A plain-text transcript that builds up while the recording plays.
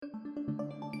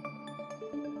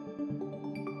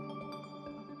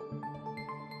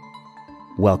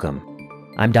Welcome.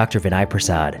 I'm Dr. Vinay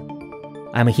Prasad.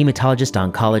 I'm a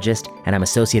hematologist-oncologist, and I'm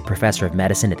Associate Professor of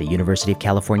Medicine at the University of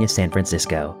California, San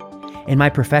Francisco. In my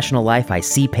professional life, I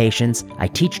see patients, I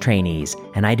teach trainees,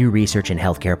 and I do research in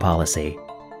healthcare policy.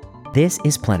 This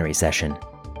is Plenary Session.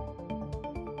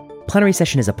 Plenary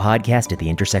Session is a podcast at the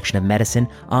intersection of medicine,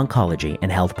 oncology,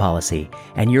 and health policy,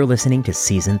 and you're listening to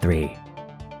Season 3.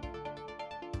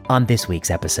 On this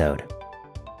week's episode,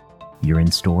 you're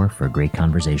in store for a great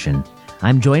conversation.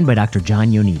 I'm joined by Dr.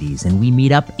 John Ioannidis, and we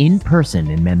meet up in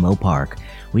person in Menlo Park.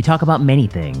 We talk about many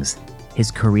things: his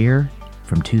career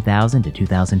from 2000 to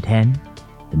 2010,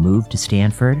 the move to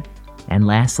Stanford, and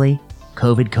lastly,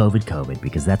 COVID,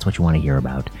 because that's what you want to hear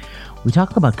about. We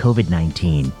talk about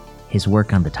COVID-19, his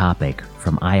work on the topic,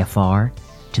 from IFR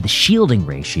to the shielding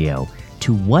ratio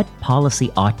to what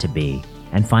policy ought to be,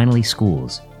 and finally,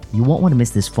 schools. You won't want to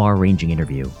miss this far-ranging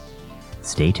interview.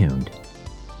 Stay tuned.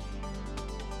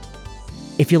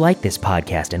 If you like this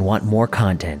podcast and want more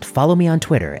content, follow me on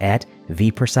Twitter at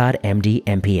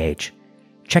vprasadmdmph.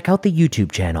 Check out the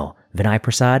YouTube channel, Vinay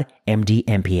Prasad, MD,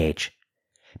 MPH.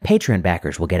 Patreon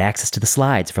backers will get access to the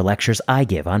slides for lectures I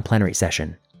give on Plenary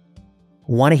Session.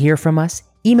 Want to hear from us?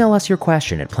 Email us your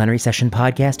question at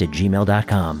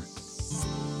plenarysessionpodcast@gmail.com.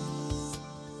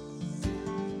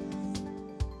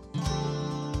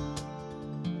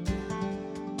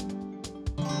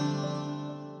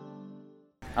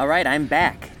 All right, I'm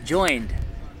back, joined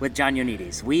with John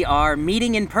Ioannidis. We are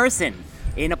meeting in person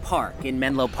in a park, in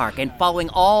Menlo Park, and following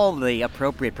all the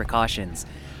appropriate precautions.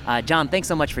 John, thanks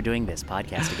so much for doing this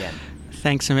podcast again.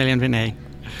 Thanks a million, Vinay.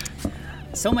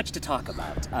 So much to talk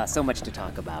about.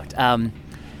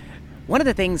 One of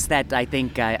the things that I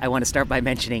think I want to start by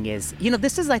mentioning is,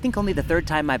 this is, I think, only the third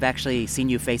time I've actually seen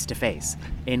you face-to-face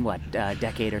in, a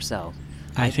decade or so.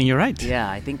 I think you're right.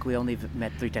 Yeah, I think we only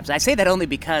met 3 times. I say that only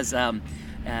because one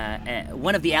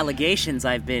of the allegations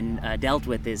I've been dealt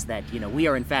with is that, we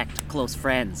are in fact close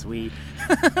friends.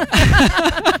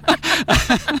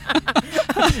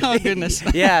 Oh, goodness.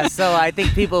 Yeah, so I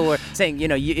think people were saying,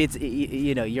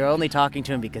 you're only talking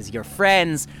to him because you're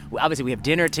friends. Obviously, we have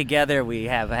dinner together. We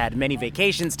have had many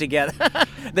vacations together.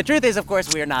 The truth is, of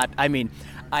course, we are not. I mean,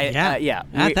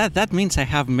 that means I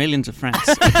have millions of friends.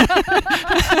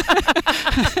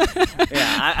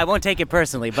 Yeah, I won't take it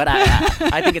personally, but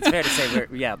I think it's fair to say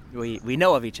we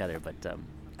know of each other, but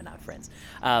not friends.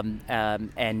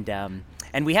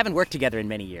 And we haven't worked together in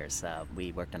many years.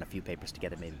 We worked on a few papers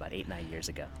together maybe about 8-9 years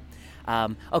ago.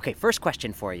 Okay, first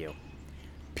question for you.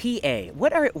 PA.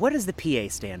 What does the PA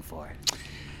stand for?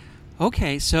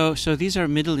 Okay, so these are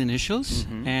middle initials,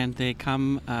 and they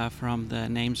come from the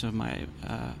names of my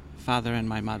father and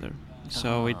my mother.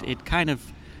 So it kind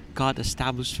of got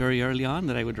established very early on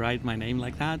that I would write my name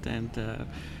like that, and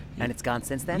it's gone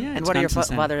since then? Yeah, and what are your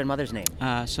father and mother's name?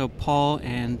 So Paul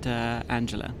and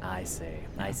Angela. I see.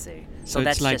 So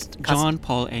that's like just John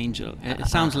Paul Angel. It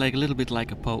sounds like a little bit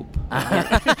like a pope.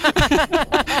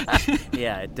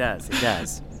 Yeah, it does.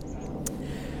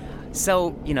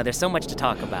 So, there's so much to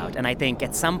talk about, and I think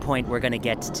at some point we're going to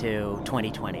get to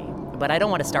 2020. But I don't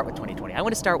want to start with 2020. I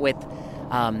want to start with,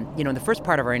 in the first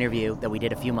part of our interview that we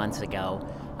did a few months ago,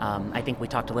 I think we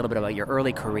talked a little bit about your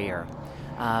early career.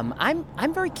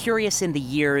 I'm very curious in the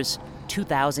years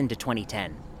 2000 to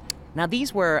 2010. Now,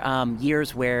 these were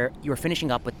years where you were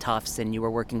finishing up with Tufts and you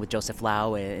were working with Joseph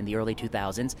Lau in the early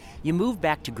 2000s. You moved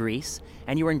back to Greece,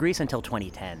 and you were in Greece until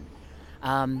 2010.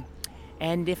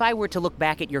 And if I were to look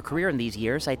back at your career in these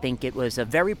years, I think it was a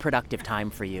very productive time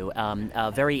for you.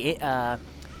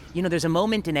 There's a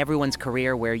moment in everyone's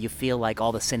career where you feel like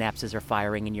all the synapses are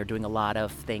firing and you're doing a lot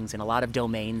of things in a lot of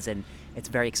domains, and it's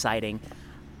very exciting.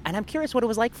 And I'm curious what it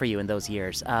was like for you in those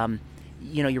years.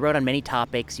 You wrote on many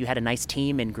topics. You had a nice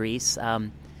team in Greece.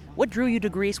 What drew you to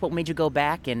Greece? What made you go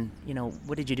back? And,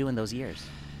 what did you do in those years?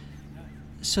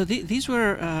 So these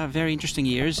were very interesting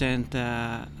years, and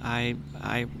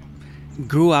I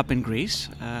grew up in Greece.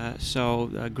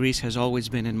 Greece has always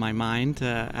been in my mind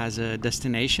as a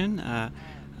destination.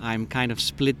 I'm kind of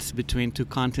split between 2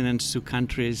 continents, 2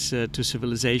 countries, 2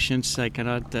 civilizations. I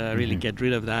cannot really get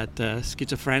rid of that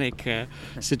schizophrenic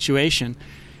situation.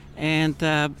 And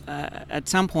at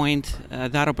some point,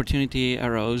 that opportunity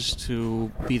arose to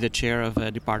be the chair of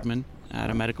a department at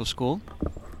a medical school.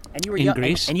 And you were in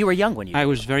Greece. And you were young when you. I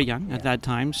was very young at that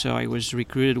time, so I was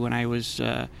recruited when I was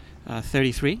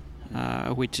 33,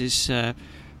 which is a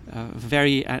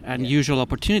very unusual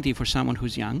opportunity for someone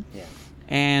who's young. Yeah.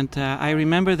 And I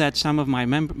remember that some of my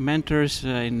mentors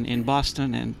in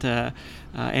Boston and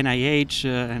NIH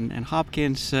and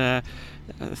Hopkins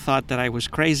thought that I was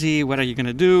crazy. What are you going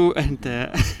to do? And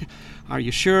are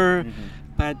you sure?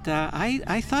 Mm-hmm. but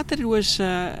I thought that it was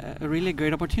a really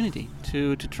great opportunity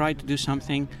to try to do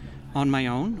something on my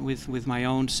own, with my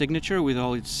own signature, with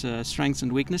all its strengths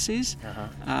and weaknesses,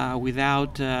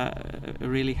 without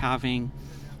really having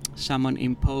someone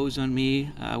impose on me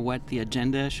what the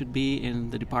agenda should be in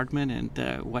the department, and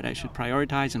what I should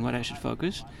prioritize and what I should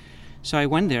focus. So I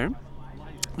went there.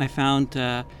 I found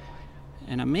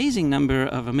an amazing number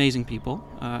of amazing people,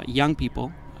 young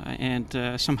people, and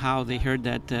somehow they heard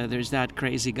that there's that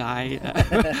crazy guy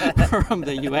from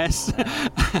the U.S.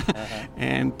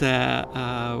 and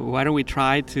why don't we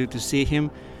try to see him?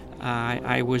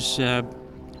 I was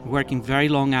working very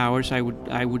long hours. I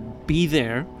would be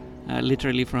there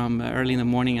literally from early in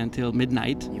the morning until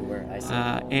midnight. You were, I see.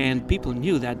 And people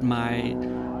knew that my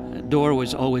door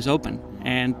was always open.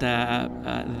 And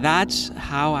that's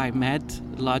how I met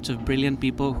lots of brilliant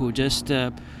people who just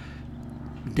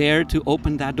dare to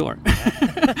open that door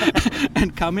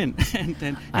and come in. And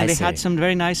they had some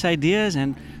very nice ideas,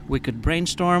 and we could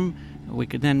brainstorm. We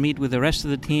could then meet with the rest of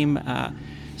the team.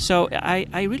 So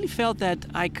I really felt that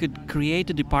I could create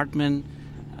a department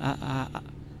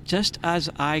just as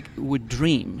I would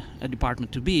dream a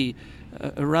department to be,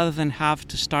 rather than have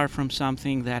to start from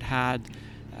something that had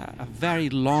a very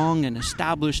long and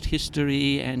established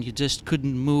history, and you just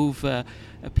couldn't move a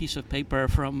piece of paper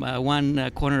from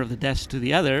one corner of the desk to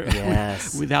the other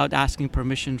without asking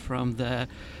permission from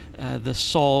the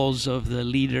souls of the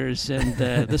leaders and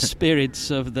the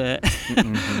spirits of the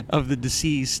of the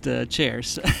deceased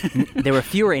chairs. There were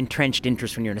fewer entrenched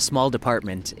interests when you're in a small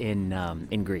department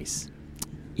in Greece.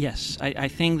 Yes, I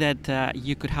think that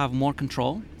you could have more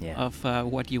control of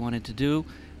what you wanted to do.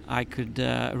 I could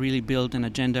really build an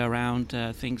agenda around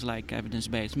things like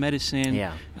evidence-based medicine,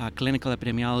 clinical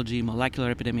epidemiology,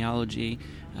 molecular epidemiology.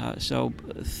 So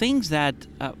things that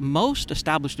most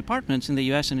established departments in the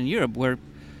U.S. and in Europe were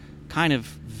kind of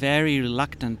very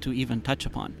reluctant to even touch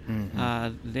upon.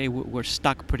 They were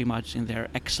stuck pretty much in their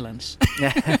excellence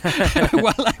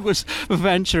while I was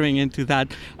venturing into that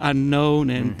unknown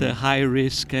and high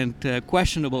risk and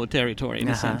questionable territory in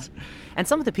a sense. And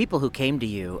some of the people who came to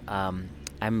you,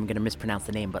 I'm going to mispronounce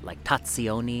the name, but like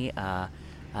Tazioni.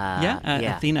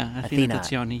 Athena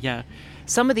Tazioni,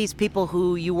 Some of these people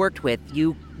who you worked with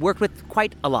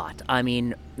quite a lot. I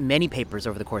mean, many papers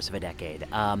over the course of a decade.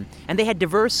 And they had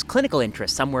diverse clinical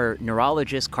interests. Some were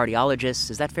neurologists,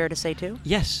 cardiologists. Is that fair to say, too?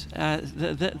 Yes.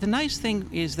 The nice thing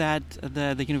is that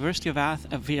the University of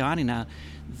Ioannina,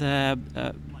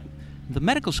 the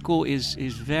medical school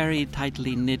is very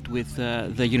tightly knit with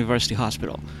the university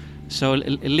hospital. So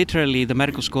literally, the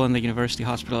medical school and the university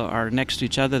hospital are next to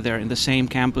each other. They're in the same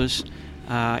campus.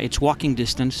 It's walking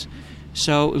distance.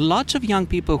 So lots of young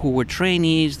people who were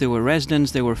trainees, they were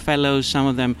residents, they were fellows, some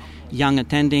of them young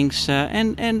attendings,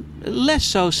 and less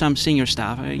so some senior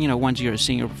staff. Once you're a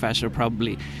senior professor,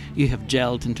 probably you have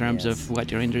gelled in terms of what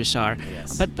your interests are.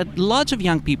 But lots of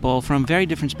young people from very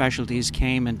different specialties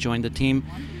came and joined the team.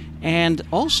 And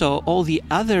also, all the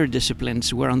other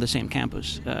disciplines were on the same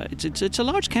campus. It's a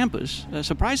large campus,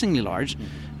 surprisingly large.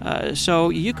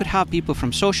 So you could have people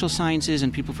from social sciences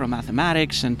and people from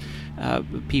mathematics and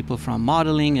people from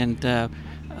modeling and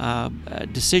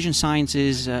decision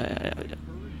sciences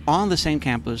on the same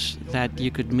campus that you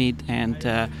could meet. And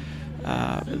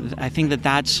I think that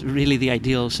that's really the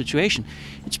ideal situation.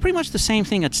 It's pretty much the same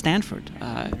thing at Stanford.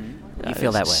 You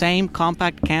feel that way. Same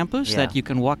compact campus that you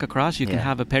can walk across. You can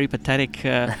have a peripatetic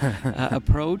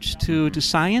approach to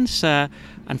science.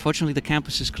 Unfortunately, the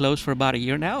campus is closed for about a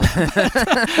year now.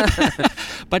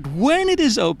 But when it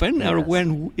is open, or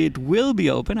when it will be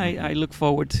open, I look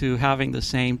forward to having the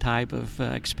same type of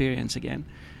experience again.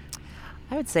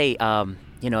 I would say,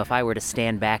 if I were to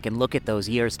stand back and look at those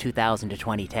years, 2000 to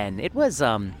 2010, it was...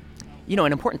 an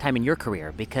important time in your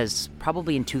career, because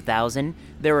probably in 2000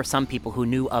 there were some people who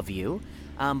knew of you,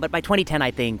 but by 2010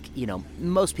 I think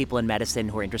most people in medicine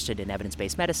who are interested in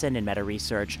evidence-based medicine and meta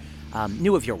research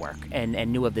knew of your work and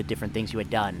knew of the different things you had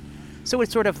done. So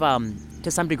it's sort of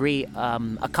to some degree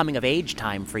a coming of age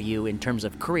time for you in terms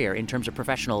of career, in terms of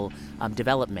professional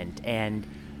development, and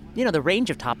the range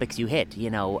of topics you hit,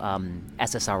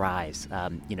 SSRIs,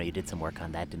 you did some work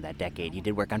on that in that decade. You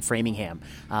did work on Framingham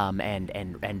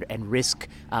and risk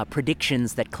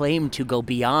predictions that claim to go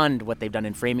beyond what they've done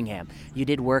in Framingham. You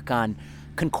did work on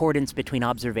concordance between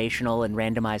observational and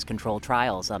randomized controlled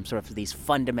trials, sort of these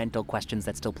fundamental questions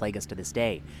that still plague us to this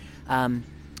day.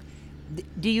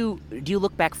 Do you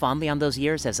look back fondly on those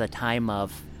years as a time of,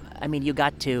 you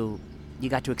got to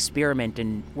experiment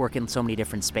and work in so many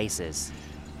different spaces?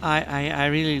 I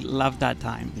really loved that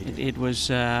time. It was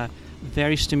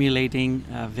very stimulating,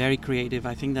 very creative.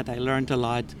 I think that I learned a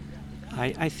lot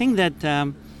I think that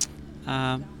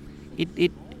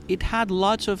it had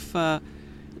lots of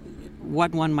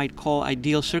what one might call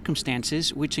ideal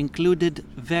circumstances, which included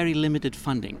very limited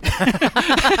funding.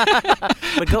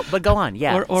 But go on,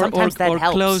 yeah. Sometimes that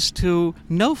helps. Close to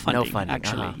no funding. No funding,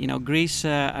 actually. Greece,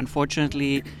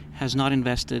 unfortunately, has not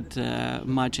invested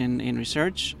much in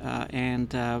research,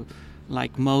 and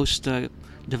like most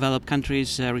developed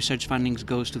countries, research funding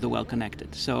goes to the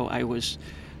well-connected. So I was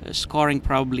scoring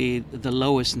probably the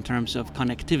lowest in terms of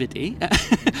connectivity.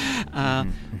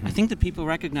 I think that people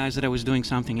recognized that I was doing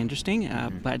something interesting,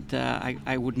 but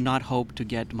I would not hope to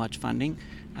get much funding.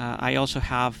 I also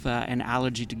have an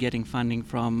allergy to getting funding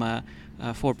from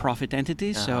for-profit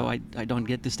entities, so I don't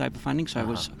get this type of funding, so I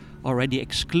was already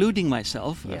excluding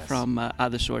myself from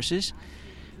other sources.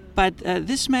 But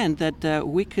this meant that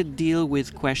we could deal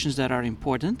with questions that are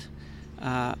important,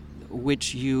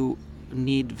 which you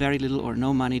need very little or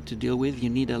no money to deal with. You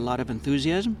need a lot of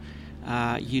enthusiasm.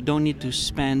 You don't need to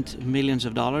spend millions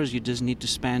of dollars. You just need to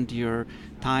spend your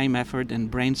time, effort,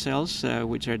 and brain cells,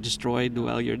 which are destroyed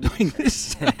while you're doing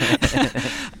this.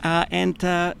 And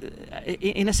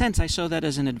in a sense, I saw that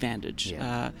as an advantage.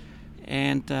 Yeah.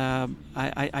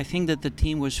 I think that the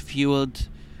team was fueled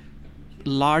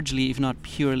largely, if not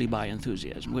purely, by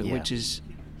enthusiasm, which is,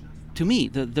 to me,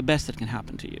 the best that can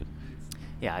happen to you.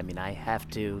 Yeah, I mean, I have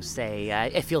to say,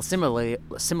 I feel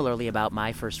similarly about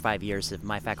my first 5 years of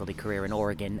my faculty career in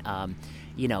Oregon.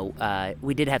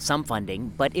 We did have some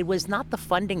funding, but it was not the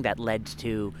funding that led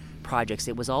to projects.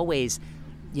 It was always,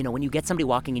 when you get somebody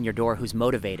walking in your door who's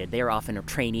motivated, they're often a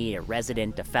trainee, a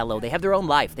resident, a fellow. They have their own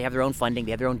life, they have their own funding,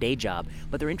 they have their own day job,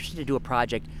 but they're interested to do a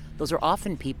project. Those are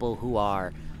often people who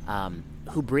are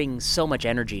who bring so much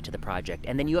energy to the project,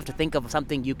 and then you have to think of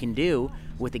something you can do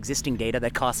with existing data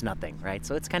that costs nothing, right?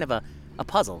 So it's kind of a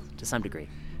puzzle to some degree.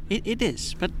 It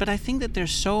is, but I think that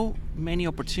there's so many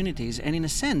opportunities, and in a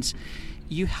sense,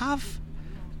 you have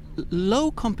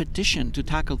low competition to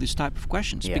tackle this type of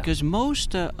questions, because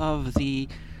most of the,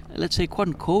 let's say,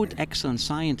 quote-unquote, excellent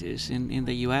scientists in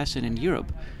the US and in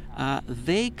Europe,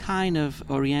 they kind of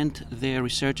orient their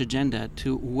research agenda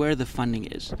to where the funding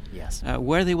is,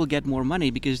 where they will get more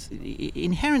money, because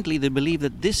inherently they believe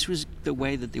that this is the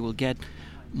way that they will get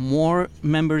more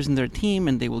members in their team,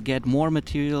 and they will get more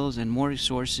materials and more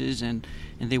resources, and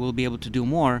they will be able to do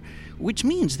more, which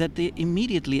means that they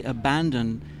immediately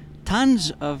abandon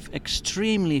tons of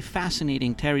extremely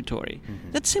fascinating territory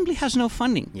that simply has no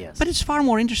funding. But it's far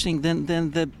more interesting than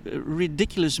the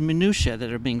ridiculous minutiae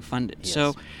that are being funded.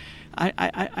 So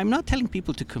I'm not telling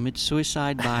people to commit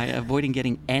suicide by avoiding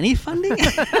getting any funding,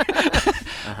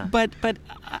 but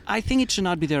I think it should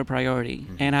not be their priority.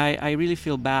 And I really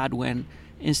feel bad when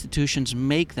institutions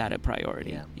make that a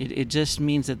priority. It just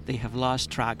means that they have lost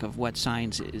track of what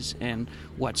science is and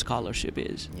what scholarship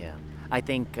is. I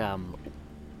think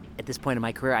at this point in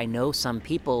my career, I know some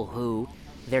people who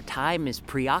their time is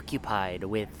preoccupied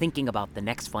with thinking about the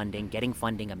next funding, getting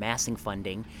funding, amassing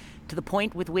funding, to the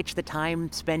point with which the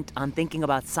time spent on thinking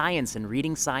about science and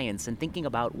reading science and thinking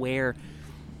about where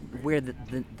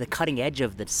the cutting edge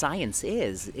of the science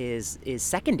is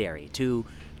secondary to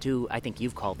I think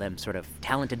you've called them sort of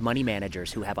talented money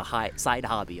managers who have a high side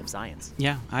hobby of science.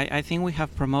 I think we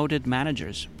have promoted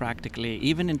managers practically,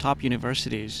 even in top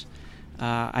universities.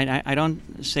 I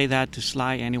don't say that to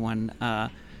sly anyone,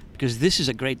 because this is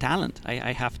a great talent,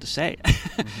 I have to say.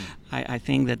 I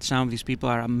think that some of these people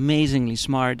are amazingly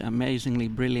smart, amazingly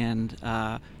brilliant,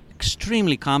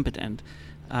 extremely competent,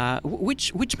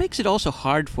 which makes it also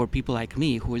hard for people like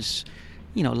me, who is,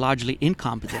 largely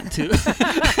incompetent, to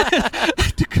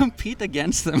to compete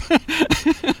against them.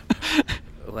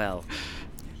 Well,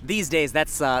 these days,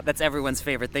 that's everyone's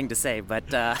favorite thing to say, but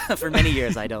for many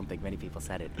years, I don't think many people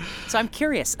said it. So I'm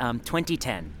curious,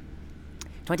 2010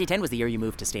 was the year you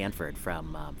moved to Stanford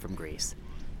from Greece.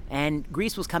 And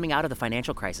Greece was coming out of the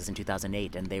financial crisis in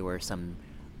 2008, and there were some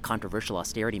controversial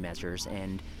austerity measures.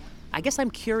 And I guess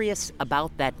I'm curious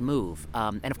about that move.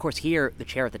 And of course, here, the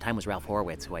chair at the time was Ralph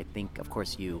Horowitz, who I think, of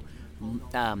course,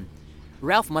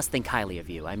 Ralph must think highly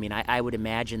of you. I mean, I would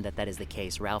imagine that is the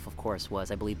case. Ralph, of course, was,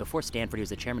 I believe, before Stanford, he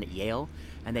was the chairman at Yale,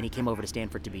 and then he came over to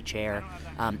Stanford to be chair.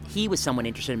 He was someone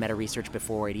interested in meta-research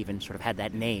before it even sort of had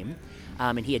that name,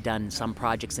 and he had done some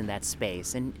projects in that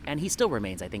space, and he still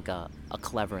remains, I think, a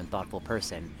clever and thoughtful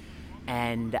person.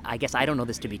 And I guess I don't know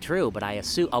this to be true, but I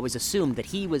always assumed that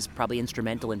he was probably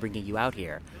instrumental in bringing you out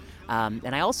here.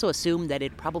 And I also assumed that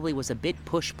it probably was a bit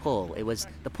push-pull. It was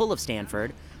the pull of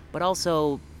Stanford, but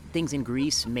also things in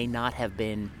Greece may not have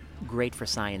been great for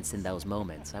science in those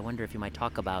moments. I wonder if you might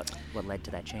talk about what led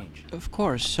to that change. Of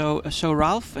course. So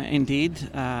Ralph indeed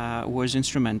was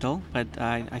instrumental, but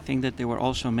I think that there were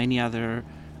also many other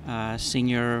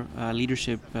senior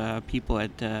leadership people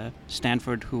at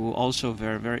Stanford who also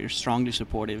were very strongly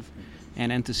supportive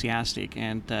and enthusiastic.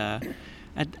 And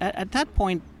at that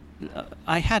point,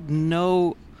 I had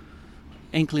no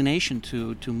inclination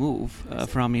to move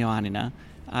from Ioannina.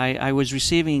 I was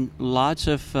receiving lots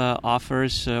of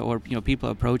offers or people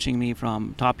approaching me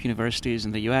from top universities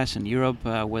in the U.S. and Europe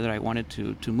whether I wanted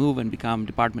to move and become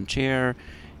department chair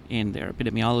in their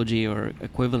epidemiology or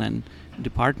equivalent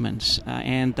departments.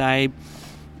 And I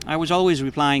was always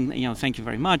replying, thank you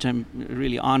very much. I'm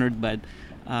really honored, but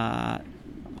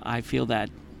I feel that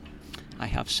I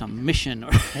have some mission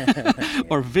or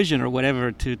or vision or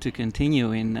whatever to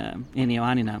continue in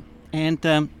Ioannina.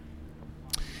 And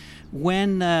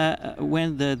when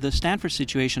the Stanford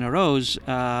situation arose,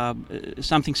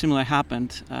 something similar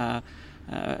happened.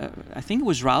 I think it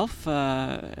was Ralph,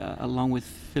 along with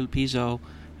Phil Pizzo,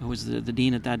 who was the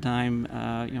dean at that time,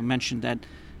 mentioned that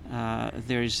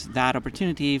there's that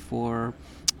opportunity for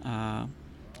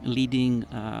leading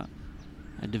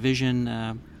a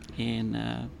division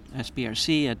in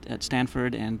SPRC at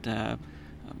Stanford, and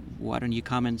why don't you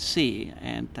come and see?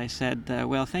 And I said,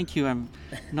 well, thank you, I'm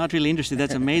not really interested.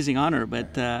 That's an amazing honor,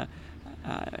 but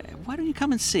why don't you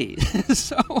come and see?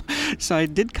 So I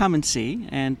did come and see,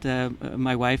 and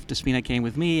my wife, Despina, came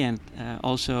with me, and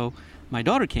also my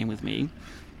daughter came with me.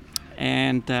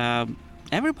 And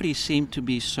everybody seemed to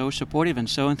be so supportive and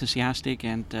so enthusiastic,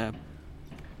 and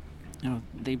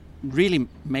they really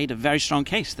made a very strong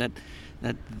case that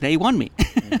they won me.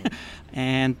 Mm-hmm.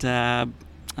 And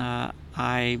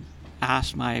I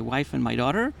asked my wife and my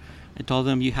daughter. I told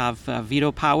them, you have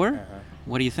veto power. Uh-huh.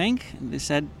 What do you think? And they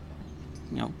said,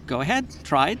 go ahead,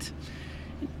 try it.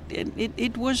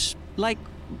 It was like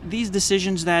these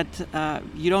decisions that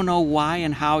you don't know why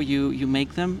and how you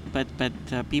make them, but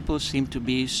people seem to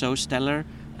be so stellar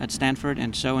at Stanford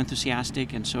and so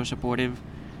enthusiastic and so supportive.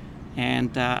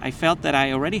 And I felt that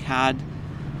I already had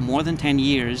more than 10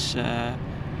 years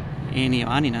in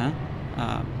Ioannina,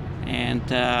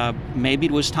 and maybe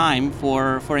it was time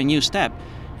for a new step.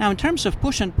 Now, in terms of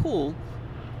push and pull,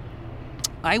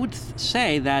 I would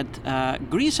say that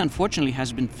Greece, unfortunately,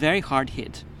 has been very hard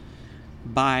hit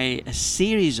by a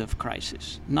series of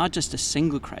crises, not just a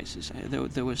single crisis.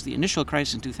 There was the initial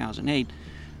crisis in 2008,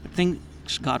 but things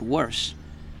got worse.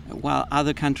 While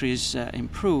other countries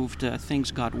improved,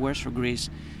 things got worse for Greece,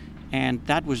 and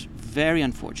that was very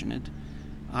unfortunate.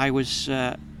 I was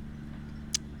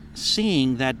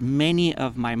seeing that many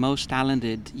of my most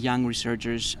talented young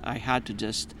researchers, I had to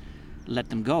just let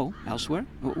them go elsewhere,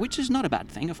 which is not a bad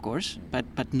thing, of course,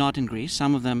 but not in Greece.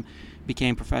 Some of them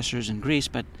became professors in Greece,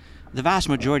 but the vast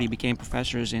majority became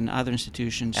professors in other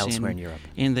institutions elsewhere in Europe,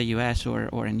 in the U.S.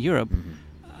 or in Europe.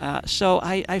 Mm-hmm. So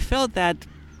I felt that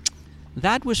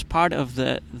was part of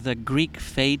the Greek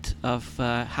fate of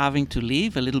having to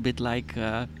leave, a little bit like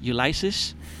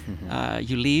Ulysses. Mm-hmm.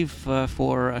 You leave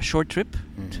for a short trip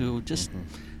mm-hmm. to just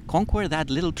mm-hmm. conquer that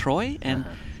little Troy, and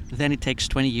then it takes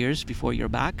 20 years before you're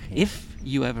back, if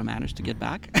you ever manage to get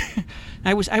back.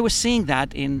 I was seeing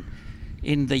that in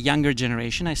the younger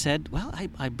generation. I said, well,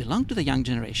 I belong to the young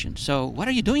generation, so what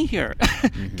are you doing here?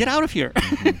 Mm-hmm. Get out of here.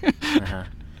 Mm-hmm. Uh-huh.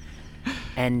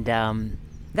 And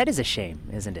that is a shame,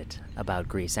 isn't it, about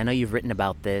Greece? I know you've written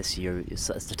about this. It's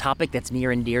a topic that's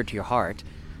near and dear to your heart.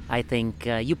 I think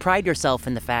you pride yourself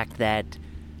in the fact that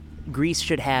Greece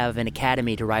should have an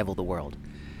academy to rival the world.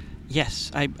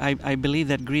 Yes, I believe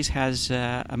that Greece has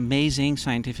amazing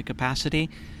scientific capacity.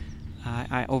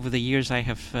 Over the years, I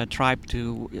have tried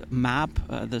to map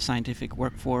the scientific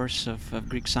workforce of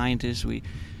Greek scientists. We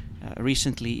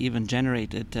recently even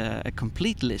generated a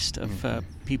complete list of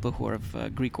people who are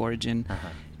of Greek origin,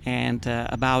 and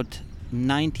about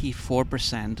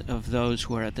 94% of those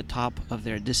who are at the top of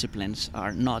their disciplines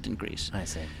are not in Greece. I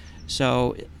see.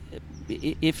 So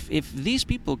if these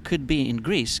people could be in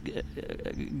Greece,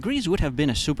 Greece would have been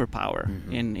a superpower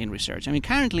in research. I mean,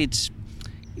 currently it's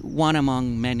one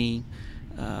among many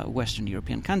Western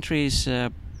European countries,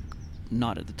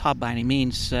 not at the top by any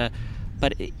means,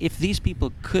 but if these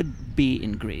people could be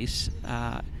in Greece,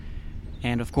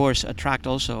 and of course attract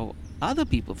also other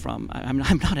people from, I'm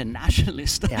not a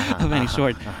nationalist of any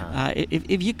sort,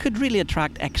 if you could really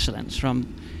attract excellence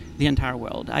from the entire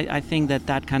world, I think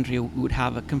that country would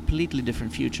have a completely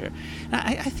different future.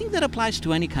 I think that applies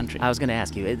to any country. I was going to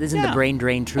ask you, isn't the brain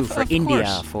drain true for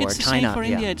India, for China? It's the same for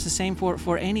India, it's the same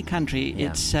for any country.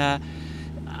 It's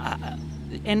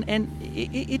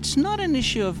it's not an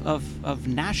issue of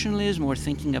nationalism or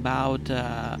thinking about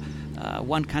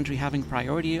one country having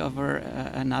priority over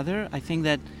another. I think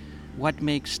that what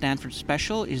makes Stanford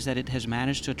special is that it has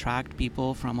managed to attract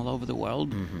people from all over the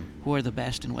world who are the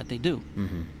best in what they do.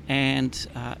 And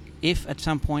if at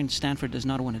some point Stanford does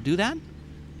not want to do that,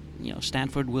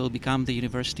 Stanford will become the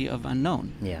University of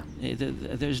Unknown. Yeah.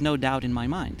 There's no doubt in my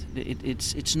mind.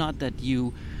 It's not that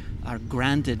you are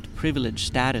granted privileged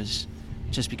status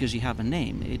just because you have a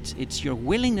name. It's your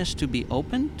willingness to be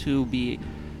open,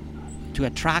 to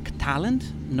attract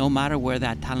talent, no matter where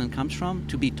that talent comes from,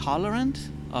 to be tolerant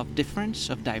of difference,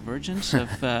 of divergence,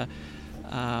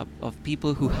 of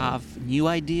people who have new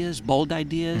ideas, bold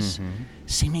ideas,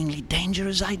 seemingly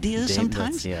dangerous ideas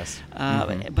sometimes. Yes.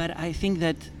 But I think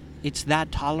that it's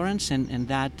that tolerance and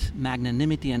that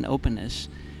magnanimity and openness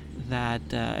that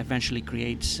eventually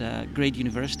creates great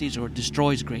universities or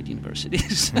destroys great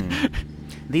universities.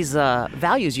 These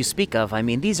values you speak of, I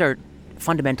mean, these are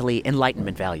fundamentally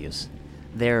Enlightenment values.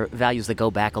 They're values that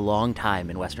go back a long time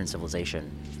in Western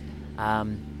civilization.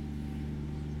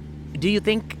 Do you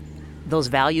think those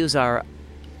values are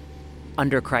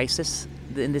under crisis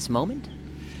in this moment?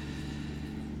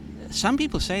 Some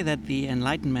people say that the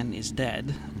Enlightenment is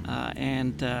dead,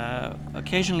 and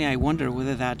occasionally I wonder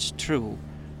whether that's true.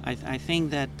 I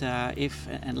think that if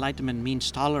Enlightenment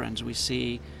means tolerance, we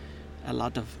see a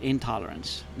lot of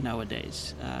intolerance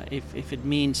nowadays. If it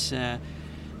means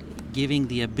giving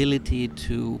the ability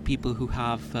to people who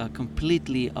have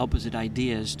completely opposite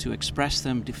ideas to express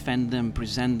them, defend them,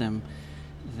 present them,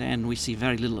 then we see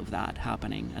very little of that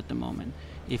happening at the moment.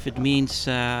 If it means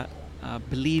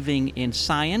believing in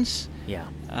science,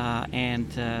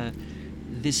 and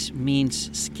this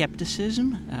means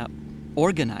skepticism,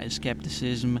 organized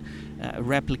skepticism,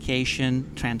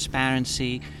 replication,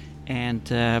 transparency, and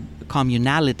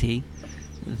communality,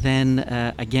 then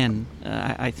again,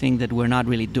 I think that we're not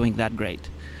really doing that great.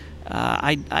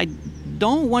 I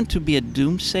don't want to be a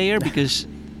doomsayer because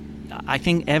I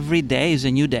think every day is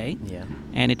a new day,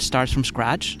 and it starts from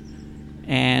scratch.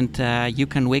 And you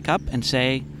can wake up and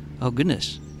say, "Oh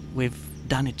goodness, we've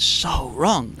done it so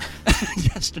wrong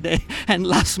yesterday and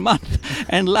last month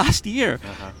and last year.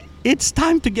 It's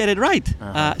time to get it right."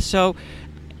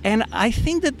 And I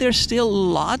think that there's still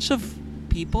lots of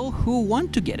people who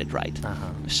want to get it right.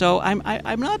 So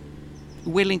I'm not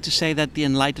willing to say that the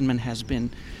Enlightenment has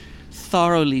been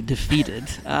thoroughly defeated,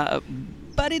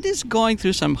 but it is going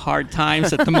through some hard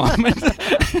times at the moment.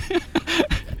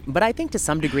 But I think to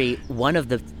some degree, one of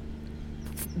the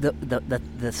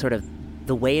sort of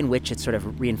the way in which it's sort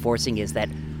of reinforcing is that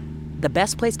the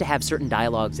best place to have certain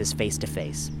dialogues is face to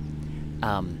face,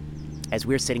 as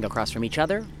we're sitting across from each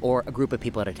other or a group of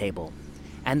people at a table.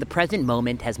 And the present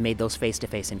moment has made those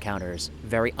face-to-face encounters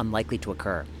very unlikely to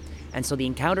occur. And so the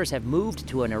encounters have moved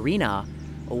to an arena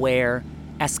where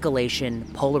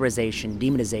escalation, polarization,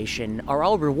 demonization are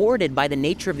all rewarded by the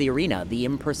nature of the arena, the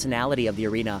impersonality of the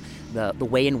arena, the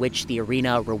way in which the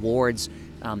arena rewards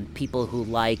people who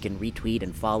like and retweet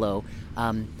and follow.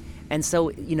 And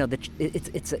so,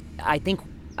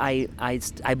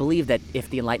 I believe that if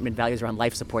the Enlightenment values are on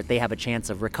life support, they have a chance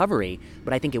of recovery,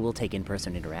 but I think it will take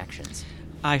in-person interactions.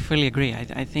 I fully agree.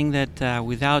 I think that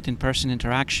without in-person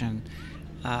interaction,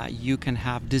 you can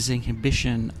have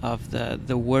disinhibition of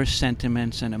the worst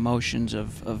sentiments and emotions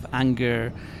of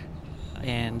anger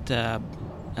and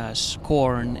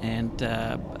scorn and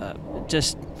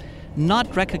just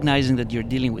not recognizing that you're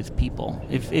dealing with people.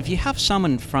 If you have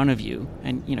someone in front of you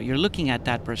and you're looking at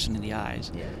that person in the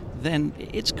eyes, then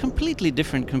it's completely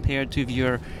different compared to if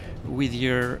you're with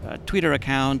your Twitter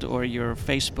account or your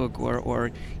Facebook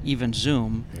or even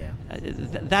Zoom.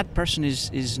 That person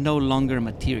is no longer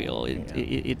material.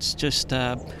 It's just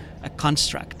a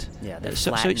construct.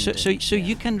 So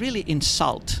you can really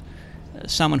insult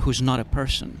someone who's not a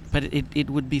person, but it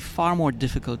would be far more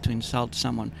difficult to insult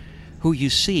someone who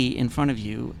you see in front of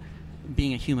you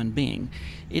being a human being.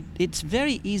 It's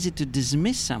very easy to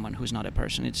dismiss someone who's not a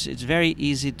person. It's very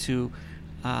easy to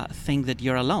think that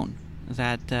you're alone,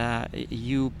 that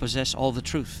you possess all the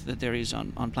truth that there is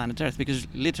on planet Earth, because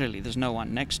literally there's no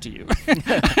one next to you.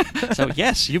 So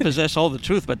yes, you possess all the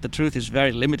truth, but the truth is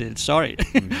very limited,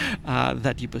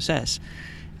 that you possess.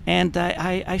 And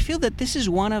I feel that this is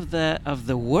one of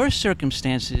the worst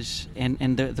circumstances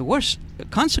and the worst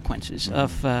consequences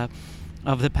of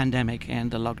the pandemic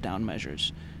and the lockdown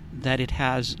measures, that it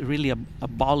has really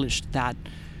abolished that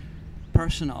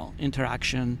personal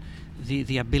interaction,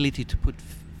 the ability to put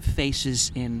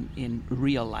faces in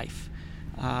real life.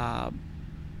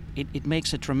 It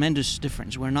makes a tremendous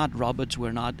difference. We're not robots,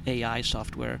 we're not AI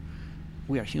software,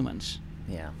 we are humans.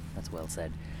 Yeah, that's well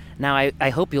said. Now, I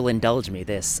hope you'll indulge me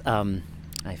this.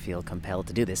 I feel compelled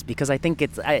to do this because I think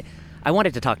I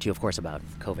wanted to talk to you, of course, about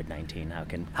COVID-19.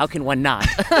 How can one not?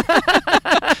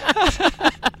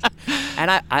 and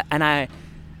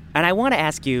I want to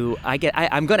ask you.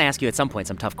 I'm going to ask you at some point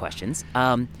some tough questions.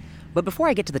 But before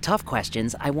I get to the tough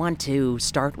questions, I want to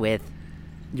start with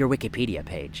your Wikipedia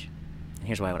page. And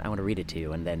here's why I want to read it to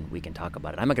you, and then we can talk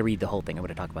about it. I'm not going to read the whole thing. I'm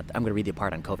going to read the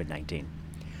part on COVID-19.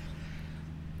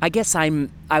 I guess I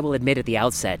will admit at the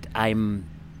outset, I'm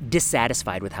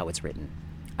dissatisfied with how it's written.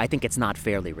 I think it's not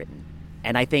fairly written.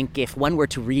 And I think if one were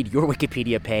to read your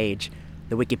Wikipedia page,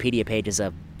 the Wikipedia pages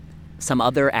of some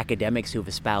other academics who have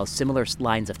espoused similar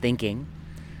lines of thinking,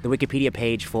 the Wikipedia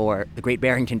page for the Great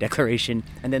Barrington Declaration,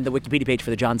 and then the Wikipedia page for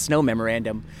the John Snow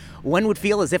Memorandum, one would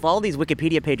feel as if all these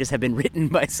Wikipedia pages have been written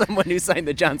by someone who signed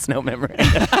the John Snow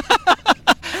Memorandum.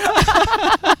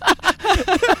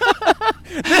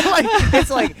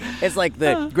 It's like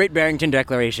the Great Barrington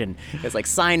Declaration. It's like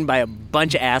signed by a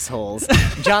bunch of assholes.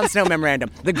 John Snow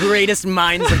Memorandum, the greatest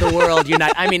minds of the world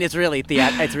unite. I mean, it's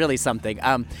really something.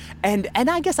 And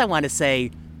I guess I want to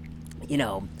say,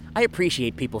 I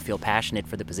appreciate people feel passionate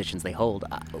for the positions they hold.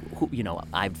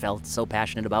 I've felt so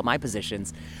passionate about my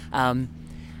positions. But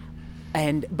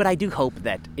I do hope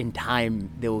that in time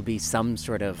there will be some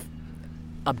sort of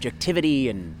objectivity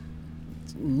and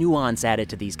nuance added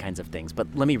to these kinds of things. But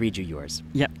let me read you yours.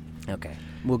 Yep. Okay.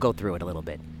 We'll go through it a little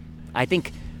bit. I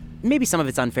think maybe some of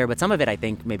it's unfair, but some of it I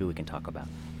think maybe we can talk about.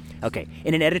 Okay.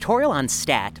 In an editorial on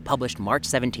Stat published March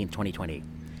 17, 2020,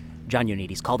 John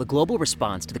Ioannidis called the global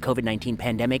response to the COVID-19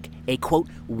 pandemic a, quote,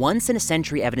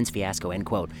 once-in-a-century evidence fiasco, end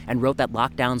quote, and wrote that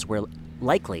lockdowns were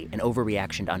likely an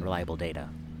overreaction to unreliable data.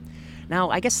 Now,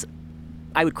 I guess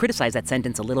I would criticize that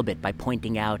sentence a little bit by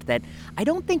pointing out that I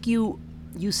don't think you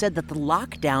said that the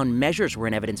lockdown measures were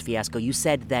an evidence fiasco. You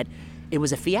said that it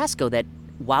was a fiasco that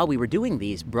while we were doing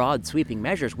these broad sweeping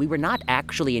measures, we were not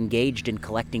actually engaged in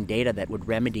collecting data that would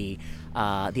remedy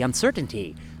the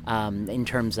uncertainty in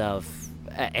terms of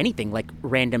anything like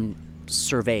random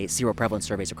seroprevalence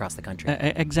surveys across the country.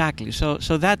 Exactly. So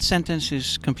that sentence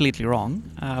is completely wrong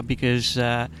because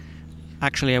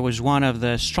actually I was one of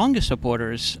the strongest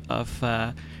supporters of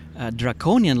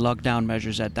draconian lockdown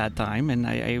measures at that time, and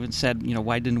I even said,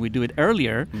 why didn't we do it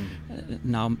earlier?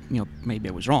 Now, maybe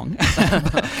I was wrong,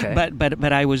 Okay.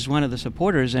 but I was one of the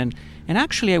supporters, and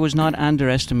actually I was not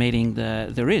underestimating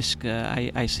the risk.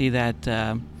 I see that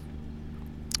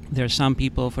there are some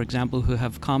people, for example, who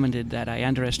have commented that I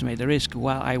underestimate the risk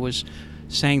while I was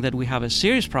saying that we have a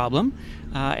serious problem,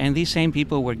 and these same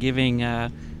people were giving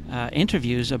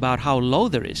interviews about how low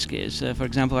the risk is. For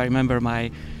example, I remember my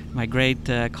great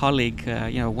colleague,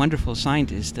 wonderful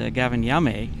scientist, Gavin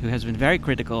Yame, who has been very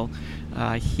critical.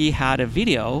 He had a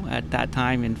video at that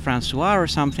time in François or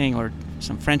something, or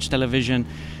some French television,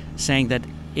 saying that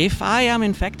if I am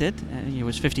infected, he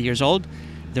was 50 years old,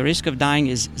 the risk of dying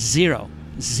is zero,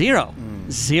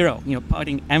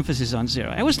 putting emphasis on zero.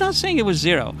 I was not saying it was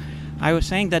zero. I was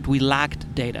saying that we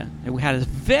lacked data. And we had a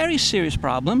very serious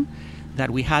problem that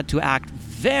we had to act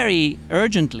very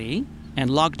urgently, and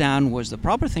lockdown was the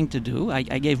proper thing to do. I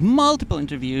gave multiple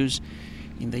interviews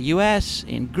in the US,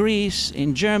 in Greece,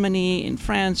 in Germany, in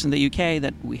France, in the UK,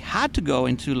 that we had to go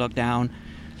into lockdown,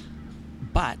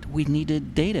 but we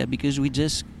needed data because we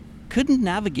just couldn't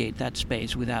navigate that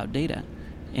space without data.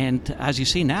 And as you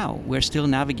see now, we're still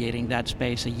navigating that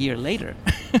space a year later.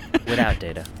 Without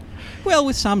data. Well,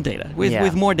 with some data,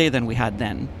 with more data than we had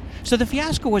then. So the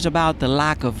fiasco was about the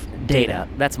lack of data.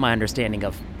 That's my understanding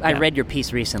of. I read your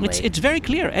piece recently. It's very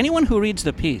clear. Anyone who reads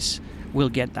the piece will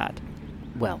get that.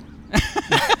 Well.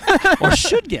 Or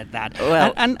should get that.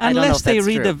 Well, unless they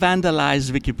read true. the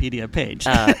vandalized Wikipedia page.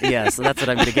 Yeah, so that's what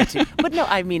I'm going to get to. But no,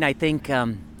 I mean, I think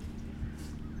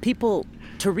people,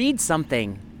 to read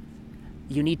something,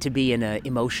 you need to be in an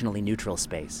emotionally neutral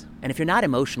space. And if you're not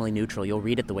emotionally neutral, you'll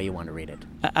read it the way you want to read it.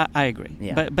 I agree.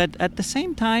 Yeah. But at the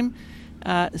same time,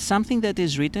 something that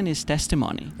is written is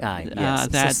testimony. Yes.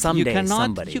 That so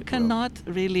someday you cannot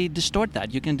really distort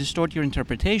that. You can distort your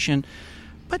interpretation,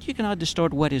 but you cannot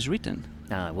distort what is written.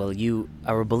 Well, you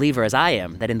are a believer, as I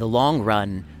am, that in the long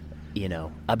run,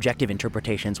 objective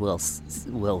interpretations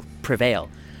will prevail,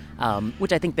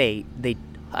 which I think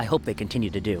I hope they continue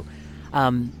to do.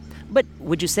 But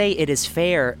would you say it is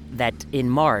fair that in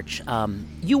March,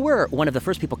 you were one of the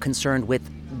first people concerned with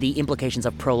the implications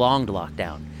of prolonged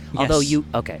lockdown? Yes. Although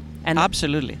and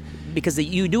absolutely, because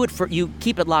you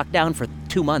keep it locked down for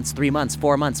 2 months, 3 months,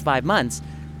 4 months, 5 months,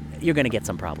 you're going to get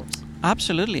some problems.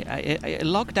 Absolutely.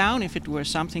 Lockdown, if it were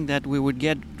something that we would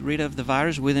get rid of the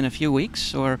virus within a few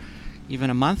weeks or even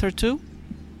a month or two,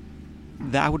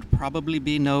 that would probably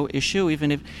be no issue,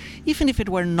 even if it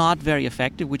were not very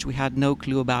effective, which we had no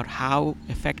clue about how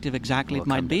effective exactly it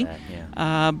might be. That,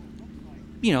 yeah.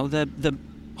 The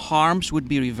harms would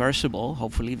be reversible,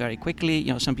 hopefully very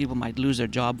quickly. Some people might lose their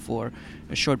job for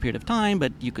a short period of time,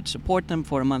 but you could support them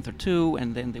for a month or two,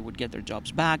 and then they would get their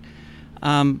jobs back.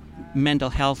 Mental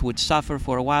health would suffer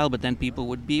for a while, but then people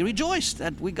would be rejoiced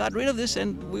that we got rid of this,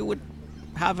 and we would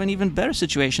have an even better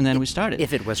situation than we started.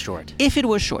 If it was short. If it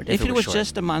was short. If it was short.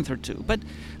 just a month or two. But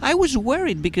I was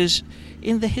worried because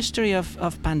in the history of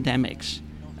pandemics,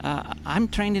 I'm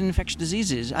trained in infectious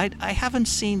diseases. I haven't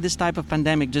seen this type of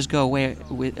pandemic just go away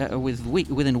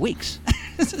within weeks.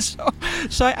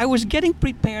 So I was getting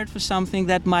prepared for something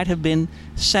that might have been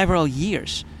several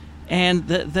years. And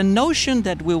the notion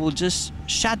that we will just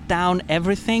shut down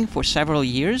everything for several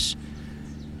years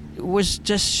was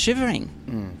just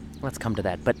shivering. Let's come to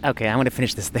that. But okay, I want to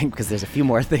finish this thing because there's a few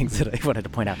more things that I wanted to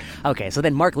point out. Okay, so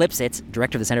then Mark Lipsitz,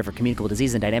 director of the Center for Communicable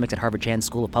Diseases and Dynamics at Harvard Chan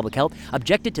School of Public Health,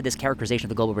 objected to this characterization of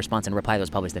the global response in a reply that was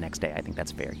published the next day. I think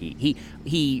that's fair. He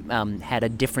had a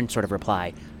different sort of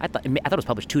reply. I thought it was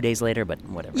published 2 days later, but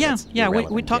whatever. Yeah.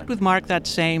 We talked with Mark that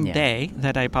same day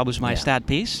that I published my stat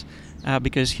piece.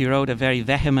 Because he wrote a very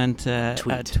vehement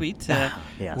tweet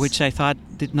yes. which I thought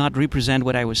did not represent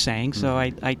what I was saying. So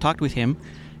I talked with him,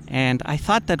 and I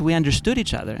thought that we understood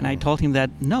each other. And I told him that,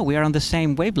 no, we are on the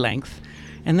same wavelength.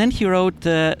 And then he wrote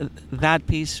that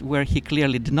piece where he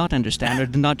clearly did not understand or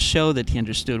did not show that he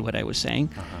understood what I was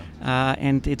saying.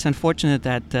 And it's unfortunate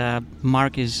that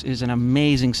Mark is an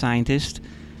amazing scientist.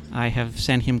 I have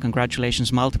sent him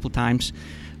congratulations multiple times.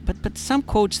 But some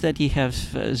quotes that he has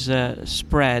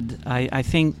spread, I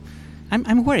think,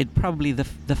 I'm worried probably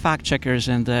the fact checkers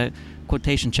and the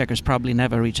quotation checkers probably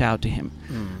never reach out to him.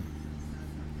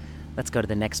 Let's go to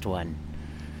the next one.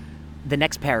 The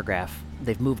next paragraph,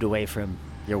 they've moved away from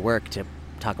your work to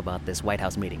talk about this White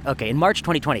House meeting. Okay, in March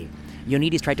 2020,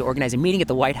 Ioannidis tried to organize a meeting at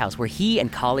the White House where he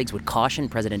and colleagues would caution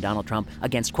President Donald Trump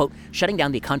against, quote, shutting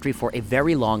down the country for a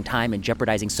very long time and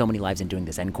jeopardizing so many lives in doing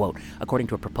this, end quote, according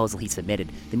to a proposal he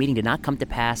submitted. The meeting did not come to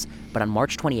pass, but on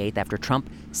March 28th, after Trump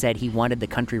said he wanted the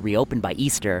country reopened by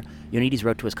Easter, Ioannidis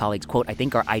wrote to his colleagues, quote, I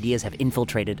think our ideas have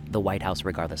infiltrated the White House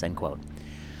regardless, end quote.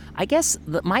 I guess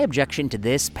my objection to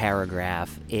this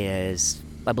paragraph is,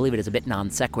 I believe it is a bit non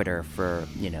sequitur for,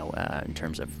 in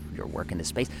terms of your work in this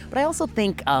space. But I also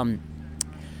think,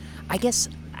 I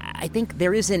think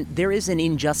there is an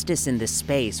injustice in this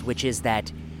space, which is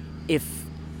that if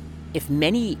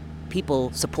many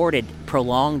people supported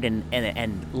prolonged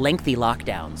and lengthy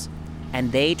lockdowns,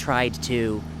 and they tried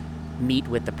to meet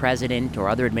with the president or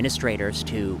other administrators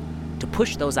to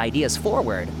push those ideas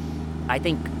forward, I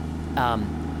think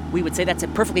we would say that's a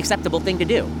perfectly acceptable thing to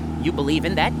do. You believe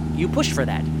in that, you push for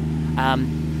that.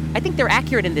 I think they're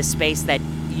accurate in this space that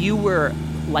you were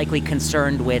likely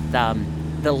concerned with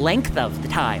the length of the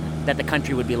time that the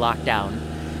country would be locked down,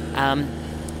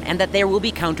 and that there will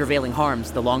be countervailing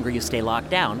harms the longer you stay locked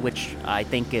down, which I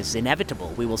think is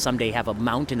inevitable. We will someday have a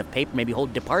mountain of paper, maybe whole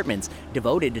departments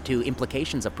devoted to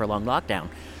implications of prolonged lockdown.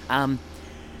 And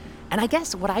I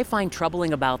guess what I find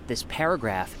troubling about this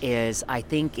paragraph is I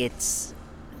think it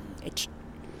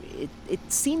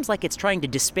seems like it's trying to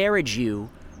disparage you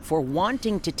for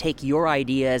wanting to take your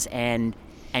ideas and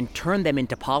turn them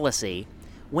into policy,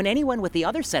 when anyone with the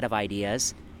other set of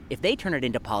ideas, if they turn it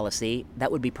into policy,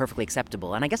 that would be perfectly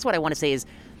acceptable. And I guess what I want to say is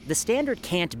the standard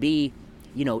can't be,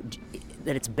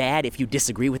 that it's bad if you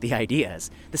disagree with the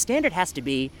ideas. The standard has to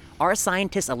be, are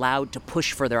scientists allowed to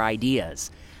push for their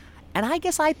ideas? And I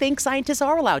guess I think scientists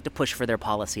are allowed to push for their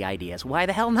policy ideas. Why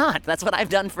the hell not? That's what I've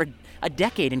done for a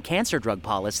decade in cancer drug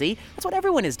policy. That's what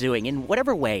everyone is doing in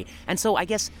whatever way. And so I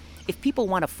guess if people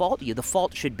want to fault you, the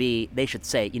fault should be, they should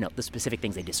say, the specific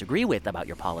things they disagree with about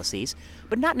your policies,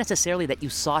 but not necessarily that you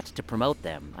sought to promote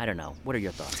them. I don't know. What are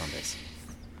your thoughts on this?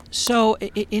 So,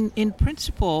 in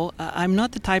principle, I'm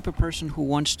not the type of person who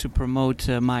wants to promote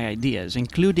my ideas,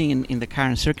 including in the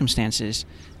current circumstances.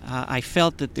 I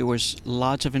felt that there was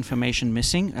lots of information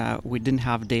missing. We didn't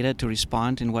have data to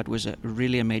respond in what was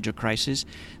really a major crisis.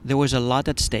 There was a lot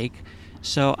at stake.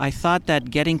 So I thought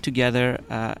that getting together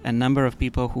a number of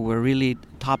people who were really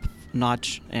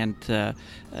top-notch and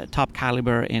top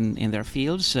caliber in their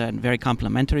fields, and very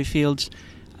complementary fields,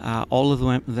 all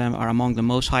of them are among the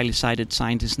most highly cited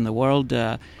scientists in the world.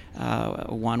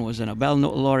 One was a Nobel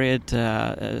laureate.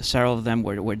 Several of them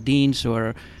were deans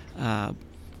or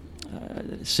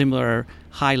similar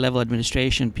high-level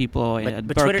administration people at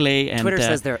Berkeley. Twitter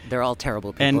says they're all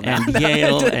terrible people now. And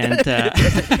Yale. And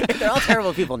they're all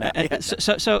terrible people now.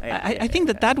 So I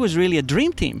think that was really a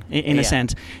dream team in a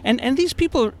sense. And these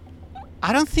people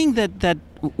I don't think that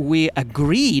we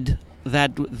agreed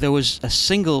that there was a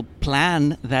single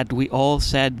plan that we all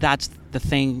said that's the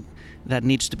thing that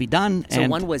needs to be done. So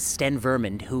one was Sten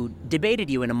Vermund, who debated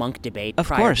you in a Munk debate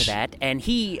prior to that, and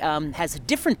he has a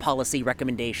different policy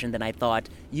recommendation than I thought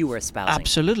you were espousing.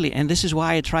 Absolutely, and this is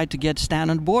why I tried to get Stan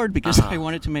on board, because I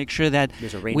wanted to make sure that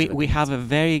we have a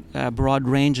very broad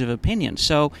range of opinions.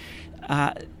 So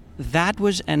that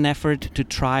was an effort to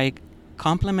try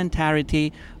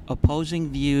complementarity,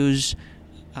 opposing views,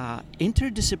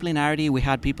 interdisciplinarity. We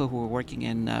had people who were working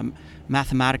in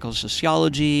mathematical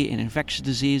sociology, in infectious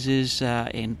diseases,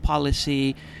 in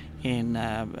policy, in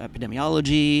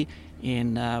epidemiology,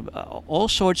 in all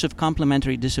sorts of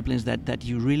complementary disciplines that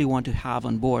you really want to have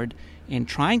on board in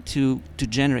trying to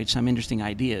generate some interesting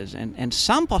ideas and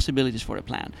some possibilities for a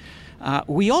plan.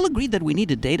 We all agreed that we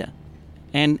needed data.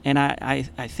 And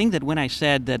I think that when I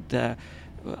said that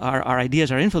our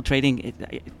ideas are infiltrating,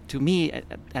 to me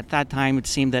at that time it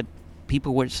seemed that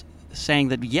people were saying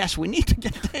that yes, we need to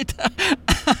get data.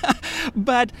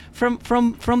 But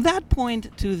from that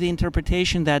point to the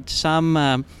interpretation that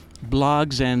some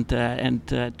blogs and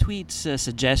tweets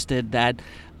suggested that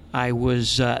I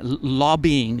was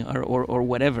lobbying or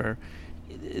whatever,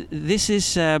 this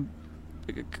is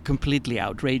completely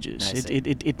outrageous.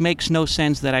 It makes no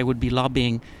sense that I would be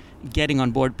lobbying, getting on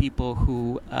board people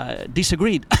who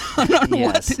disagreed on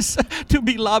what is to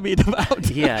be lobbied about.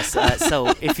 Yes.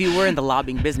 So if you were in the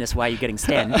lobbying business, why are you getting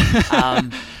Sten?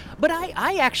 But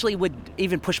I actually would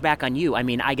even push back on you. I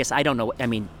mean, I guess I don't know. I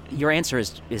mean, your answer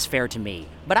is fair to me.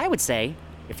 But I would say,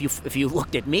 if you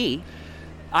looked at me,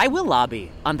 I will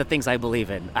lobby on the things I believe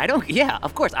in.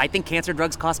 Of course. I think cancer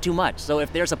drugs cost too much. So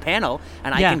if there's a panel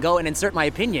and I can go and insert my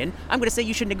opinion, I'm going to say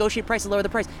you should negotiate prices, lower the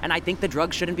price. And I think the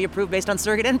drugs shouldn't be approved based on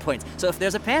surrogate endpoints. So if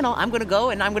there's a panel, I'm going to go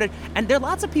and and there are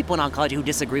lots of people in oncology who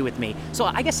disagree with me. So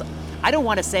I guess I don't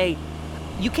want to say,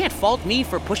 you can't fault me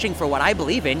for pushing for what I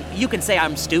believe in. You can say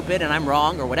I'm stupid and I'm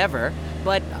wrong or whatever.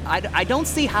 But I don't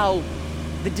see how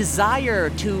the desire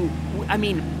to, I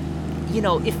mean,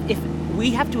 if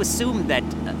we have to assume that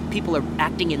people are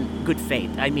acting in good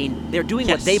faith. I mean, they're doing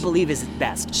what they believe is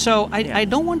best. So I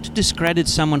don't want to discredit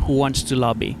someone who wants to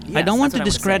lobby. I don't want to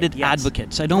discredit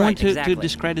advocates. I don't want to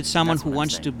discredit someone who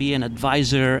wants to be an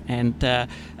advisor and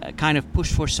kind of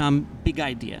push for some big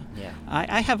idea. Yeah.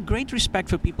 I have great respect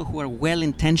for people who are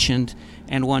well-intentioned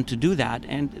and want to do that.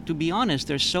 And to be honest,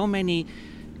 there's so many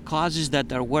causes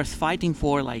that are worth fighting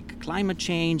for, like climate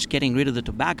change, getting rid of the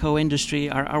tobacco industry.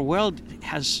 Our world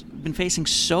has been facing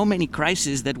so many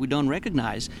crises that we don't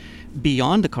recognize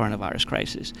beyond the coronavirus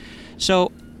crisis.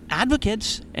 So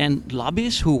advocates and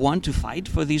lobbyists who want to fight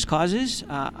for these causes,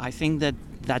 I think that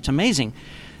that's amazing.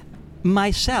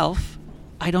 Myself,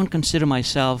 I don't consider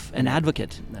myself an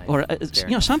advocate. Nice. Or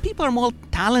some people are more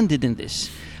talented in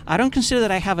this. I don't consider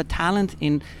that I have a talent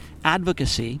in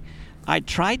advocacy. I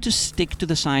try to stick to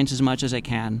the science as much as I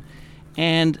can.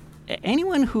 And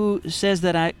anyone who says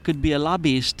that I could be a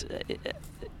lobbyist,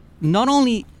 not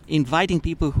only inviting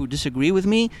people who disagree with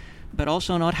me, but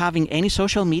also not having any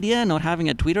social media, not having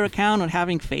a Twitter account, not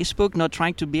having Facebook, not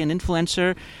trying to be an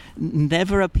influencer,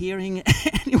 never appearing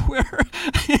anywhere.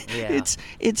 Yeah.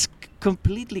 It's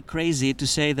completely crazy to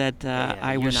say that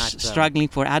I was struggling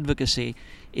for advocacy.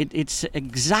 It's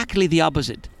exactly the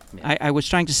opposite. Yeah. I was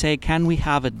trying to say, can we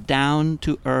have a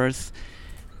down-to-earth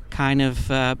kind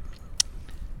of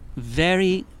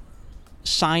very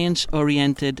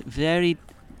science-oriented, very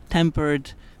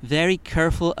tempered, very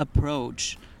careful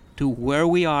approach to where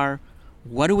we are,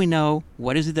 what do we know,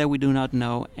 what is it that we do not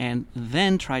know, and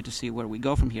then try to see where we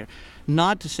go from here.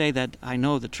 Not to say that I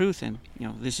know the truth and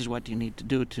this is what you need to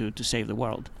do to save the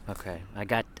world. Okay, I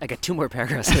got 2 more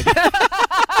paragraphs.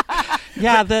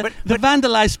 Yeah, the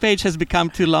vandalized page has become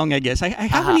too long, I guess. I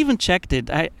haven't even checked it.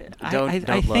 I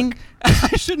think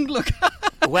I shouldn't look.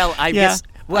 Well,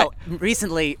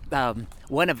 recently,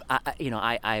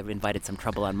 I've invited some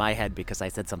trouble on my head because I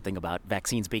said something about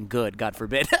vaccines being good, God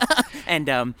forbid, and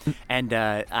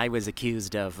I was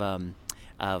accused of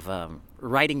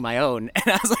writing my own, and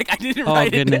I was like, I didn't write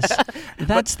it. Oh goodness,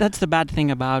 that's the bad thing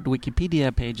about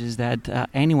Wikipedia pages, that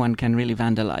anyone can really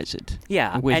vandalize it.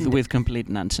 Yeah, with complete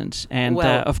nonsense. And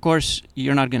of course,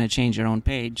 you're not going to change your own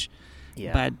page.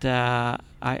 Yeah. But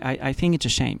I think it's a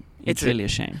shame. It's really a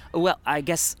shame. Well, I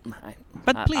guess.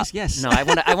 But please, yes. No, I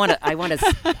want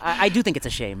to. I do think it's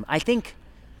a shame. I think.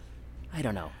 I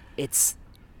don't know. It's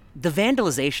the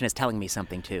vandalization is telling me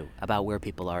something too about where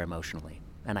people are emotionally.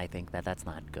 And I think that that's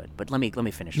not good. But let me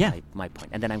finish my point,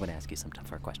 and then I'm going to ask you some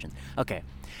tougher questions. Okay.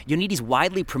 Ioannidis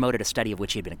widely promoted a study of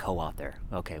which he had been a co-author.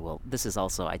 Okay, well, this is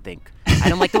also, I think, I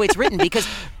don't like the way it's written because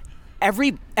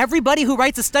everybody who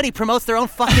writes a study promotes their own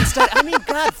fucking study. I mean,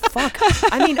 God, fuck.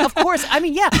 I mean, of course. I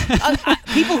mean, yeah.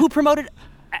 People who promoted.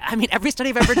 I mean, every study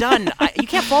I've ever done, you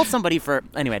can't fault somebody for...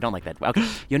 Anyway, I don't like that. Okay.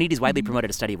 Ioannidis widely promoted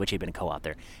a study of which he'd been a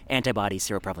co-author. Antibodies,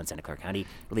 seroprevalence, Santa Clara County,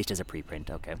 released as a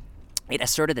preprint. Okay. It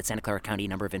asserted that Santa Clara County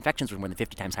number of infections was more than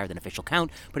 50 times higher than official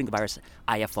count, putting the virus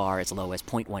IFR as low as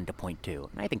 0.1 to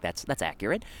 0.2. And I think that's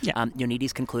accurate. Yeah.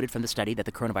 Ioannidis concluded from the study that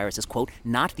the coronavirus is, quote,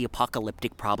 not the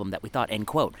apocalyptic problem that we thought, end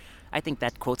quote. I think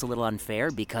that quote's a little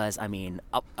unfair because, I mean,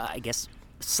 I guess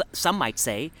some might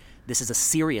say this is a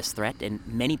serious threat and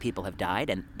many people have died,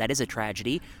 and that is a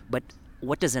tragedy. But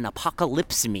what does an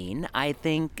apocalypse mean? I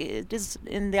think it is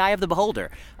in the eye of the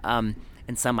beholder.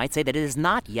 And some might say that it is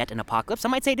not yet an apocalypse.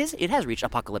 Some might say it has reached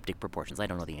apocalyptic proportions. I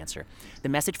don't know the answer. The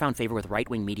message found favor with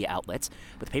right-wing media outlets,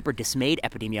 but the paper dismayed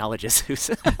epidemiologists who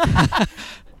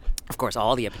of course,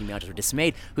 all the epidemiologists were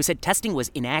dismayed, who said testing was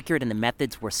inaccurate and the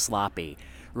methods were sloppy.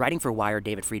 Writing for Wired,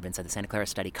 David Friedman said the Santa Clara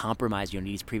study compromised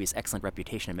Ioannidis' previous excellent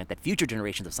reputation and meant that future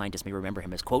generations of scientists may remember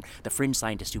him as, quote, the fringe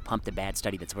scientist who pumped a bad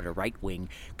study that supported a right-wing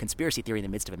conspiracy theory in the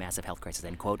midst of a massive health crisis,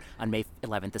 end quote. On May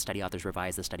 11th, the study authors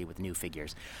revised the study with new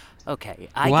figures. Okay.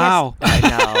 Wow. I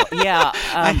know. Yeah.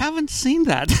 I haven't seen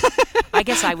that. I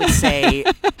guess I would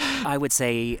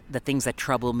say the things that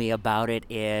trouble me about it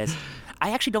is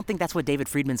I actually don't think that's what David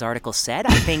Friedman's article said.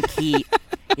 I think he...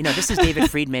 You know, this is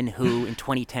David Friedman, who in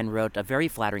 2010 wrote a very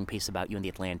flattering piece about you in The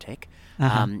Atlantic,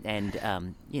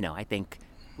 you know, I think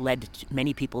led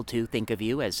many people to think of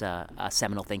you as a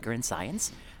seminal thinker in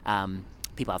science,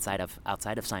 people outside of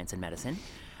science and medicine,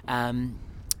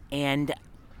 and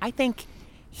I think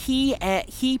he I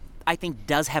think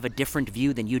does have a different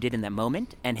view than you did in that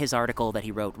moment, and his article that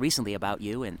he wrote recently about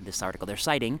you, and this article they're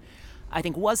citing, I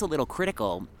think was a little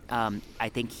critical. I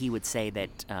think he would say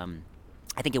that.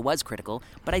 I think it was critical,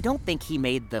 but I don't think he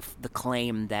made the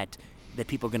claim that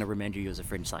people are going to remember you as a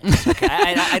fringe scientist. Okay?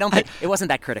 I don't think it wasn't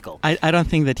that critical. I don't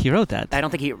think that he wrote that. I don't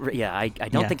think he. Yeah, I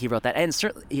don't think he wrote that. And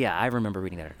certainly, yeah, I remember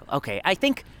reading that article. Okay, I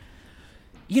think,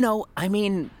 you know, I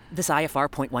mean, this IFR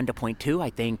 0.1 to 0.2. I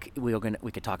think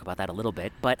we could talk about that a little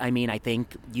bit, but I mean, I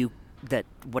think that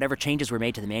whatever changes were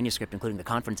made to the manuscript, including the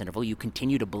confidence interval, you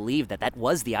continue to believe that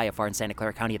was the IFR in Santa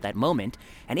Clara County at that moment.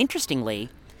 And interestingly,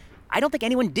 I don't think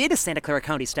anyone did a Santa Clara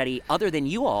County study other than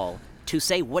you all to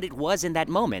say what it was in that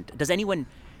moment. Does anyone,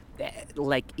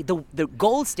 like, the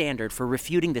gold standard for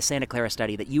refuting the Santa Clara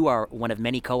study that you are one of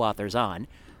many co-authors on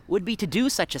would be to do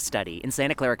such a study in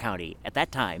Santa Clara County at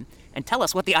that time and tell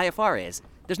us what the IFR is.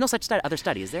 There's no such other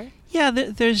study, is there? Yeah,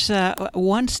 there's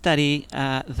one study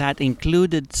that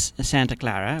included Santa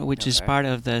Clara, which is part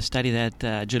of the study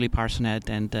that Julie Parsonet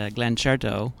and Glenn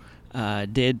Chertow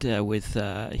did with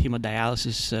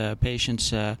hemodialysis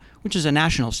patients, which is a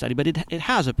national study, but it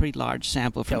has a pretty large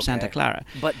sample from Santa Clara.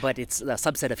 But it's a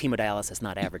subset of hemodialysis,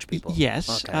 not average people.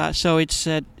 Yes. Okay. So it's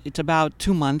about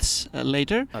 2 months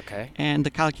later. Okay. And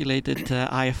the calculated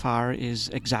IFR is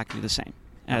exactly the same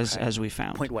as we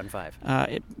found. 0.15.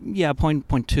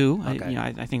 0.2. Okay.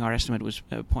 I think our estimate was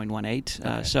 0.18.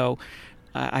 Okay. So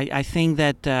I think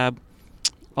that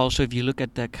also if you look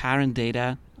at the current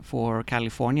data for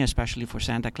California, especially for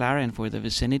Santa Clara and for the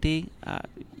vicinity,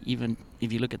 even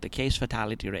if you look at the case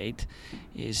fatality rate,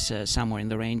 is somewhere in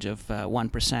the range of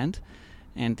 1%.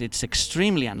 And it's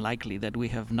extremely unlikely that we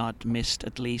have not missed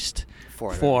at least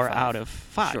four out of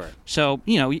five. Sure. So,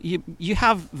 you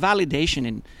have validation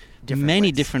in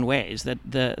many different ways that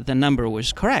the number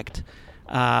was correct.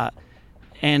 And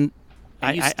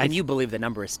you believe the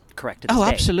number is correct to this day?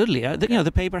 Absolutely.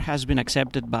 The paper has been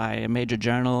accepted by a major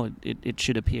journal. It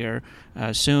should appear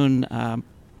soon.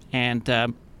 And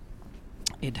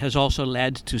it has also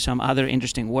led to some other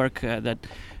interesting work that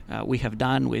we have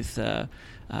done with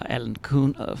Ellen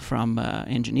Kuhn from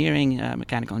engineering,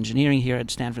 mechanical engineering here at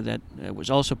Stanford that was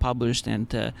also published,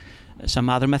 and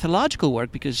some other methodological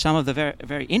work, because some of the very,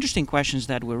 very interesting questions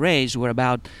that were raised were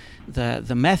about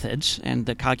the methods and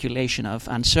the calculation of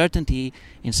uncertainty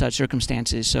in such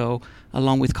circumstances. So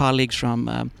along with colleagues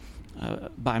from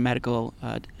biomedical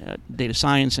data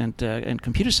science and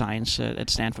computer science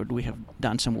at Stanford, we have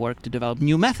done some work to develop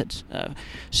new methods.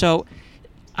 So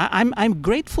I'm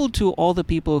grateful to all the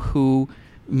people who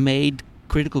made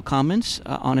critical comments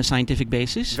on a scientific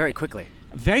basis. Very quickly.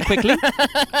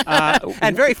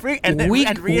 And very free.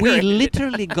 We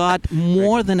literally got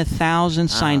more than 1,000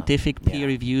 scientific peer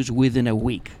reviews within a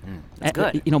week. That's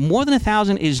good. More than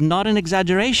 1,000 is not an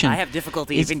exaggeration. I have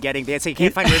difficulty even getting. They say you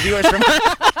can't find reviewers from.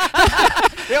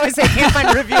 They always say can't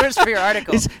find reviewers for your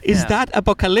articles. Is that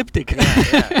apocalyptic?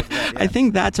 Yeah, I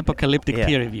think that's apocalyptic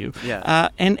peer review. Yeah.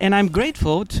 And I'm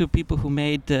grateful to people who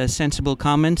made sensible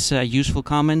comments, useful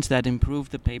comments that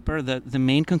improved the paper. The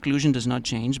main conclusion does not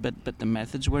change, but the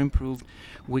methods were improved.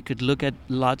 We could look at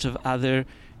lots of other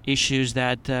issues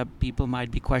that people might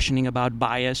be questioning about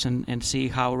bias and see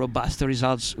how robust the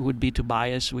results would be to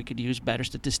bias. We could use better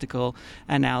statistical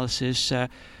analysis.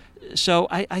 So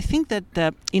I think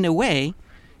that in a way,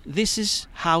 this is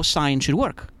how science should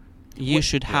work. You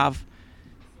should have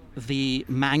the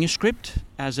manuscript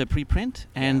as a preprint,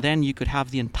 and then you could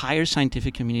have the entire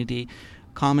scientific community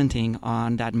commenting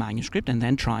on that manuscript and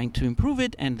then trying to improve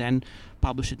it and then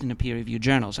publish it in a peer-reviewed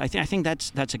journals. I think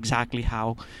that's exactly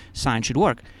how science should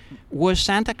work. Was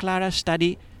Santa Clara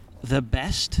study the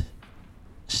best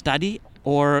study,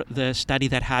 or the study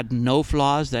that had no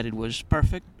flaws, that it was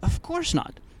perfect? Of course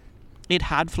not. It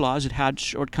had flaws, it had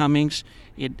shortcomings,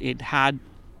 it had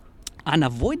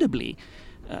unavoidably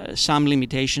some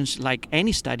limitations, like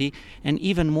any study, and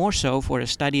even more so for a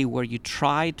study where you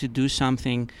try to do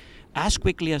something as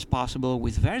quickly as possible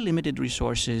with very limited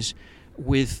resources,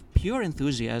 with pure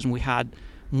enthusiasm. We had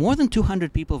more than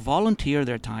 200 people volunteer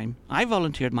their time. I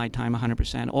volunteered my time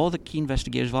 100%. All the key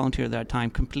investigators volunteered their time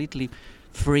completely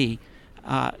free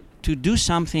to do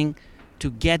something to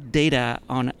get data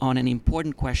on an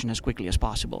important question as quickly as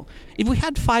possible. If we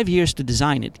had 5 years to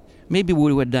design it, maybe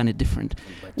we would have done it different.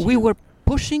 We were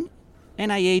pushing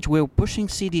NIH, we were pushing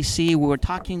CDC, we were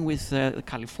talking with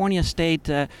California State,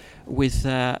 with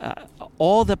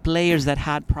all the players that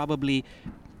had probably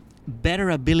better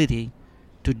ability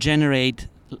to generate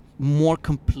more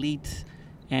complete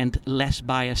and less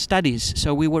biased studies.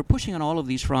 So we were pushing on all of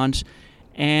these fronts,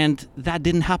 and that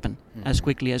didn't happen as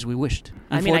quickly as we wished,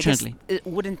 unfortunately.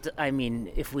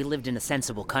 If we lived in a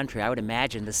sensible country, I would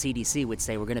imagine the CDC would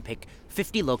say we're going to pick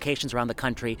 50 locations around the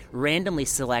country, randomly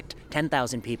select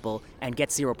 10,000 people, and get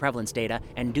zero prevalence data,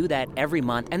 and do that every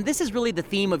month. And this is really the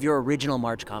theme of your original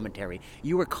March commentary.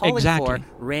 You were calling for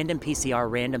random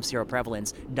PCR, random zero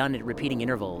prevalence, done at repeating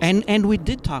intervals. And we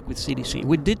did talk with CDC.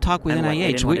 We did talk with NIH.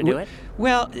 They didn't want to do it?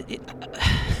 Well,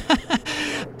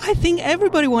 I think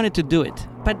everybody wanted to do it,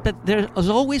 but there's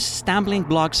always stumbling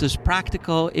blocks. There's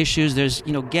practical issues. There's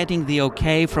getting the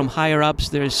okay from higher ups.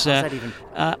 There's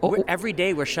every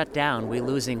day we're shut down. We're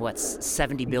losing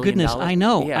 $70 billion. Goodness, I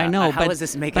know. How does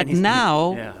this make any sense? But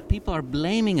now people are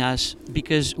blaming us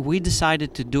because we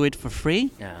decided to do it for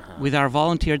free, with our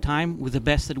volunteer time, with the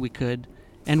best that we could,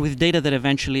 and with data that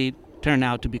eventually turned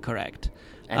out to be correct.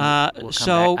 I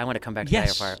want to come back to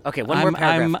yes, that part. Okay, one more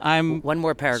paragraph. One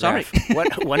more paragraph.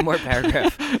 Sorry. one more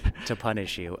paragraph to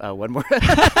punish you. One more.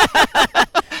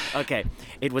 Okay,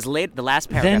 it was late. The last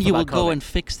paragraph. Then you will about go COVID. and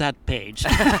fix that page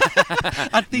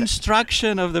at the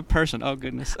instruction of the person. Oh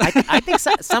goodness. I think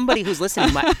somebody who's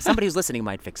listening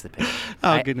might fix the page.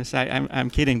 Goodness, I'm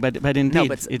kidding, but indeed,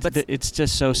 it's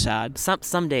just so sad.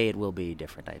 Someday it will be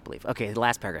different, I believe. Okay, the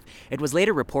last paragraph. It was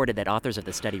later reported that authors of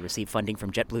the study received funding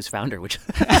from JetBlue's founder, which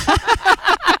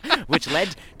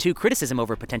led to criticism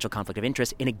over potential conflict of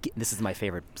interest. This is my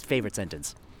favorite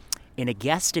sentence. In a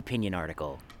guest opinion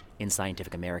article in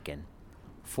Scientific American,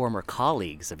 former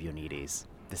colleagues of Ioannidis,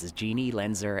 this is Jeannie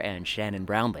Lenzer and Shannon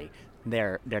Brownlee,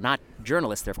 they're not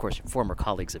journalists, they're of course former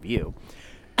colleagues of you,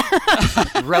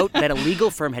 wrote that a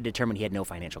legal firm had determined he had no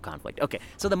financial conflict. Okay,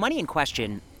 so the money in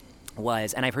question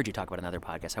was, and I've heard you talk about another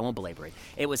podcast, I won't belabor it,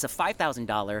 it was a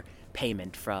 $5,000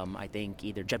 payment from, I think,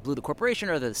 either JetBlue, the corporation,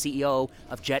 or the CEO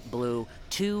of JetBlue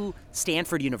to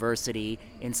Stanford University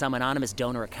in some anonymous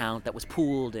donor account that was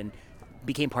pooled and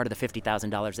became part of the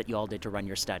 $50,000 that you all did to run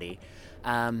your study.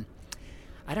 I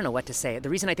don't know what to say. The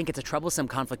reason I think it's a troublesome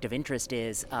conflict of interest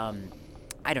is,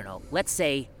 I don't know, let's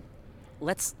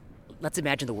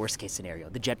imagine the worst case scenario.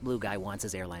 The JetBlue guy wants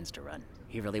his airlines to run.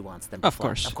 He really wants them to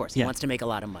fly. Of course. He wants to make a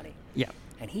lot of money. Yeah.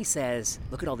 And he says,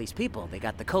 look at all these people. They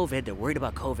got the COVID. They're worried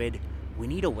about COVID. We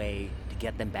need a way to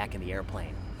get them back in the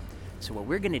airplane. So what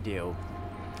we're going to do,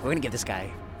 we're going to give this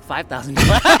guy $5,000.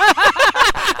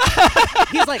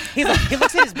 He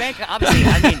looks at his bank.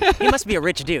 Obviously, he must be a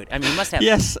rich dude. He must have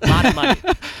a lot of money.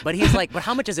 But he's like, but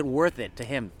how much is it worth it to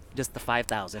him? Just the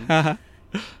 $5,000.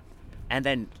 And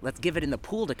then let's give it in the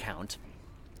pooled account.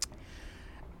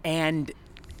 And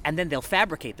then they'll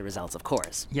fabricate the results, of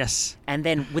course. Yes. And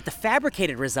then with the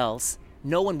fabricated results,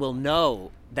 no one will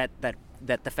know that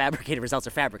the fabricated results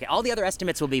are fabricated. All the other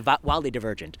estimates will be wildly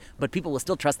divergent, but people will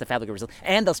still trust the fabricated results,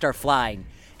 and they'll start flying.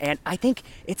 And I think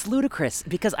it's ludicrous,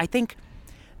 because I think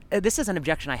this is an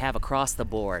objection I have across the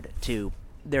board to,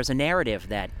 there's a narrative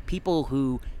that people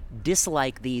who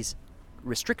dislike these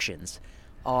restrictions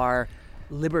are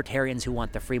libertarians who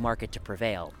want the free market to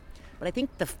prevail. But I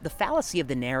think the fallacy of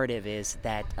the narrative is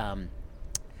that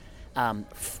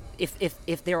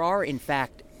if there are, in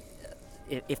fact,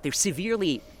 if they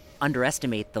severely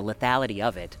underestimate the lethality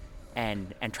of it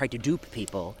and try to dupe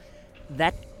people,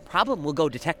 that problem will go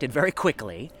detected very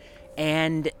quickly,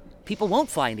 and people won't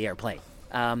fly in the airplane.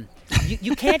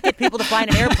 You can't get people to fly in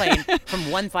an airplane from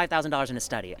 $5,000 in a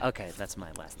study. Okay, that's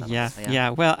my last thought.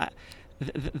 Yeah. Well,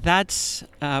 that's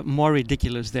more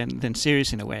ridiculous than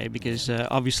serious in a way, because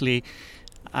obviously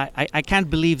I can't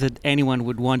believe that anyone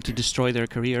would want to destroy their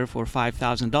career for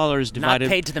 $5,000 divided... Not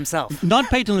paid to themselves. Not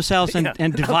paid to themselves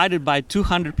and divided by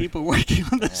 200 people working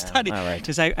on the study.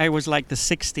 Because I was like the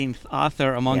 16th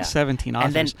author among 17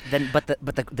 authors. And but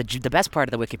the best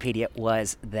part of the Wikipedia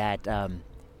was that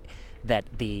that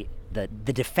the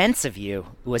defense of you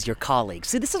was your colleagues.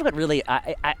 See, this is what really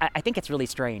I think it's really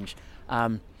strange.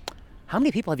 How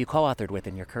many people have you co-authored with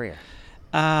in your career?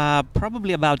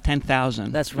 Probably about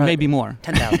 10,000. That's right. Maybe more.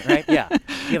 10,000, right? Yeah.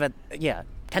 You have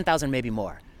 10,000, maybe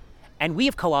more. And we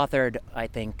have co-authored, I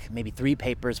think, maybe 3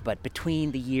 papers, but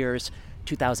between the years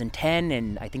 2010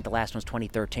 and I think the last one was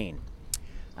 2013.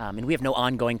 And we have no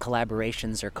ongoing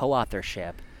collaborations or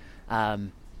co-authorship.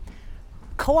 And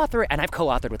I've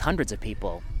co-authored with hundreds of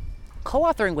people.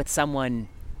 Co-authoring with someone,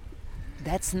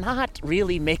 that's not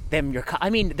really make them your... I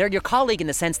mean, they're your colleague in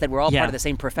the sense that we're all part of the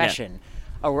same profession,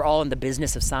 or we're all in the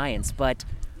business of science, but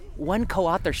one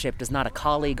co-authorship does not a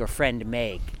colleague or friend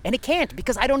make. And it can't,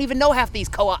 because I don't even know half these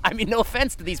I mean, no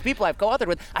offense to these people I've co-authored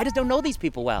with, I just don't know these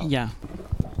people well. Yeah.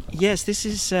 Yes, this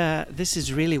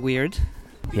is really weird.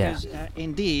 Because,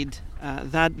 indeed,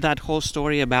 that whole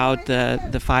story about the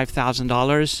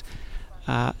 $5,000,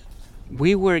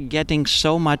 we were getting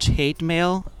so much hate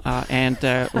mail, and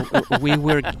we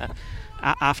were,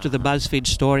 after the BuzzFeed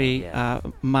story,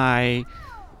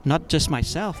 not just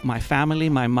myself, my family,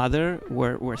 my mother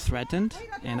were threatened,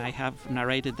 and I have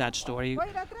narrated that story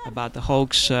about the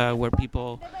hoax where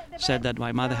people said that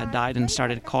my mother had died and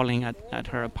started calling at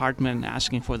her apartment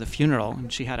asking for the funeral,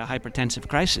 and she had a hypertensive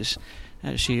crisis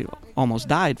she almost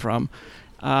died from.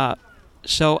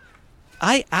 So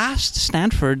I asked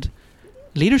Stanford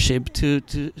leadership to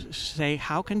say,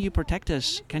 how can you protect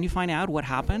us? Can you find out what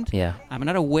happened? Yeah. I'm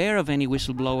not aware of any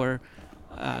whistleblower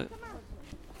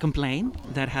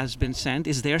complaint that has been sent.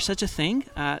 Is there such a thing?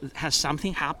 Has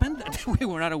something happened that we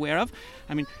were not aware of?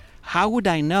 I mean, how would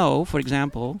I know, for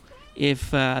example,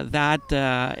 if that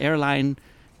airline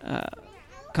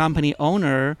company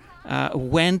owner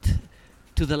went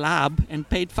to the lab and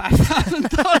paid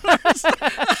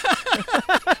 $5,000?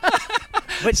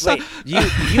 Wait,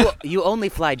 you only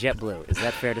fly JetBlue, is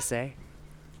that fair to say?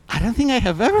 I don't think I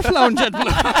have ever flown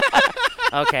JetBlue.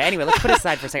 Okay, anyway, let's put it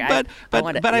aside for a second.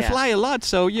 I fly a lot,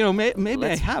 so maybe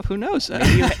I have. Who knows?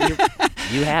 Maybe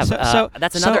you have.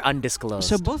 That's another undisclosed.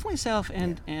 So both myself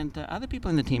and other people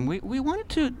in the team, we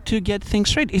wanted to get things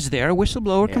straight. Is there a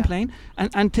whistleblower complaint? And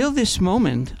until this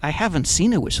moment, I haven't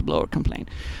seen a whistleblower complaint.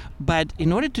 But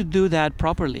in order to do that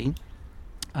properly,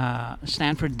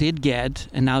 Stanford did get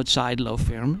an outside law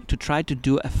firm to try to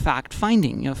do a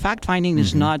fact-finding. Fact-finding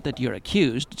is not that you're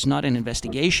accused. It's not an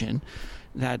investigation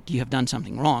that you have done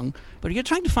something wrong, but you're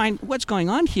trying to find what's going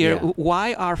on here.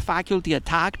 Why are faculty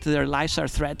attacked? Their lives are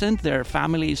threatened. Their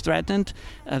family is threatened.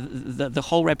 The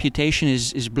whole reputation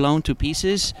is blown to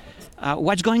pieces.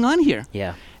 What's going on here?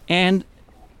 Yeah. And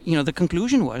the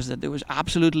conclusion was that there was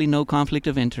absolutely no conflict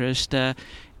of interest,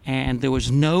 and there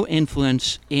was no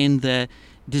influence in the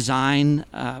design,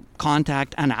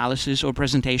 contact, analysis, or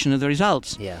presentation of the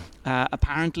results. Yeah.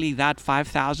 Apparently, that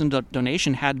 $5,000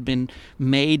 donation had been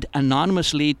made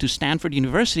anonymously to Stanford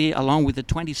University, along with the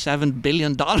 $27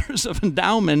 billion of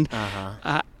endowment,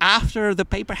 after the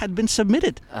paper had been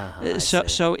submitted.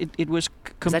 So it was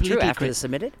completely. Is that true? After it was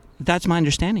submitted? That's my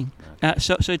understanding. Okay.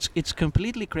 So it's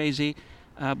completely crazy,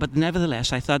 but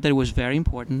nevertheless, I thought that it was very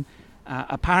important.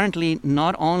 Apparently,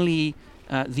 not only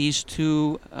these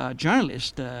two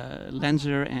journalists,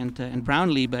 Lenzer and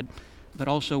Brownlee, but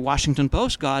also Washington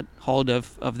Post got hold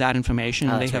of that information.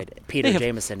 Oh, that's right. Peter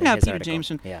Jameson in his Peter article.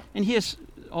 Jameson. Yeah. And he has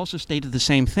also stated the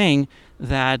same thing,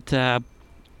 that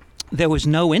there was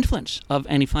no influence of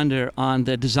any funder on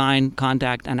the design,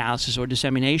 contact, analysis, or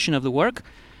dissemination of the work.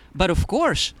 But of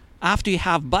course, after you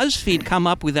have BuzzFeed come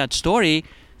up with that story,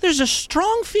 there's a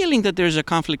strong feeling that there's a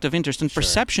conflict of interest and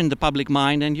perception in the public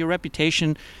mind, and your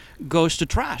reputation goes to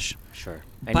trash. Sure.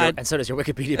 And so does your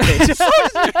Wikipedia page. So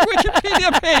does your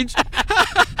Wikipedia page.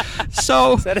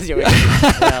 So does your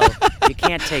Wikipedia. Well, you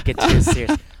can't take it too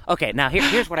serious. Okay, now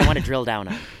here's what I want to drill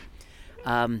down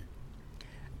on.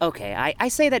 Okay, I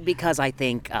say that because I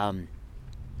think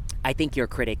your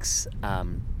critics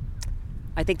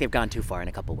I think they've gone too far in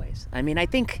a couple ways. I mean, I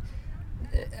think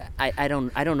I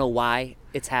don't know why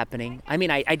it's happening. I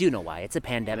mean, I do know why. It's a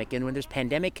pandemic, and when there's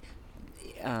pandemic,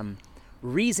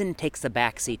 reason takes the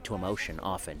backseat to emotion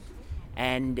often,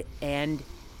 and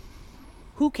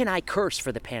who can I curse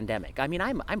for the pandemic? I mean,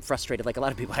 I'm frustrated like a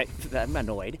lot of people. I'm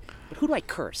annoyed, but who do I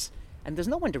curse? And there's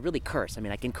no one to really curse. I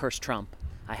mean, I can curse Trump.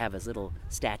 I have his little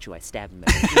statue. I stab him.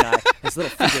 His little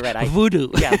figurette. Voodoo.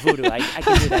 Yeah, voodoo. I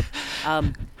can do that.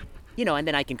 And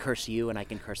then I can curse you, and I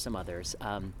can curse some others.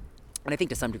 And I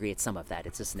think to some degree it's some of that.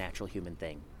 It's just a natural human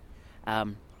thing.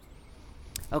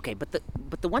 Okay, but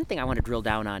the one thing I want to drill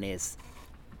down on is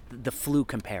the flu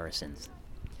comparisons.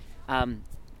 I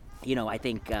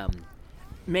think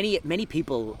many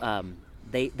people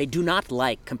they do not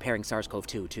like comparing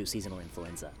SARS-CoV-2 to seasonal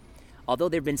influenza. Although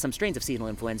there have been some strains of seasonal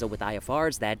influenza with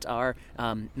IFRs that are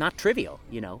not trivial,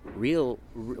 real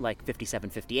like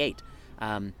 57, 58.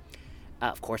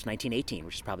 Of course, 1918,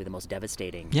 which is probably the most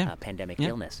devastating pandemic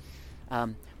illness.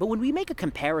 But when we make a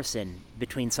comparison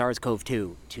between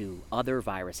SARS-CoV-2 to other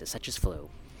viruses, such as flu,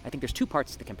 I think there's two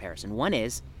parts to the comparison. One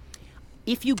is,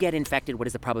 if you get infected, what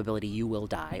is the probability you will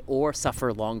die or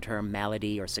suffer long-term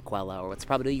malady or sequela, or what's the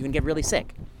probability you can get really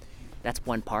sick? That's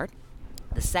one part.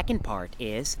 The second part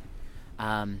is,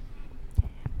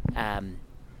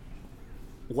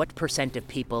 what percent of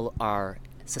people are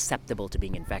susceptible to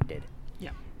being infected?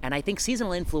 Yeah. And I think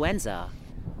seasonal influenza,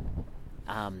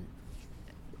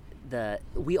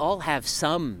 we all have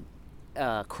some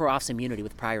cross immunity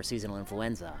with prior seasonal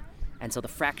influenza, and so the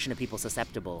fraction of people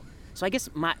susceptible. So I guess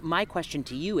my question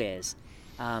to you is,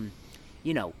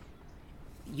 you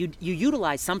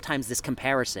utilize sometimes this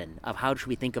comparison of how should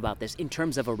we think about this in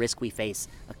terms of a risk we face,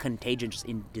 a contagious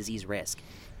disease risk.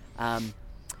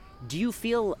 Do you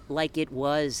feel like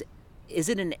is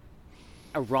it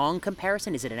a wrong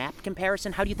comparison? Is it an apt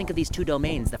comparison? How do you think of these two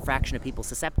domains, the fraction of people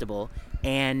susceptible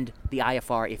and the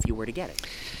IFR if you were to get it?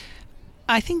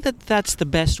 I think that's the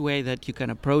best way that you can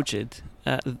approach it.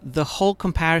 The whole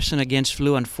comparison against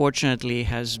flu, unfortunately,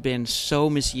 has been so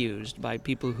misused by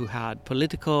people who had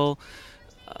political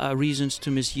reasons to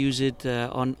misuse it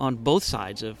on both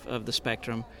sides of the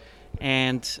spectrum.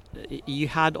 And you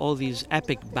had all these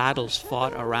epic battles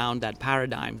fought around that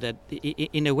paradigm that,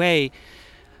 in a way,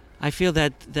 I feel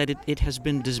that it has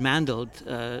been dismantled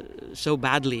so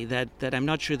badly that I'm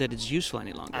not sure that it's useful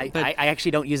any longer. I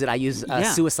actually don't use it. I use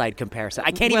suicide comparison.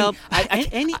 I can't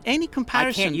any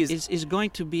comparison is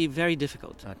going to be very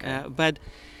difficult. Okay.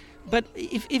 But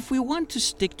if we want to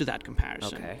stick to that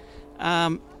comparison,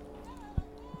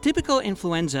 typical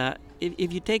influenza,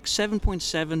 if you take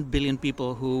 7.7 billion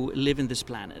people who live in this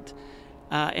planet,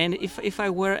 and if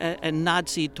I were a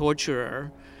Nazi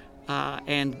torturer,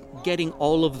 and getting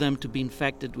all of them to be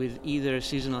infected with either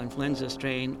seasonal influenza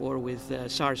strain or with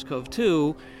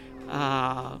SARS-CoV-2.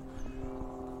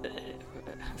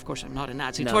 Of course, I'm not a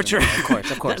Nazi torturer. No,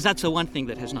 of course. That's the one thing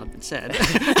that has not been said.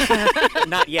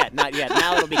 Not yet. Now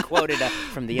it'll be quoted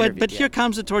from the interview. But here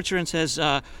comes the torturer and says,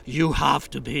 you have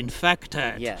to be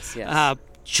infected. Yes.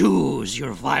 Choose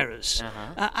your virus.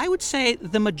 Uh-huh. I would say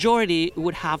the majority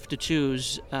would have to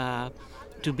choose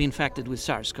to be infected with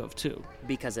SARS-CoV-2.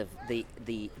 Because of the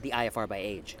IFR by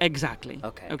age. Exactly.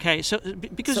 Okay. So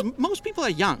because most people are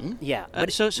young. Yeah.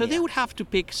 They would have to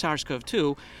pick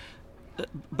SARS-CoV-2,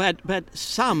 but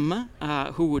some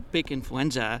who would pick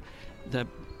influenza, the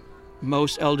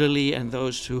most elderly and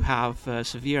those who have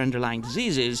severe underlying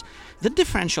diseases, the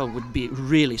differential would be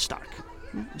really stark.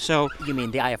 So you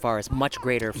mean the IFR is much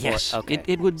greater for? Yes, okay.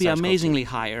 it would be SARS-CoV-2. amazingly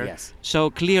higher. Yes. So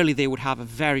clearly they would have a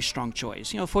very strong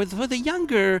choice. For the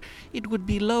younger, it would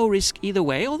be low risk either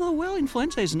way. Although,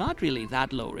 influenza is not really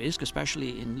that low risk,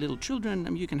 especially in little children. I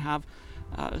mean, you can have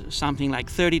something like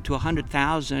 30 to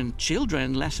 100,000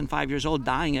 children less than 5 years old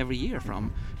dying every year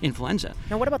from influenza.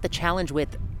 Now, what about the challenge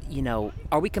with,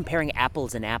 are we comparing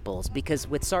apples and apples? Because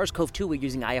with SARS-CoV-2, we're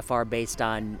using IFR based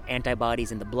on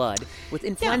antibodies in the blood. With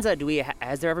influenza,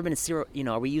 has there ever been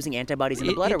are we using antibodies in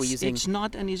the blood? Or are we using? It's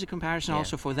not an easy comparison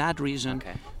also for that reason,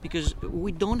 because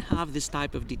we don't have this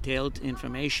type of detailed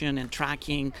information and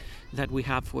tracking that we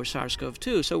have for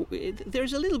SARS-CoV-2. So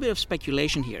there's a little bit of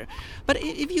speculation here. But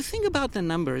if you think about the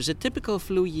numbers, a typical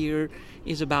flu year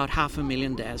is about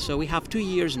 500,000 deaths. So we have 2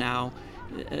 years now.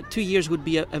 2 years would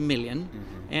be a million,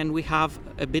 and we have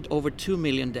a bit over 2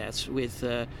 million deaths with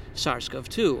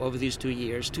SARS-CoV-2 over these 2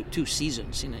 years, two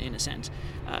seasons in a sense.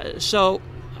 So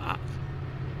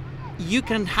you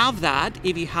can have that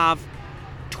if you have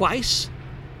twice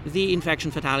the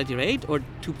infection fatality rate, or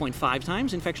 2.5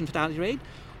 times infection fatality rate,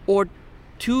 or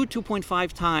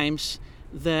 2.5 times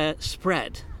the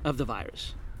spread of the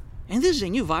virus. And this is a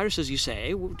new virus, as you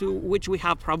say, to which we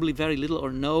have probably very little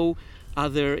or no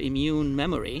other immune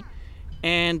memory.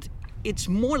 And it's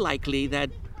more likely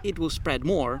that it will spread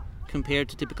more compared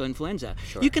to typical influenza.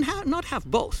 Sure. You can not have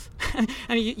both.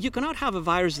 I mean, you cannot have a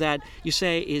virus that you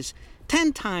say is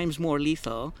 10 times more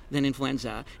lethal than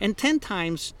influenza and 10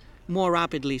 times more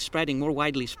rapidly spreading, more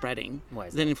widely spreading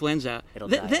than influenza.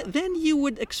 Then you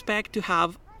would expect to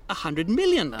have 100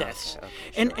 million deaths.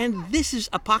 Okay, sure. And this is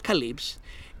apocalypse.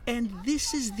 And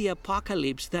this is the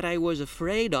apocalypse that I was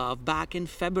afraid of back in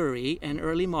February and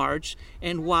early March,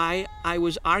 and why I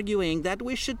was arguing that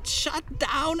we should shut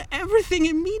down everything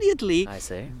immediately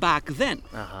back then.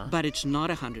 But it's not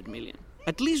 100 million.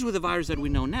 At least with the virus that we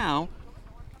know now.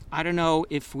 I don't know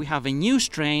if we have a new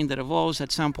strain that evolves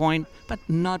at some point, but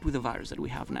not with the virus that we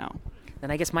have now.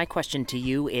 And I guess my question to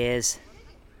you is,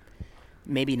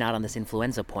 maybe not on this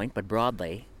influenza point, but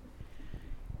broadly,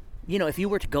 you know, if you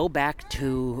were to go back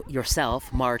to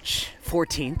yourself March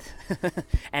 14th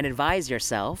and advise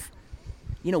yourself,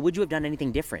 you know, would you have done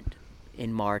anything different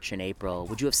in March and April?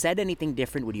 Would you have said anything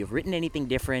different? Would you have written anything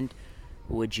different?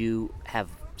 Would you have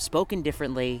spoken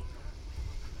differently?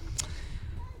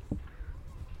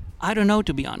 I don't know,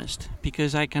 to be honest,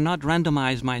 because I cannot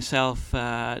randomize myself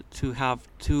to have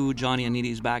 2 Johnny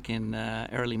Ioannidis back in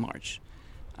early March.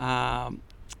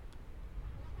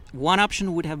 One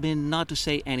option would have been not to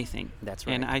say anything. That's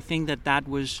right. And I think that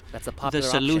was the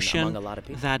solution among a lot of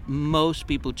people. that most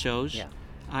people chose. Yeah.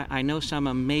 I know some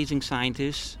amazing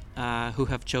scientists who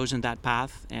have chosen that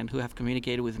path and who have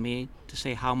communicated with me to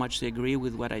say how much they agree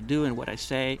with what I do and what I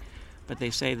say, but they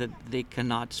say that they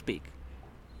cannot speak.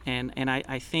 And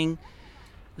I think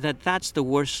that's the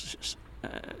worst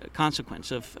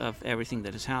consequence of everything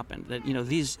that has happened. That, you know,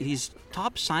 these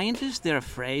top scientists, they're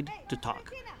afraid to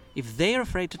talk. If they are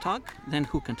afraid to talk, then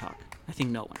who can talk? I think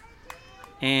no one.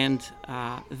 And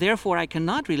therefore, I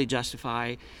cannot really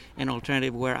justify an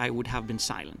alternative where I would have been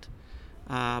silent.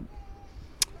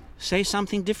 Say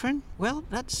something different? Well,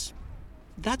 that's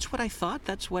what I thought.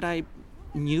 That's what I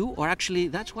knew, or actually,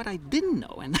 that's what I didn't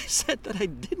know. And I said that I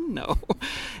didn't know.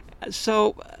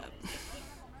 So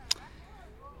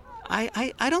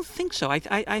I don't think so.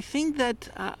 I think that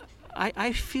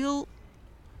I feel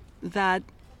that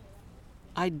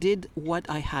I did what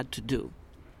I had to do.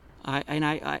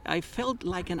 I felt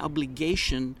like an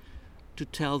obligation to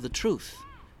tell the truth.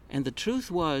 And the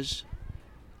truth was,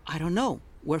 I don't know.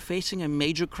 We're facing a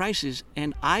major crisis,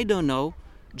 and I don't know.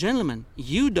 Gentlemen,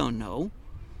 you don't know.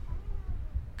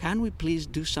 Can we please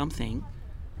do something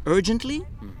urgently?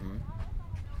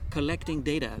 Collecting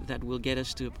data that will get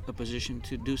us to a position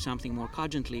to do something more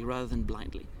cogently rather than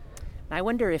blindly. I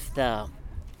wonder if I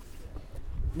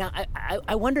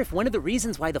wonder if one of the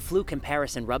reasons why the flu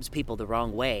comparison rubs people the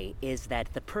wrong way is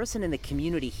that the person in the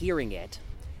community hearing it,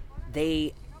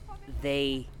 they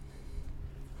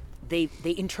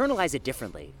internalize it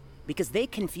differently, because they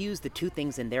confuse the two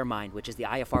things in their mind, which is the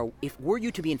IFR, if were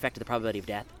you to be infected, the probability of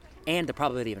death, and the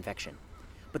probability of infection.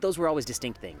 But those were always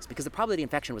distinct things, because the probability of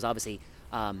infection was obviously,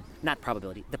 not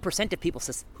probability, the percent of people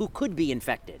who could be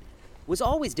infected was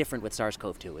always different with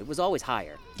SARS-CoV-2. It was always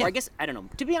higher. Yeah. Or I guess, I don't know,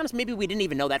 to be honest, maybe we didn't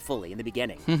even know that fully in the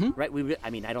beginning, right?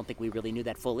 I don't think we really knew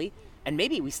that fully. And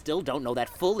maybe we still don't know that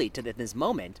fully to this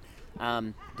moment,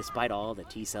 despite all the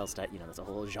T-cell stuff, you know, there's a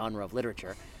whole genre of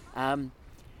literature. And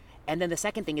then the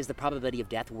second thing is the probability of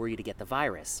death were you to get the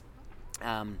virus.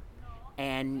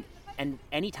 And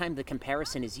anytime the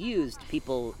comparison is used,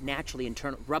 people naturally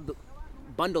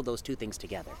bundle those two things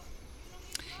together.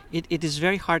 It is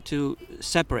very hard to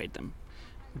separate them,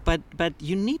 but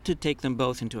you need to take them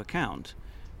both into account,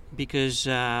 because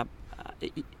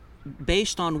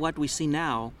based on what we see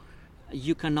now,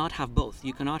 you cannot have both.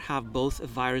 You cannot have both a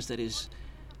virus that is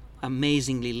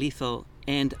amazingly lethal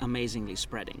and amazingly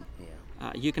spreading.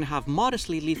 Yeah. You can have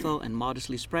modestly lethal and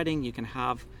modestly spreading. You can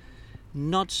have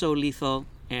not so lethal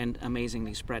and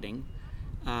amazingly spreading.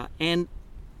 And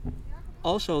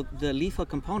also, the lethal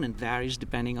component varies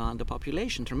depending on the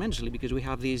population tremendously, because we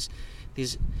have these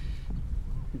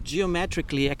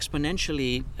geometrically,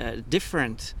 exponentially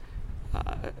different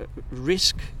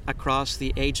risk across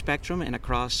the age spectrum and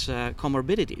across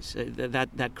comorbidities.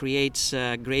 That creates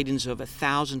gradients of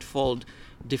 1,000-fold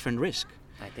different risk.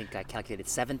 I think I calculated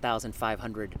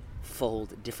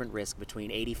 7,500-fold different risk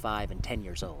between 85 and 10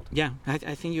 years old. Yeah, I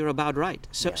think you're about right.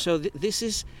 So this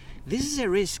is a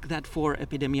risk that for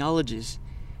epidemiologists,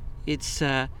 it's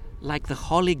like the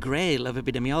holy grail of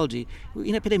epidemiology.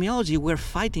 In epidemiology, we're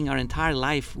fighting our entire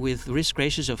life with risk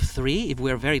ratios of 3 if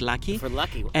we're very lucky. If we're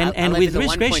lucky. And with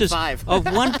risk ratios of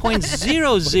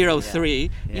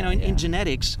 1.003, in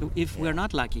genetics, if we're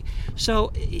not lucky.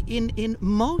 So in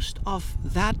most of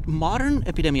that modern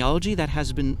epidemiology that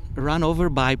has been run over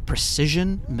by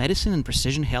precision medicine and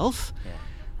precision health,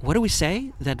 what do we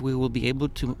say? That we will be able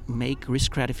to make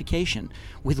risk stratification.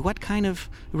 With what kind of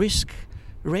risk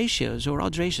ratios or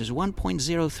odds ratios?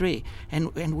 1.03.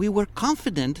 And we were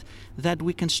confident that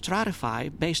we can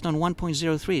stratify based on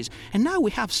 1.03s. And now we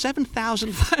have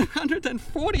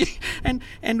 7,540 and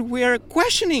we're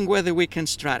questioning whether we can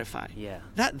stratify. Yeah.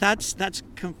 That's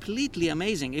completely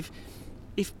amazing. If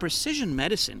precision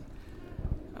medicine,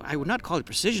 I would not call it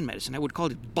precision medicine, I would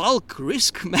call it bulk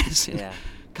risk medicine.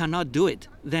 Cannot do it,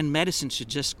 then medicine should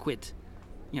just quit.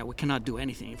 We cannot do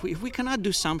anything. If we cannot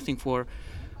do something for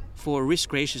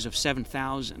risk ratios of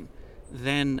 7,000,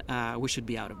 then we should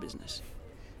be out of business.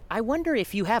 I wonder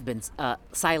if you have been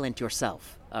silent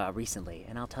yourself recently,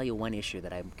 and I'll tell you one issue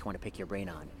that I want to pick your brain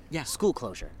on. Yeah. School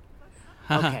closure.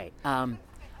 Okay. I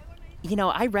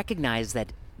recognize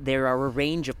that there are a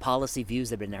range of policy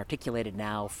views that have been articulated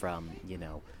now from,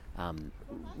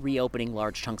 reopening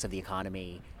large chunks of the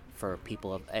economy for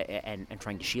people and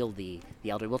trying to shield the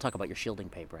elderly. We'll talk about your shielding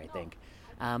paper, I think.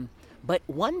 But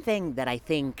one thing that I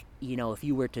think, if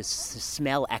you were to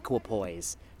smell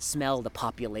equipoise, smell the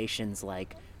populations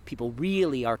like people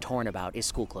really are torn about, is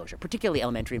school closure, particularly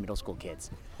elementary and middle school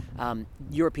kids.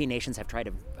 European nations have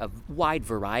tried a wide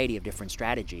variety of different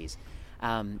strategies.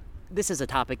 This is a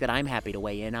topic that I'm happy to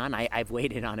weigh in on. I've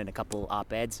weighed in on in a couple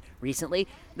op-eds recently,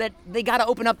 that they got to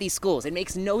open up these schools. It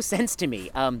makes no sense to me.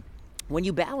 When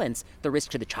you balance the risk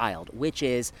to the child, which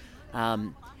is,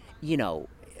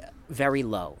 very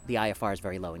low. The IFR is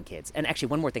very low in kids. And actually,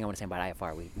 one more thing I want to say about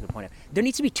IFR, we could point out. There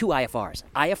needs to be 2 IFRs.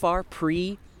 IFR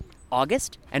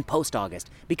pre-August and post-August.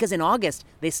 Because in August,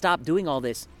 they stopped doing all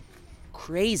this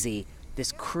crazy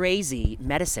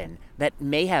medicine that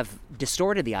may have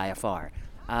distorted the IFR.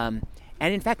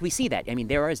 And in fact, we see that. I mean,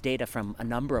 there is data from a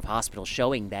number of hospitals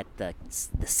showing that the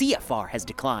CFR has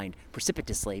declined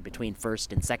precipitously between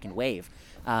first and second wave,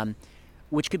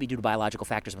 which could be due to biological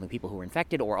factors among the people who were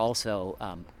infected, or also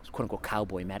quote-unquote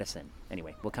cowboy medicine.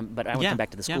 Anyway, but I want to come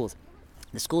back to the schools.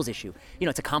 The schools issue,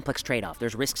 it's a complex trade-off.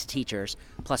 There's risks to teachers,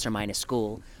 plus or minus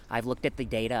school. I've looked at the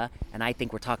data, and I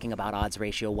think we're talking about odds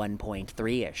ratio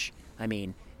 1.3-ish. I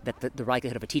mean, that the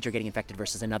likelihood of a teacher getting infected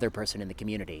versus another person in the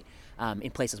community in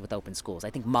places with open schools.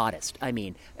 I think modest. I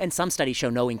mean, and some studies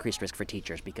show no increased risk for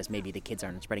teachers because maybe the kids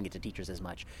aren't spreading it to teachers as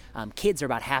much. Kids are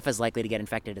about half as likely to get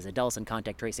infected as adults in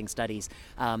contact tracing studies.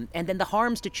 And then the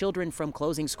harms to children from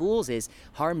closing schools is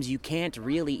harms you can't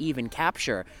really even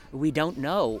capture. We don't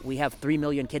know. We have 3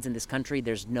 million kids in this country.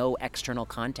 There's no external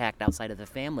contact outside of the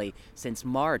family since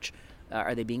March.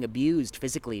 Are they being abused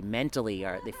physically, mentally?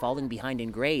 Are they falling behind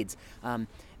in grades?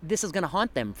 This is going to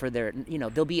haunt them for their,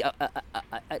 there'll be a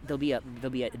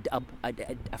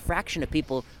fraction of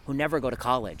people who never go to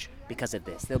college because of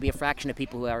this. There'll be a fraction of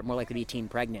people who are more likely to be teen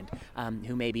pregnant,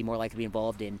 who may be more likely to be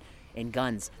involved in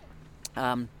guns.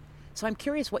 So I'm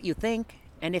curious what you think,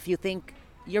 and if you think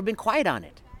you've been quiet on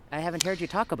it. I haven't heard you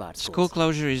talk about schools. School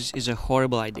closure is a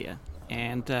horrible idea,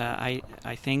 and I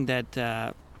think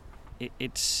that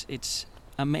it's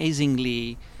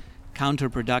amazingly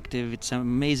counterproductive, it's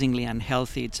amazingly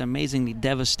unhealthy, it's amazingly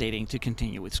devastating to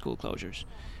continue with school closures.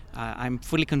 I'm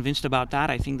fully convinced about that.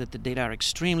 I think that the data are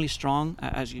extremely strong,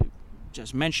 as you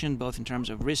just mentioned, both in terms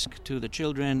of risk to the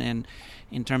children and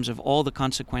in terms of all the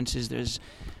consequences. There's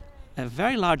a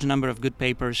very large number of good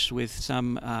papers with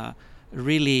some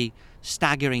really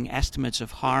staggering estimates of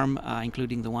harm,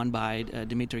 including the one by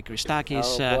Dimitri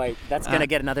Christakis. Oh boy, that's going to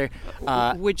get another.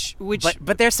 Which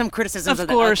but there's some criticisms of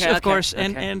that. Course, okay, of course,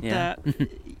 okay. And Yeah.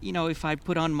 If I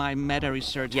put on my meta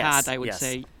research Yes, hat, I would yes.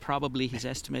 say probably his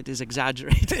estimate is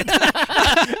exaggerated.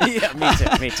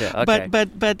 Yeah, me too. Okay.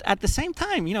 But at the same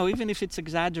time, even if it's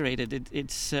exaggerated,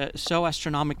 it's so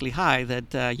astronomically high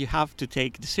that you have to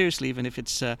take it seriously, even if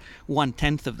it's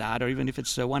 1/10 of that, or even if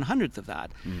it's 1/100th of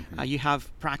that. Mm-hmm. You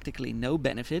have practically no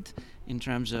benefit in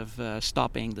terms of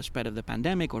stopping the spread of the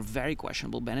pandemic, or very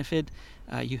questionable benefit.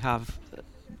 You have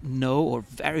no or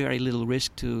very, very little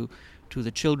risk to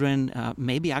the children,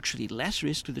 maybe actually less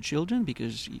risk to the children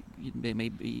because they may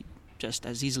be just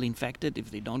as easily infected if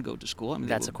they don't go to school. I mean,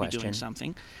 That's they a will be doing question.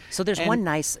 something. So there's And- one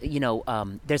nice,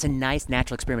 there's a nice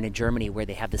natural experiment in Germany where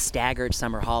they have the staggered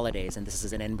summer holidays, and this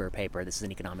is an Edinburgh paper. This is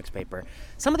an economics paper.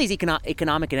 Some of these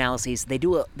economic analyses, they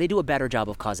do a better job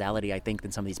of causality, I think,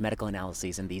 than some of these medical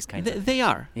analyses and these kinds of. They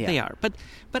are. Yeah. They are. But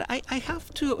I have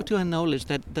to acknowledge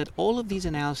that all of these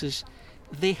analyses,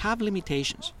 they have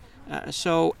limitations.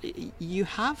 So you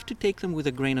have to take them with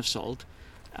a grain of salt,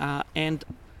 and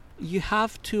you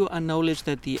have to acknowledge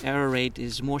that the error rate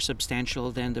is more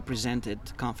substantial than the presented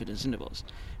confidence intervals.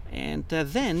 And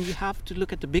then you have to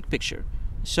look at the big picture.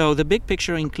 So the big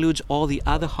picture includes all the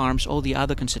other harms, all the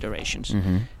other considerations.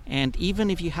 Mm-hmm. And even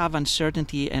if you have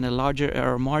uncertainty and a larger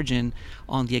error margin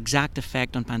on the exact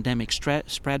effect on pandemic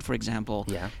spread, for example,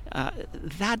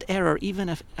 that error, even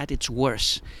if at its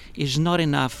worst, is not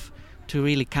enough to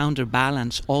really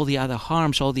counterbalance all the other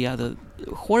harms, all the other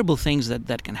horrible things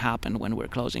that can happen when we're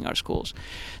closing our schools.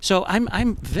 So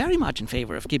I'm very much in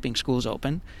favor of keeping schools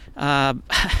open.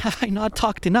 Have I not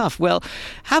talked enough? Well,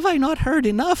 have I not heard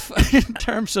enough in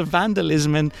terms of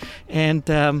vandalism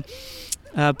and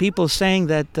people saying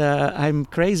that I'm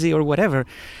crazy or whatever?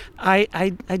 I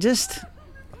just...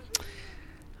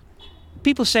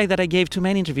 People say that I gave too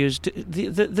many interviews.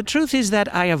 The truth is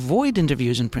that I avoid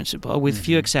interviews in principle, with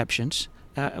few exceptions,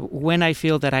 when I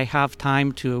feel that I have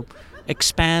time to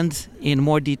expand in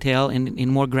more detail, in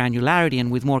more granularity, and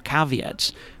with more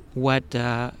caveats what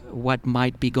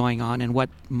might be going on and what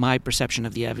my perception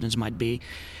of the evidence might be.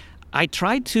 I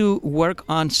try to work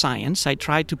on science. I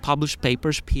try to publish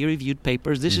papers, peer-reviewed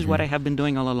papers. This is what I have been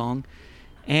doing all along.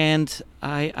 And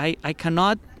I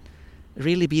cannot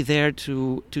really be there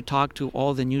to talk to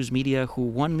all the news media who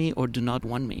want me or do not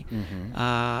want me.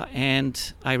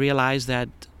 And I realize that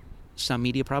some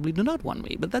media probably do not want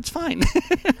me, but that's fine.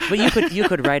 But you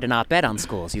could write an op-ed on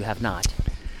schools. You have not.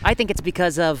 I think it's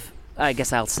because of, I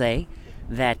guess I'll say,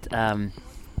 that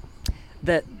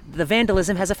the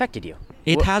vandalism has affected you.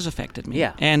 It has affected me.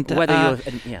 Yeah. And Whether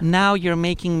now you're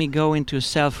making me go into a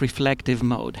self-reflective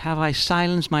mode. Have I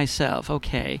silenced myself?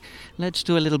 Okay, let's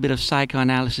do a little bit of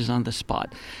psychoanalysis on the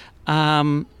spot.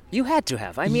 You had to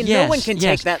have. I mean, no one can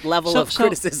take that level of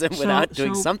criticism without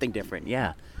doing something different.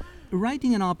 Yeah.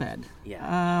 Writing an op-ed.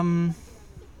 Yeah.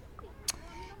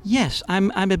 Yes,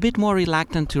 I'm a bit more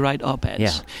reluctant to write op-eds.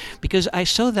 Yeah. Because I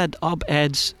saw that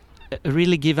op-eds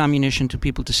really give ammunition to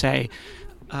people to say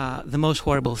the most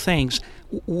horrible things,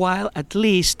 while at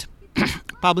least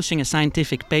publishing a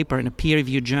scientific paper in a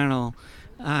peer-reviewed journal,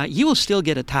 you will still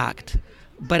get attacked.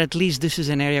 But at least this is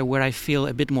an area where I feel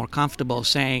a bit more comfortable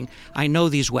saying, I know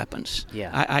these weapons.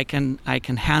 Yeah. I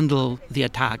can handle the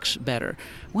attacks better.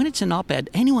 When it's an op-ed,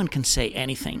 anyone can say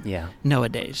anything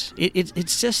nowadays.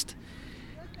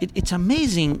 It's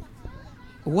amazing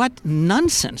what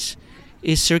nonsense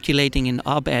is circulating in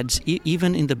op-eds,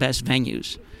 even in the best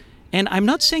venues. And I'm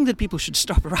not saying that people should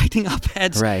stop writing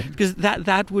op-eds, right, because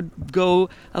that would go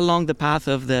along the path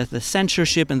of the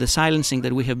censorship and the silencing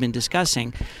that we have been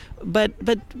discussing. But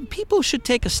people should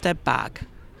take a step back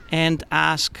and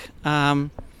ask,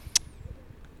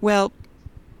 well,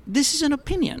 this is an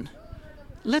opinion.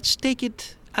 Let's take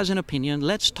it as an opinion.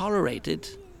 Let's tolerate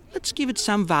it. Let's give it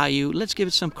some value. Let's give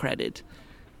it some credit.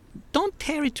 Don't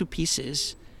tear it to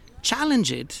pieces.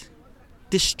 Challenge it.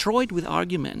 Destroy it with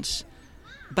arguments.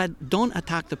 But don't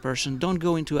attack the person. Don't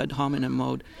go into ad hominem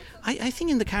mode. I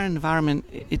think in the current environment,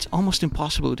 it's almost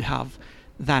impossible to have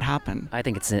that happen. I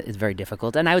think it's very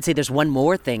difficult. And I would say there's one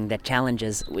more thing that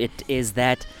challenges it, is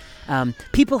that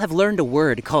people have learned a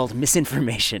word called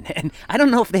misinformation. And I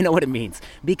don't know if they know what it means.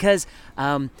 Because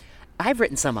I've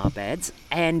written some op-eds,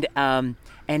 and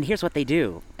here's what they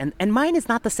do. And mine is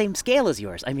not the same scale as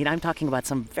yours. I mean, I'm talking about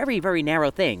some very, very narrow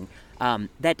thing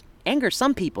that angers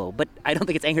some people, but I don't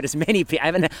think it's angered as many people. I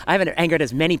haven't angered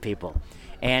as many people,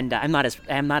 and I'm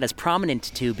not as prominent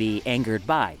to be angered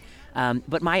by.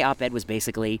 But my op-ed was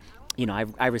basically,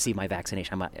 I received my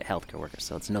vaccination. I'm a healthcare worker,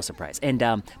 so it's no surprise. And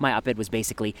my op-ed was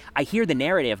basically, I hear the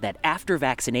narrative that after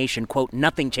vaccination, quote,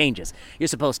 nothing changes. You're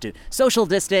supposed to social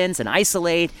distance and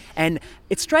isolate, and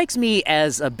it strikes me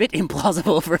as a bit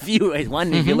implausible for a few.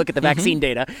 One, if you look at the vaccine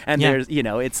data, and there's,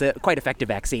 it's a quite effective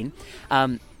vaccine.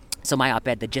 So my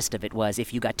op-ed, the gist of it was,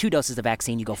 if you got 2 doses of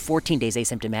vaccine, you go 14 days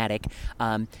asymptomatic.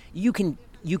 You can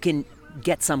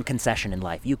get some concession in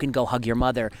life. You can go hug your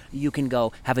mother. You can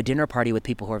go have a dinner party with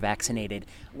people who are vaccinated,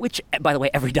 which, by the way,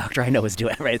 every doctor I know is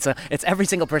doing, right? So it's every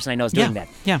single person I know is doing that.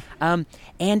 Yeah.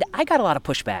 And I got a lot of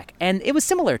pushback. And it was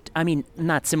similar,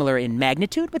 not similar in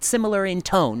magnitude, but similar in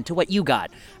tone to what you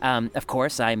got. Of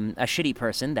course, I'm a shitty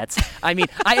person. I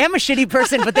am a shitty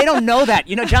person, but they don't know that.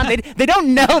 John, they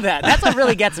don't know that. That's what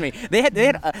really gets me.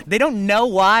 They don't know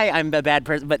why I'm a bad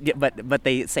person, but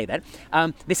they say that.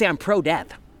 They say I'm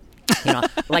pro-death.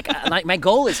 Like my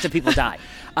goal is to people die.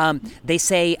 They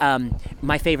say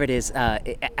my favorite is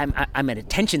I'm an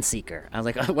attention seeker. I was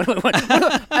like,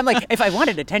 what? I'm like, if I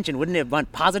wanted attention, wouldn't it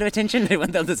want positive attention? They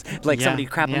want somebody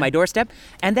crap on my doorstep.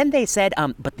 And then they said,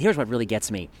 but here's what really gets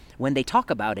me: when they talk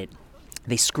about it,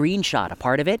 they screenshot a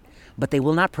part of it, but they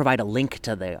will not provide a link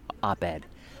to the op-ed,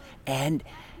 and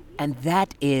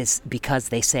that is because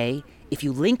they say, if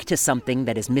you link to something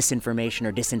that is misinformation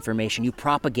or disinformation, you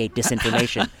propagate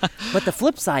disinformation. But the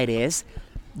flip side is,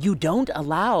 you don't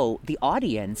allow the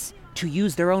audience to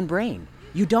use their own brain.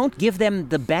 You don't give them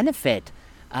the benefit.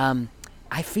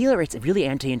 I feel it's really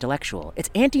anti-intellectual. It's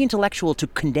anti-intellectual to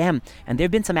condemn, and there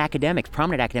have been some academics,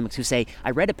 prominent academics, who say,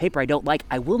 I read a paper I don't like,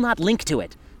 I will not link to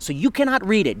it. So you cannot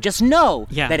read it. Just know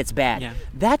that it's bad. Yeah.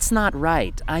 That's not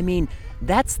right.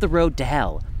 That's the road to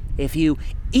hell.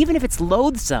 Even if it's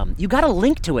loathsome, you got to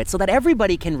link to it so that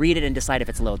everybody can read it and decide if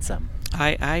it's loathsome.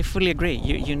 I fully agree.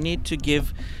 You need to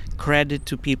give credit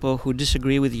to people who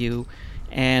disagree with you,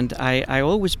 and I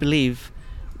always believe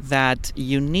that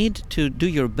you need to do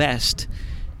your best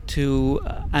to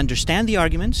understand the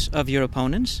arguments of your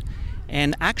opponents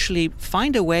and actually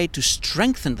find a way to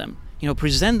strengthen them,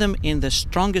 present them in the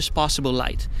strongest possible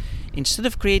light. Instead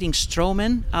of creating straw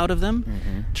men out of them,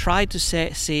 try to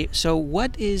say, so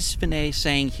what is Vinay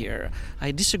saying here?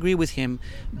 I disagree with him,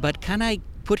 but can I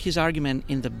put his argument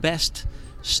in the best,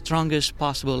 strongest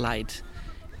possible light?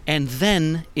 And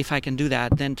then, if I can do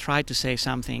that, then try to say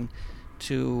something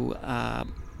to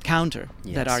counter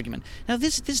that argument. Now,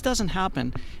 this doesn't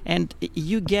happen, and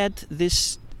you get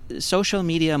this social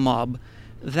media mob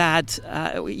that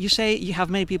you say you have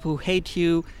many people who hate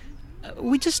you.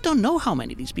 We just don't know how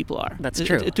many these people are. That's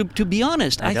true. To be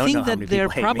honest, I think that they're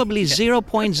probably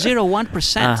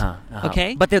 0.01%.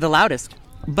 Okay? But they're the loudest.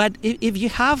 But if you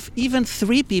have even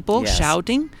 3 people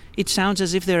shouting, it sounds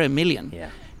as if they're a million. Yeah.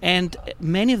 And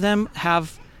many of them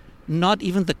have not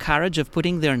even the courage of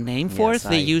putting their name forth.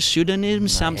 They use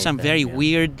pseudonyms, some very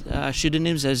weird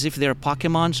pseudonyms, as if they're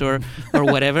Pokemons or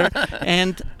whatever.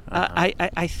 And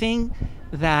I think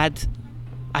that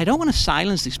I don't want to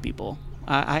silence these people.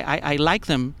 I like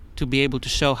them to be able to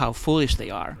show how foolish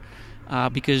they are,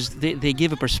 because they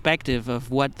give a perspective of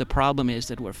what the problem is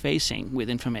that we're facing with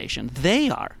information. They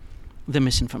are the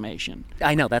misinformation.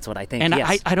 I know, that's what I think. And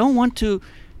yes. I don't want to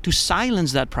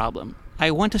silence that problem. I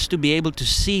want us to be able to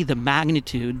see the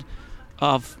magnitude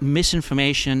of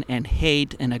misinformation and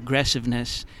hate and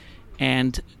aggressiveness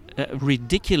and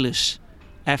ridiculous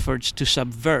efforts to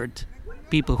subvert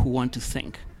people who want to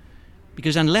think.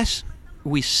 Because unless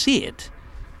we see it,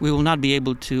 we will not be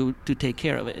able to take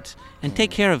care of it. And take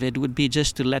care of it would be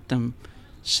just to let them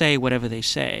say whatever they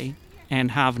say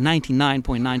and have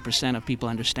 99.9% of people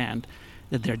understand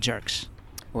that they're jerks.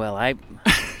 Well, I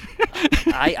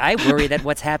worry that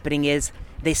what's happening is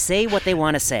they say what they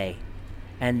want to say,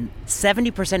 and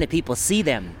 70% of people see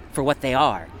them for what they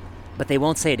are, but they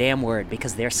won't say a damn word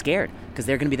because they're scared, because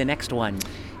they're going to be the next one.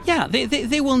 Yeah,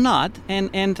 they will not,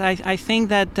 and I think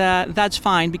that that's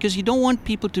fine, because you don't want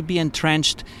people to be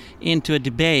entrenched into a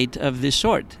debate of this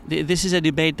sort. This is a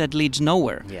debate that leads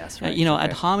nowhere. Yes, right.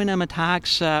 Ad hominem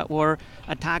attacks or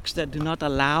attacks that do not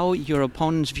allow your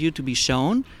opponent's view to be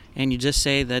shown, and you just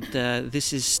say that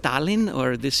this is Stalin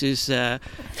or this is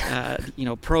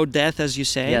pro-death, as you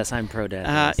say. Yes, I'm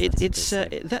pro-death.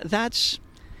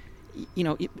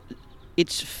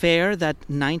 It's fair that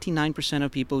 99%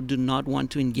 of people do not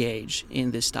want to engage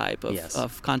in this type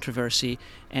of controversy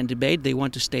and debate. They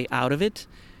want to stay out of it.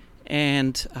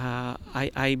 And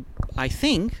I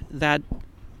think that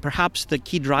perhaps the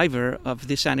key driver of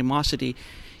this animosity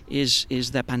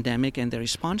is the pandemic and the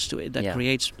response to it that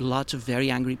creates lots of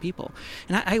very angry people.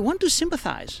 And I want to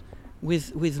sympathize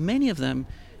with many of them,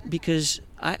 because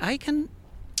I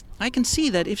can see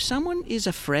that if someone is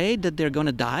afraid that they're going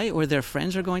to die, or their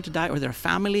friends are going to die, or their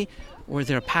family, or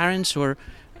their parents, or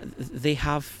they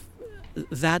have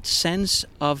that sense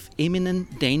of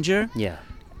imminent danger,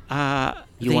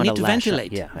 they need to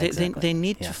ventilate. They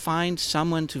need to find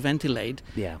someone to ventilate.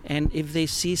 Yeah. And if they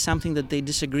see something that they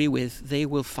disagree with, they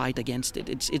will fight against it.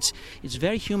 It's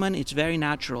very human. It's very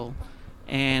natural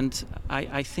And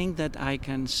I think that I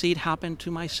can see it happen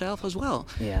to myself as well.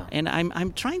 Yeah. And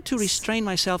I'm trying to restrain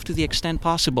myself to the extent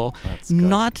possible, That's good.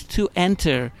 not to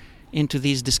enter into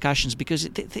these discussions, because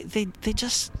they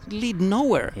just lead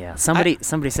nowhere. Yeah, somebody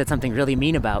said something really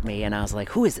mean about me, and I was like,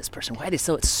 "Who is this person? Why are they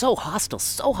it's so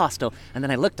hostile?" And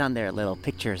then I looked on their little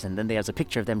pictures, and then there's a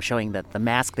picture of them showing that the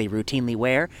mask they routinely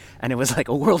wear, and it was like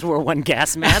a World War I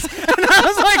gas mask. And I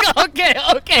was like,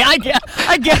 "Okay, I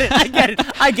get it.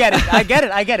 I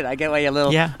get why you're a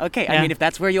little Yeah, okay. yeah. I mean, if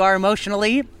that's where you are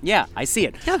emotionally, yeah, I see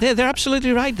it. Yeah, they're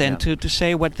absolutely right then Yeah. to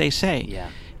say what they say. Yeah.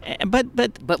 But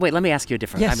But wait, let me ask you a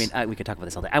different. Yes. I mean, we could talk about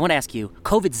this all day. I want to ask you,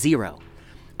 COVID zero.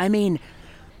 I mean,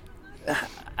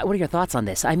 what are your thoughts on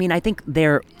this? I mean, I think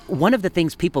one of the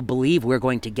things people believe we're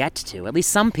going to get to, at least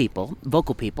some people,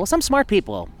 vocal people, some smart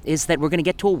people, is that we're going to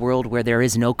get to a world where there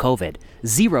is no COVID,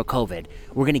 zero COVID.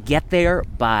 We're going to get there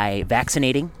by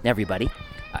vaccinating everybody.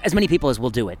 As many people as will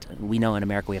do it. We know in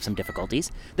America we have some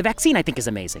difficulties. The vaccine, I think, is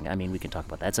amazing. I mean, we can talk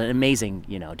about that. It's an amazing,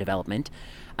 development.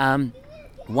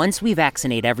 Once we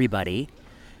vaccinate everybody,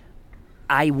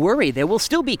 I worry there will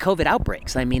still be COVID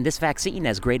outbreaks. I mean, this vaccine,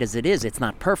 as great as it is, it's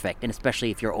not perfect. And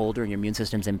especially if you're older and your immune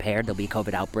system's impaired, there'll be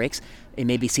COVID outbreaks. It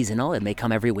may be seasonal. It may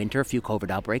come every winter, a few COVID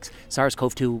outbreaks.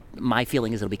 SARS-CoV-2, my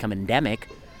feeling is it'll become endemic.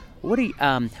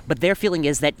 But their feeling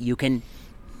is that you can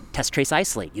test, trace,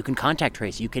 isolate. You can contact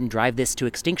trace. You can drive this to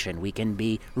extinction. We can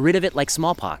be rid of it like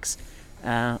smallpox.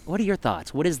 What are your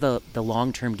thoughts? What is the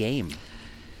long-term game?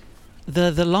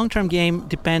 the long-term game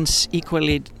depends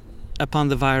equally upon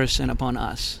the virus and upon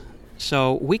us.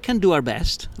 So we can do our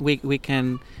best. We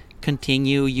can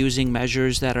continue using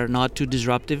measures that are not too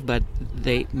disruptive, but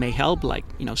they may help, like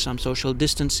some social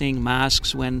distancing,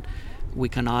 masks when we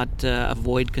cannot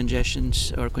avoid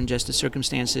congestions or congested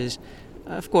circumstances.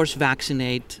 Of course,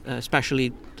 vaccinate,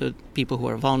 especially the people who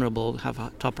are vulnerable, have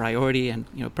a top priority, and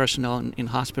personnel in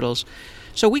hospitals.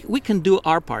 So we can do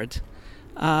our part.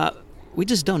 We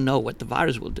just don't know what the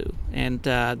virus will do, and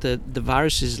the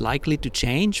virus is likely to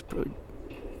change.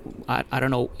 I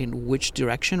don't know in which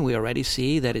direction. We already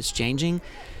see that it's changing.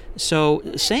 So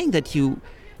saying that you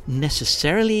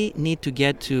necessarily need to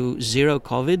get to zero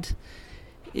COVID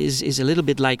is a little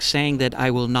bit like saying that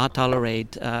I will not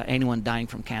tolerate anyone dying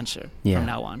from cancer from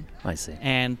now on. I see.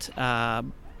 And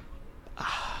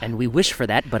we wish for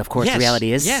that, but of course the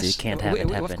reality is it can't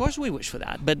happen. Of course we wish for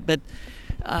that, but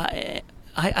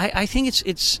I think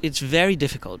it's very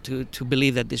difficult to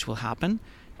believe that this will happen.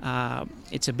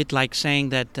 It's a bit like saying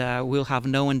that we'll have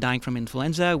no one dying from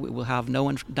influenza, we'll have no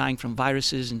one dying from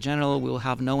viruses in general, we'll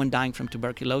have no one dying from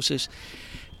tuberculosis.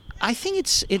 I think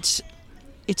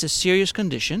it's a serious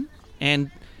condition,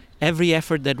 and every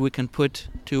effort that we can put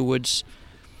towards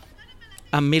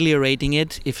ameliorating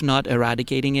it, if not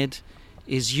eradicating it,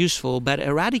 is useful. But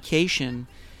eradication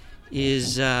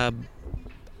is a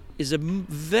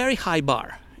very high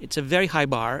bar. It's a very high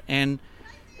bar, and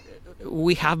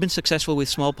we have been successful with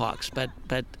smallpox, but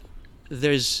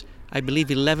there's, I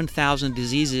believe, 11,000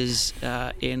 diseases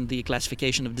in the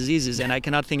classification of diseases, and I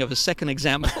cannot think of a second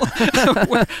example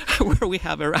where we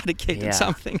have eradicated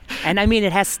something. And I mean,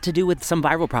 it has to do with some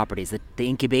viral properties, the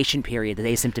incubation period, the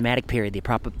asymptomatic period,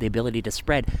 the ability to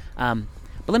spread.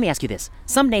 But let me ask you this.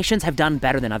 Some nations have done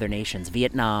better than other nations.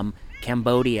 Vietnam,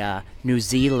 Cambodia, New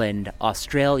Zealand,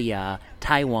 Australia,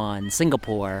 Taiwan,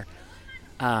 Singapore.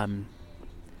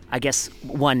 I guess,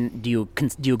 do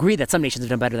you agree that some nations have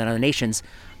done better than other nations?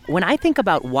 When I think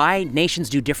about why nations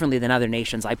do differently than other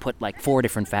nations, I put like 4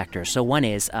 different factors. So one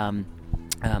is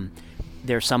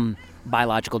there's some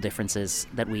biological differences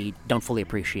that we don't fully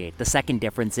appreciate. The second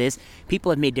difference is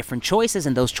people have made different choices,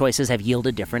 and those choices have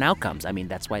yielded different outcomes. I mean,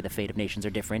 that's why the fate of nations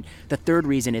are different. The third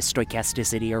reason is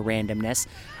stochasticity or randomness.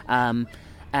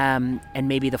 And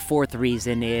maybe the fourth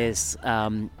reason is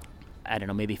I don't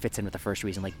know, maybe fits in with the first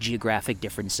reason, like geographic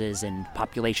differences and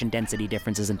population density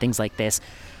differences and things like this.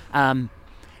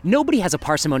 Nobody has a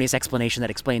parsimonious explanation that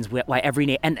explains why every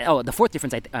the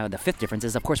fifth difference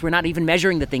is, of course, we're not even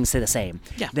measuring the things the same.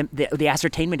 Yeah. The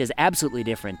ascertainment is absolutely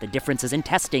different. The differences in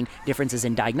testing, differences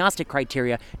in diagnostic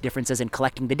criteria, differences in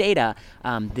collecting the data.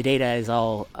 The data is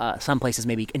all, some places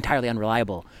maybe entirely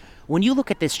unreliable. When you look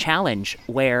at this challenge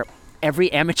where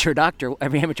every amateur doctor,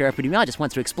 every amateur epidemiologist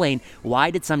wants to explain why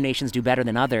did some nations do better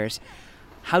than others,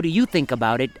 how do you think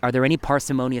about it? Are there any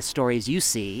parsimonious stories you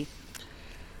see?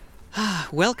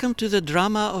 Welcome to the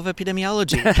drama of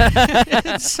epidemiology.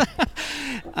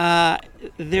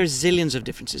 There's zillions of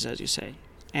differences, as you say.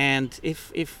 And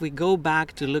if we go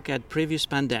back to look at previous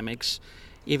pandemics,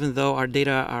 even though our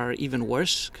data are even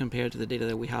worse compared to the data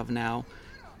that we have now,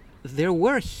 there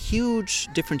were huge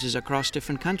differences across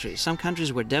different countries. Some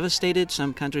countries were devastated.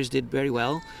 Some countries did very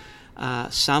well.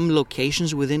 Some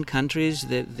locations within countries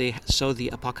that they saw the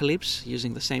apocalypse,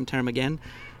 using the same term again.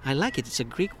 I like it. It's a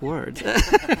Greek word.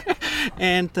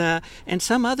 and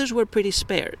some others were pretty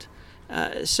spared.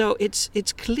 So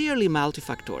it's clearly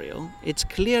multifactorial. It's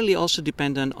clearly also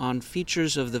dependent on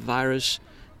features of the virus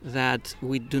that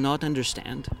we do not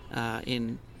understand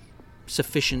in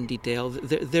sufficient detail.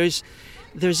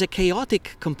 There's a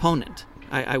chaotic component,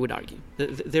 I would argue.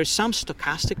 There's some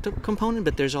stochastic component,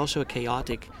 but there's also a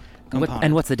chaotic component.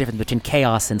 And what's the difference between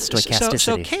chaos and stochasticity?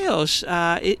 So chaos,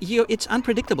 it's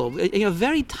unpredictable.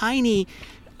 Very tiny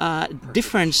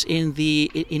difference in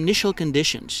the initial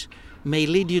conditions may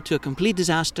lead you to a complete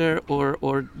disaster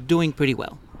or doing pretty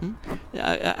well.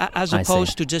 As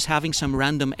opposed to just having some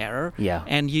random error. Yeah.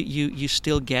 And you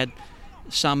still get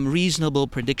some reasonable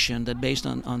prediction that based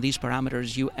on these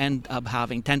parameters, you end up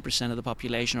having 10% of the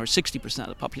population or 60% of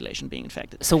the population being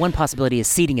infected. So one possibility is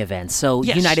seeding events. So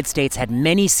Yes. United States had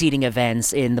many seeding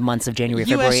events in the months of January,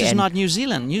 February. U.S. is not New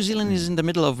Zealand. New Zealand is in the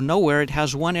middle of nowhere. It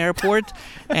has one airport,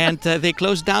 and they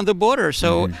closed down the border.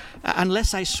 So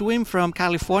unless I swim from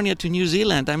California to New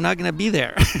Zealand, I'm not going to be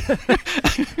there.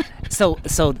 So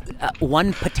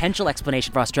one potential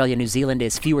explanation for Australia and New Zealand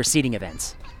is fewer seeding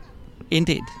events.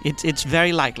 Indeed, it's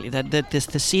very likely that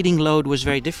the seeding load was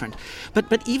very different.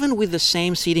 But even with the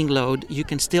same seeding load, you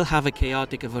can still have a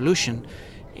chaotic evolution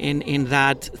in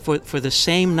that for the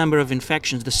same number of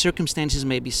infections, the circumstances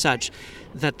may be such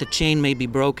that the chain may be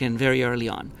broken very early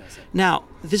on. Now,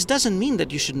 this doesn't mean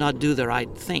that you should not do the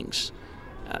right things.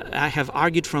 I have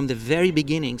argued from the very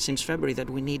beginning, since February, that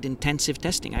we need intensive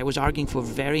testing. I was arguing for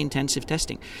very intensive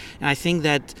testing. And I think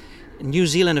that New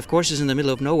Zealand, of course, is in the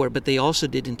middle of nowhere, but they also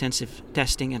did intensive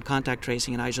testing and contact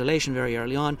tracing and isolation very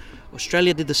early on.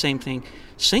 Australia did the same thing.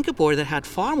 Singapore, that had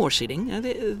far more seeding,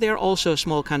 they're also a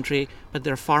small country, but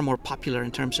they're far more popular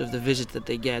in terms of the visits that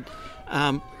they get.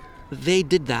 They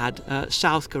did that.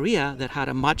 South Korea, that had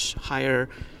a much higher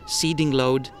seeding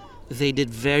load, they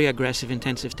did very aggressive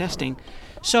intensive testing.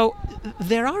 So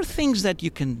there are things that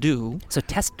you can do. So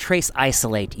test, trace,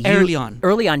 isolate. Early on.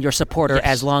 Early on, you're a supporter Yes.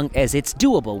 as long as it's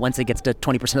doable. Once it gets to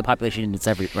 20% of the population, it's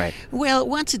right. Well,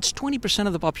 once it's 20%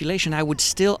 of the population, I would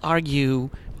still argue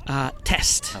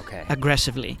test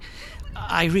aggressively.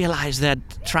 I realize that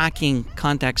tracking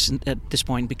contacts at this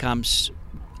point becomes,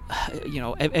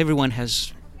 everyone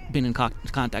has been in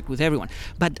contact with everyone.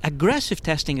 But aggressive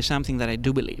testing is something that I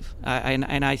do believe.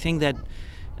 And I think that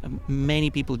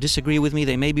many people disagree with me.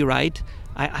 They may be right.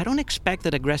 I don't expect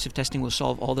that aggressive testing will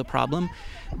solve all the problem.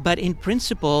 But in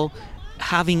principle,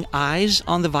 having eyes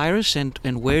on the virus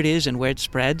and where it is and where it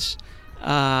spreads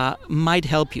might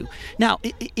help you. Now,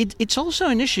 it's also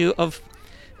an issue of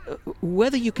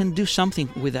whether you can do something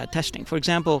with that testing. For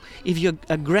example, if you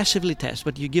aggressively test,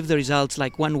 but you give the results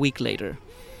like 1 week later,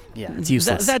 it's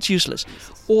useless. That's useless.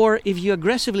 Or if you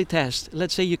aggressively test,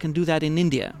 let's say you can do that in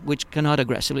India, which cannot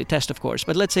aggressively test, of course,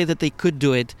 but let's say that they could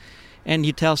do it, and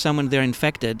you tell someone they're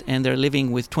infected and they're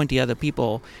living with 20 other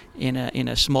people in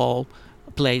a small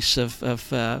place of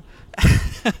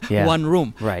one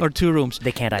room or 2 rooms.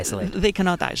 They can't isolate. They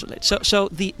cannot isolate. So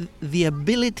the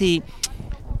ability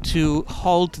to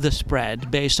halt the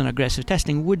spread based on aggressive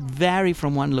testing would vary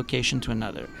from one location to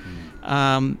another.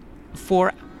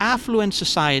 For affluent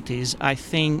societies, I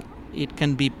think it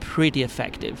can be pretty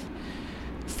effective.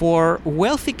 For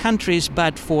wealthy countries,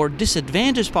 but for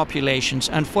disadvantaged populations,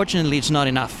 unfortunately, it's not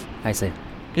enough. I see.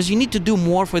 Because you need to do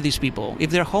more for these people.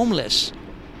 If they're homeless,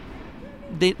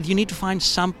 you need to find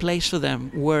some place for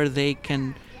them where they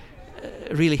can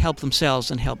really help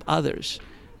themselves and help others.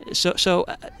 So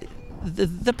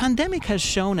the pandemic has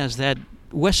shown us that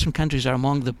Western countries are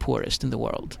among the poorest in the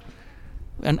world.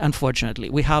 And unfortunately,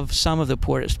 we have some of the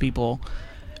poorest people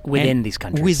within these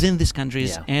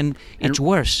countries. And it's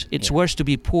worse. It's worse to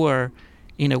be poor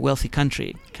in a wealthy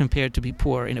country compared to be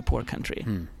poor in a poor country.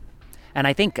 And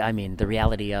I think, the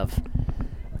reality of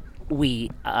maybe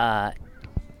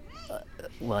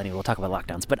we'll talk about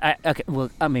lockdowns, but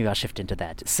maybe I'll shift into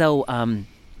that. So,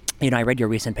 I read your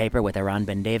recent paper with Eran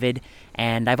Ben David,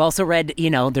 and I've also read,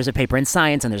 there's a paper in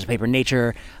Science and there's a paper in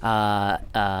Nature,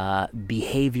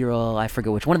 Behavioral, I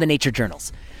forget which, one of the Nature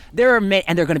journals. There are and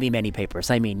there are going to be many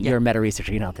papers. You're a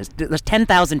meta-researcher, there's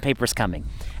 10,000 papers coming,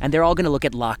 and they're all going to look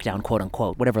at lockdown, quote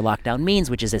unquote, whatever lockdown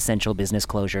means, which is essential business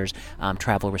closures,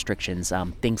 travel restrictions,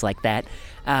 things like that,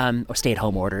 or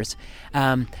stay-at-home orders.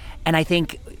 And I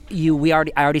think I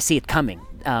already see it coming.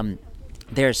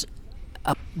 There's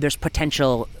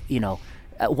potential,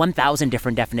 1,000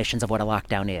 different definitions of what a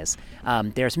lockdown is.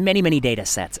 There's many, many data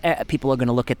sets. People are going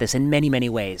to look at this in many, many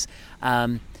ways.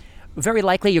 Very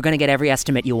likely you're going to get every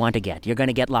estimate you want to get. You're going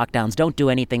to get lockdowns don't do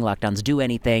anything, lockdowns do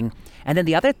anything. And then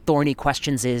the other thorny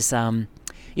questions is,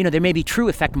 there may be true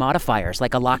effect modifiers,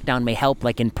 like a lockdown may help,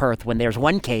 like in Perth, when there's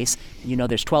one case,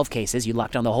 there's 12 cases, you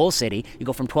lock down the whole city, you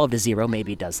go from 12 to 0,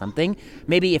 maybe it does something.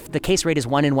 Maybe if the case rate is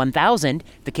 1 in 1,000,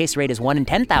 the case rate is 1 in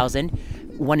 10,000,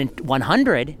 1 in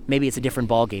 100, maybe it's a different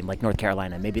ballgame, like North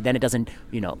Carolina. Maybe then it doesn't,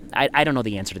 I don't know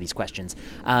the answer to these questions.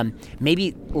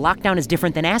 Maybe lockdown is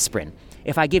different than aspirin.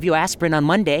 If I give you aspirin on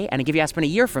Monday and I give you aspirin a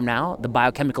year from now, the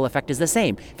biochemical effect is the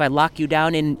same. If I lock you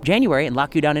down in January and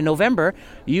lock you down in November,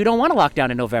 you don't want to lock down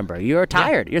in November. You're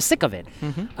tired. Yeah. You're sick of it.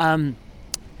 Mm-hmm.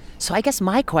 So I guess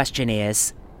my question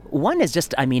is, one is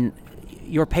just,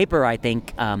 your paper, I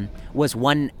think, was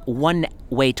one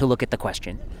way to look at the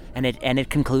question, and it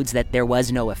concludes that there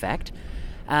was no effect.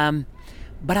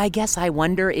 But I guess I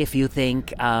wonder if you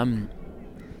think,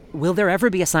 will there ever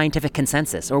be a scientific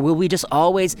consensus, or will we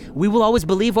will always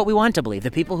believe what we want to believe? The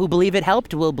people who believe it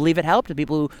helped will believe it helped. The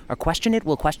people who are question it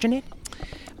will question it.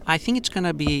 I think it's going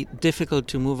to be difficult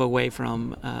to move away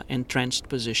from entrenched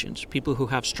positions. People who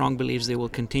have strong beliefs, they will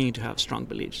continue to have strong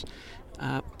beliefs.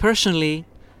 Personally,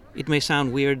 it may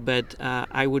sound weird, but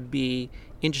I would be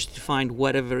interested to find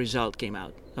whatever result came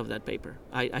out of that paper.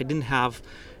 I didn't have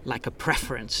like a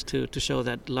preference to show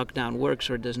that lockdown works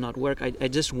or does not work. I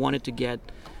just wanted to get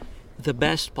the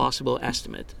best possible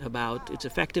estimate about its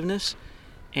effectiveness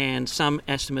and some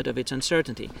estimate of its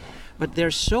uncertainty. But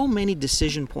there's so many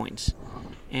decision points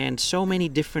and so many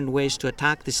different ways to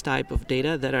attack this type of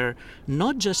data that are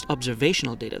not just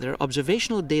observational data. They're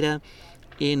observational data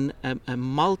in a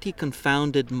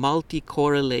multi-confounded,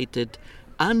 multi-correlated,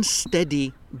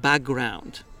 unsteady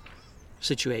background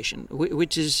situation,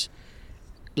 which is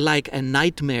like a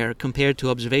nightmare compared to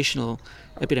observational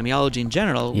epidemiology in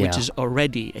general, which is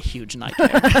already a huge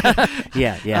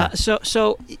nightmare.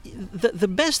 So the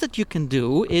best that you can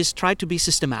do is try to be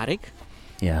systematic,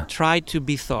 try to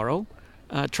be thorough,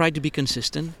 try to be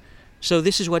consistent. So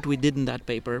this is what we did in that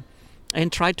paper,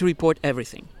 and try to report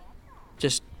everything,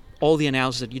 just all the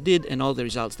analysis that you did and all the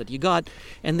results that you got,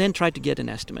 and then try to get an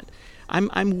estimate.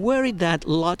 I'm worried that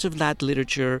lots of that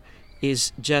literature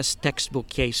is just textbook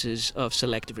cases of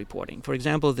selective reporting. For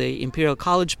example, the Imperial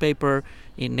College paper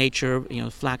in Nature,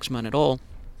 Flaxman et al.,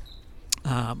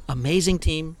 amazing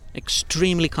team,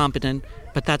 extremely competent,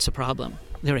 but that's a problem.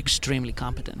 They're extremely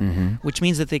competent, which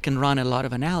means that they can run a lot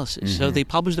of analysis. So they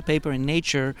published the paper in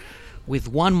Nature with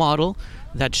one model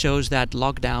that shows that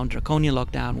draconian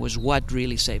lockdown, was what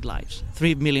really saved lives.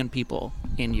 3 million people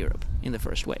in Europe in the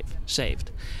first wave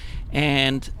saved.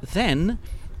 And then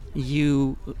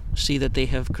you see that they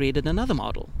have created another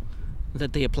model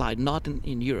that they applied not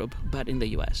in Europe but in the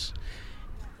US.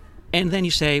 And then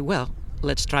you say, well,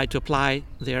 let's try to apply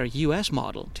their US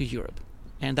model to Europe.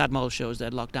 And that model shows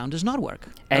that lockdown does not work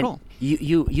at all.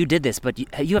 You did this, but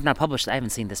you have not published. I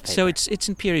haven't seen this paper. So it's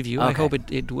in peer review. Okay. I hope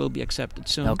it will be accepted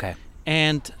soon. Okay.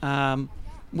 And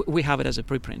we have it as a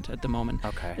preprint at the moment.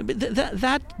 Okay. But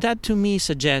that to me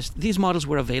suggests these models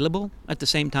were available at the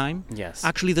same time. Yes.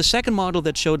 Actually, the second model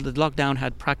that showed that lockdown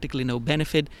had practically no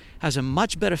benefit has a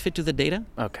much better fit to the data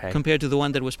compared to the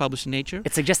one that was published in Nature.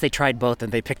 It suggests they tried both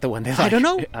and they picked the one they liked. I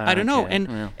don't know.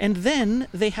 And then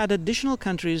they had additional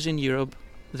countries in Europe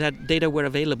that data were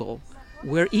available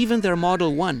where even their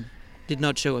model 1 did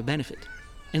not show a benefit,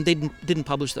 and they didn't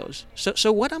publish those.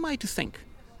 So what am I to think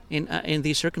in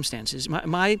these circumstances?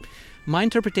 My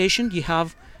interpretation: you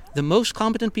have the most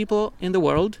competent people in the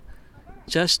world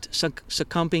just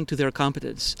succumbing to their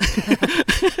competence.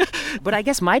 But I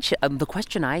guess the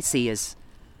question I see is,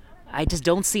 I just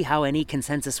don't see how any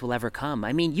consensus will ever come.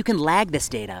 I mean, you can lag this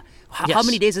data. How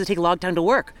many days does it take a lockdown to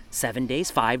work? 7 days,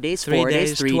 5 days, 4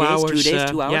 days, 3 days, 2 days,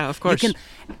 2 hours? Yeah, of course.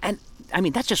 And I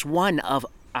mean, that's just one of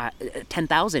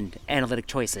 10,000 analytic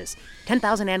choices.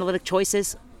 10,000 analytic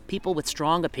choices, people with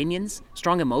strong opinions,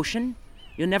 strong emotion,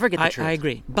 you'll never get the truth. I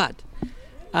agree. But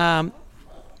I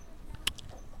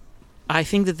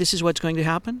think that this is what's going to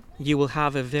happen. You will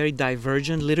have a very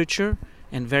divergent literature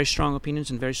and very strong opinions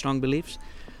and very strong beliefs.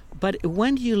 But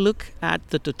when you look at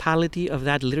the totality of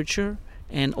that literature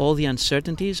and all the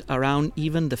uncertainties around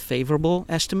even the favorable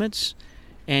estimates,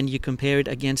 and you compare it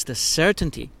against the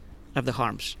certainty of the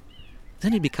harms,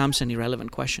 then it becomes an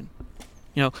irrelevant question.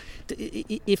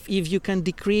 If you can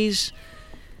decrease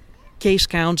case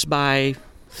counts by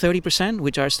 30%,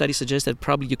 which our study suggests that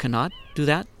probably you cannot do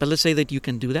that, but let's say that you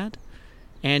can do that,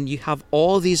 and you have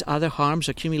all these other harms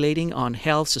accumulating on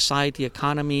health, society,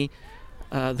 economy,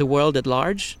 the world at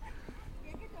large,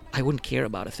 I wouldn't care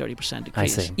about a 30% I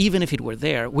decrease, see. even if it were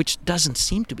there, which doesn't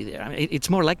seem to be there. I mean, it's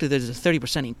more likely there's a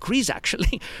 30% increase,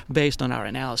 actually, based on our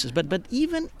analysis. But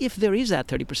even if there is that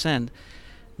 30%,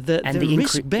 the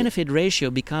risk-benefit ratio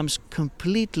becomes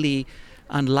completely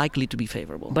unlikely to be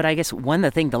favorable. But I guess one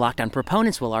of the things the lockdown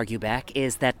proponents will argue back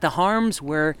is that the harms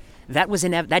were,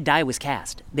 that die was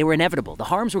cast. They were inevitable. The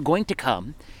harms were going to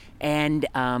come. And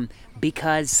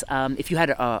because if you had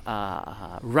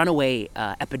a runaway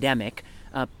epidemic,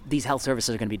 these health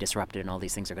services are going to be disrupted and all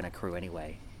these things are going to accrue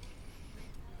anyway.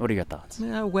 What are your thoughts?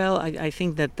 Well, I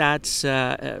think that's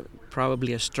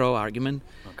probably a straw argument.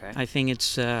 Okay. I think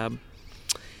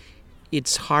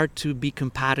it's hard to be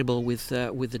compatible with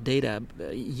the data.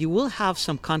 You will have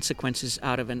some consequences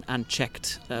out of an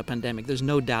unchecked pandemic. There's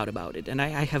no doubt about it. And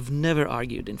I have never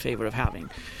argued in favor of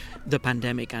having the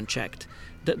pandemic unchecked.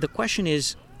 The question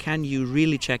is, can you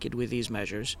really check it with these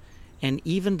measures? And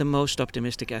even the most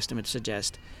optimistic estimates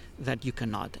suggest that you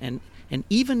cannot. And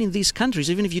even in these countries,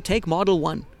 even if you take Model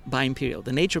 1 by Imperial,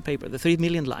 the Nature paper, the 3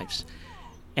 million lives,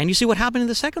 and you see what happened in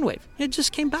the second wave, it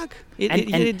just came back.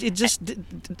 It just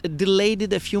delayed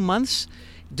it a few months,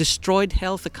 destroyed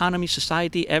health, economy,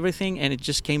 society, everything, and it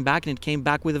just came back, and it came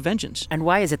back with a vengeance. And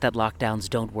why is it that lockdowns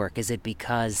don't work? Is it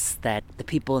because that the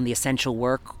people in the essential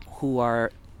work who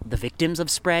are the victims of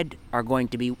spread are going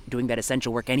to be doing that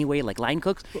essential work anyway, like line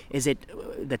cooks? Is it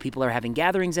that people are having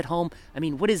gatherings at home? I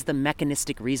mean, what is the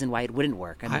mechanistic reason why it wouldn't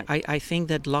work? I think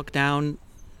that lockdown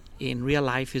in real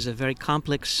life is a very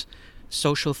complex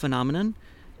social phenomenon.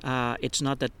 It's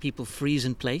not that people freeze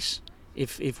in place.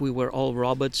 If we were all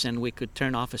robots and we could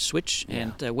turn off a switch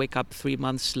and wake up 3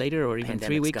 months later or even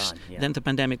 3 weeks, then the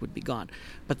pandemic would be gone.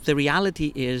 But the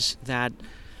reality is that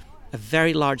a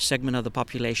very large segment of the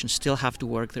population still have to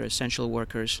work. They're essential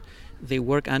workers. They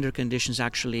work under conditions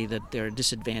actually that they're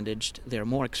disadvantaged. They're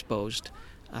more exposed.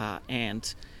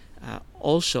 And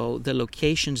also the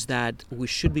locations that we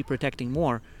should be protecting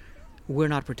more, we're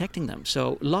not protecting them.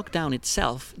 So lockdown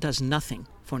itself does nothing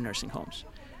for nursing homes.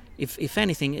 If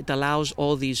anything, it allows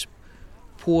all these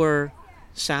poor,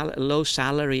 low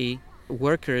salary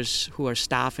workers who are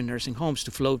staff in nursing homes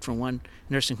to float from one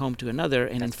nursing home to another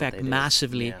and infect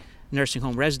massively nursing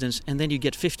home residents, and then you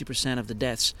get 50% of the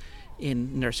deaths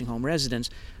in nursing home residents.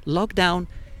 Lockdown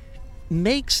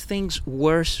makes things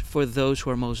worse for those who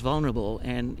are most vulnerable,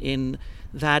 and in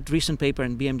that recent paper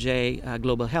in BMJ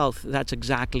Global Health, that's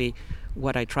exactly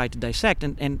what I tried to dissect,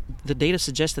 and the data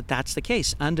suggests that that's the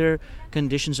case. Under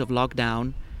conditions of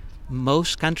lockdown,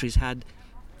 most countries had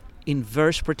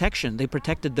inverse protection. They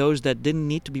protected those that didn't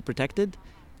need to be protected,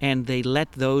 and they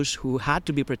let those who had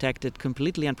to be protected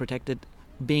completely unprotected,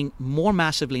 being more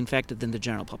massively infected than the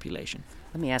general population.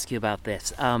 Let me ask you about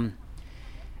this. I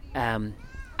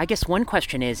guess one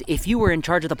question is, if you were in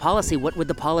charge of the policy, what would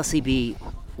the policy be?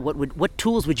 What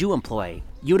tools would you employ?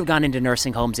 You would have gone into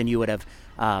nursing homes and you would have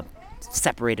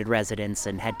separated residents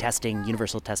and had testing,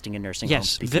 universal testing in nursing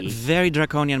homes. Yes, very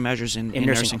draconian measures in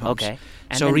nursing homes. Okay.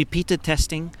 And so repeated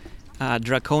testing,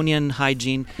 draconian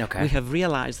hygiene. Okay. We have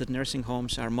realized that nursing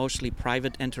homes are mostly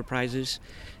private enterprises.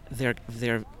 They're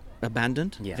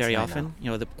abandoned very often.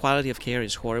 You know, the quality of care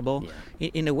is horrible.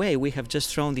 Yeah. In a way, we have just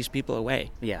thrown these people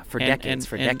away. Yeah, for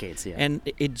decades. And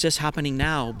it's just happening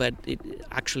now, but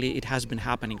it has been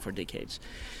happening for decades.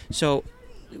 So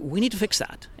we need to fix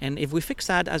that. And if we fix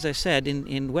that, as I said,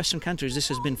 in Western countries, this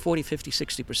has been 40, 50,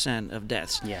 60% of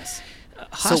deaths. Yes.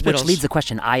 So which leads the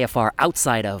question, IFR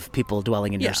outside of people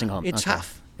dwelling in nursing homes? It's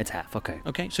half. It's half, okay.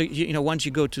 Okay, so once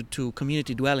you go to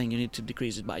community dwelling, you need to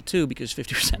decrease it by 2 because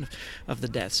 50% of the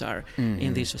deaths are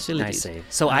in these facilities. I see.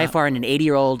 So IFR in an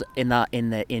 80-year-old in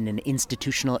an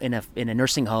institutional in a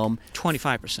nursing home,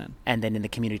 25%, and then in the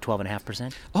community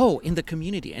 12.5%. Oh, in the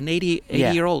community, an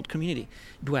 80-year-old community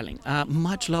dwelling,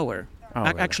 much lower. Oh,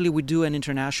 really? Actually, we do an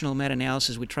international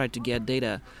meta-analysis. We tried to get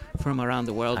data from around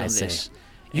the world on this.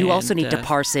 You also need to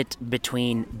parse it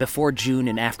between before June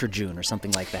and after June, or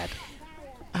something like that.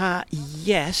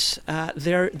 Yes,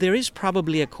 there is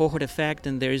probably a cohort effect,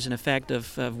 and there is an effect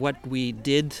of what we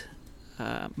did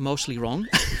mostly wrong.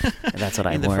 That's what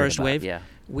I in the first about, wave. Yeah.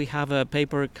 We have a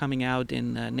paper coming out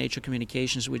in Nature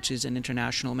Communications, which is an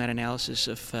international meta-analysis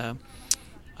of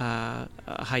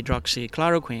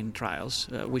hydroxychloroquine trials.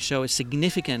 We show a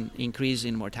significant increase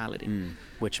in mortality.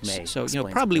 Which may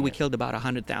probably we killed about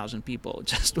 100,000 people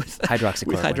just with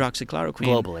hydroxychloroquine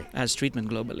globally as treatment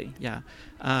globally.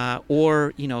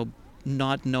 Or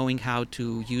not knowing how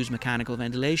to use mechanical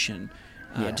ventilation,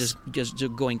 just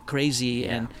going crazy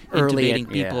and intubating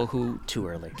people who too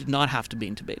early did not have to be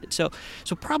intubated. So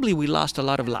probably we lost a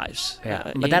lot of lives.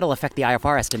 But that'll affect the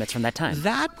IFR estimates from that time.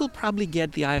 That will probably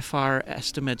get the IFR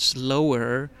estimates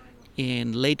lower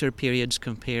in later periods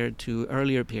compared to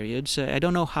earlier periods. I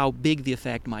don't know how big the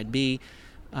effect might be.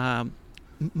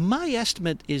 My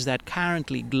estimate is that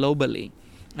currently, globally,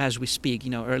 as we speak,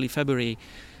 early February,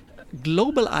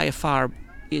 global IFR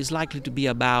is likely to be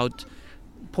about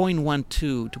 0.12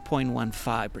 to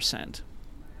 0.15%.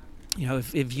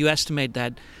 If you estimate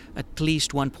that at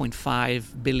least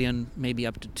 1.5 billion, maybe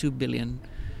up to 2 billion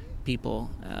people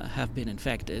have been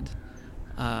infected.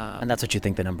 And that's what you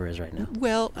think the number is right now?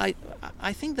 Well,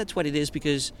 I think that's what it is,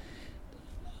 because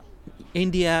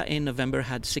India in November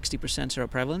had 60%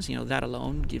 seroprevalence. That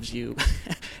alone gives you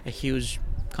a huge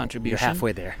contribution. You're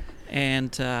halfway there.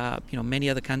 And many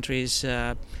other countries,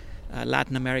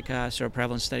 Latin America,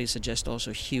 seroprevalence studies suggest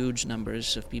also huge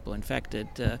numbers of people infected.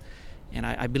 And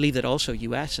I believe that also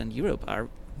U.S. and Europe are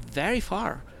very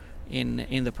far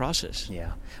in the process.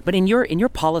 Yeah, but in your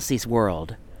policies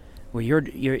world, where you're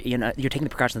taking the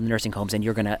precautions of the nursing homes, and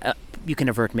you can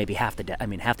avert maybe half the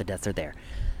deaths are there.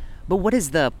 But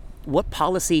what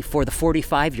policy for the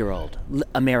 45-year-old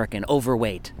American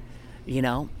overweight?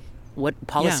 What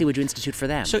policy would you institute for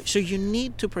them? So you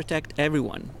need to protect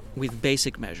everyone with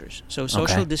basic measures. So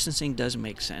social distancing does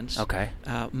make sense. Okay.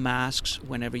 Masks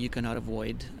whenever you cannot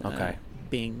avoid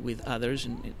being with others,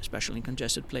 and especially in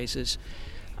congested places.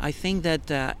 I think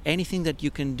that anything that you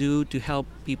can do to help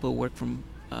people work from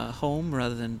home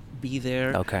rather than be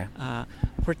there. Okay.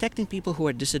 Protecting people who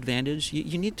are disadvantaged.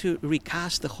 You need to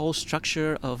recast the whole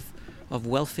structure of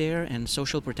welfare and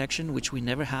social protection, which we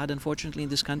never had, unfortunately, in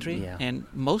this country, and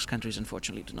most countries,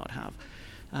 unfortunately, do not have.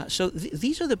 So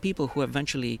these are the people who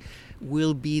eventually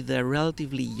will be the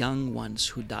relatively young ones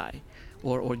who die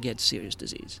or get serious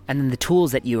disease. And then the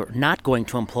tools that you're not going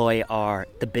to employ are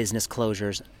the business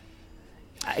closures.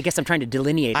 I guess I'm trying to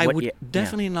delineate. I would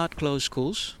definitely not close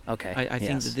schools. Okay. I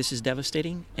think that this is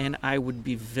devastating, and I would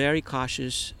be very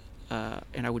cautious,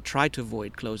 and I would try to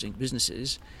avoid closing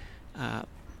businesses,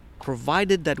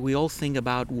 provided that we all think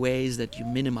about ways that you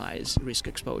minimize risk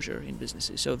exposure in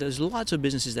businesses. So there's lots of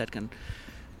businesses that can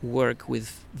work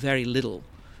with very little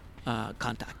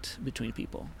contact between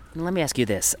people. Let me ask you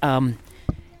this.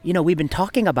 We've been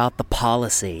talking about the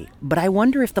policy, but I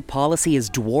wonder if the policy is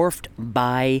dwarfed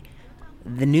by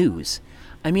the news.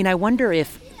 I wonder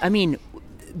if,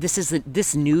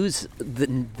 this news,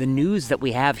 the news that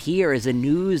we have here is a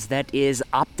news that is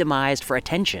optimized for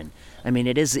attention.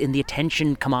 It is in the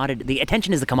attention commodity. The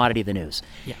attention is the commodity of the news.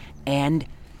 Yeah. And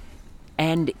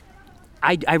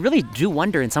I really do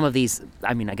wonder in some of these,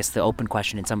 I guess the open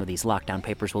question in some of these lockdown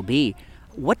papers will be,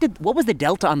 what was the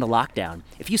delta on the lockdown?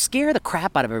 If you scare the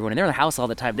crap out of everyone and they're in the house all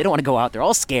the time, they don't want to go out, they're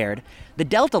all scared. The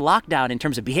delta lockdown in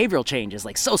terms of behavioral change is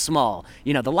so small.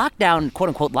 The lockdown, quote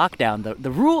unquote lockdown,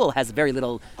 the rule has very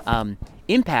little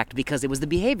impact because it was the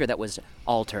behavior that was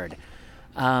altered.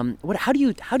 How do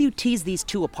you tease these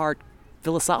two apart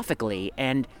philosophically?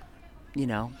 And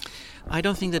I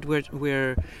don't think that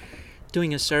we're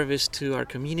doing a service to our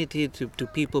community, to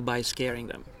people, by scaring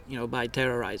them, by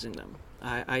terrorizing them.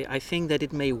 I think that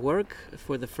it may work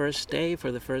for the first day,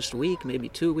 for the first week, maybe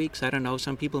 2 weeks. I don't know.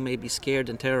 Some people may be scared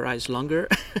and terrorized longer.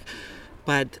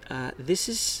 But this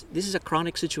is a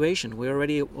chronic situation. We're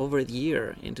already over a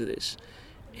year into this.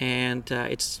 And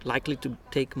it's likely to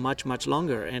take much, much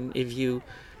longer. And if you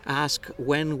ask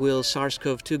when will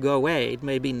SARS-CoV-2 go away, it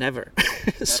may be never.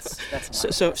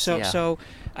 So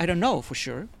I don't know for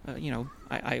sure.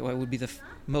 I would be the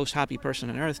most happy person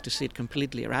on earth to see it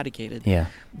completely eradicated. Yeah.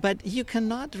 But you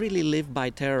cannot really live by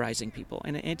terrorizing people.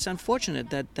 And it's unfortunate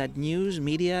that news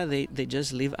media, they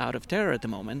just live out of terror at the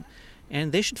moment.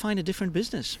 And they should find a different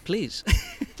business, please.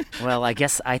 Well,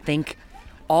 I think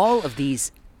all of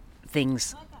these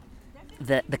things,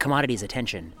 the commodity is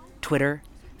attention. Twitter,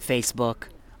 Facebook,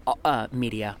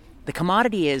 media. The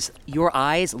commodity is your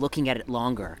eyes looking at it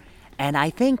longer. And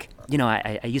I think,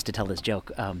 I used to tell this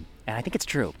joke, and I think it's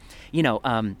true.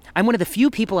 I'm one of the few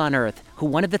people on earth who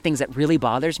one of the things that really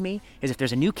bothers me is if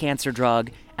there's a new cancer drug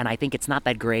and I think it's not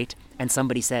that great and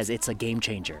somebody says it's a game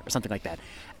changer or something like that.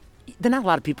 There are not a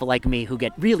lot of people like me who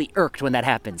get really irked when that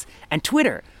happens. And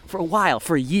Twitter,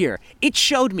 for a year, it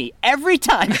showed me every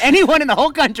time anyone in the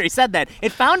whole country said that,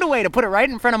 it found a way to put it right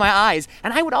in front of my eyes,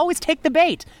 and I would always take the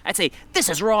bait. I'd say, this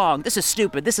is wrong, this is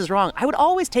stupid, this is wrong. I would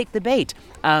always take the bait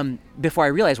before I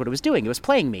realized what it was doing. It was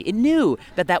playing me. It knew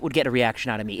that would get a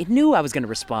reaction out of me. It knew I was going to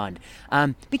respond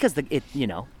because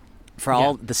for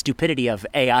all the stupidity of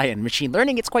AI and machine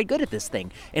learning, it's quite good at this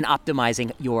thing in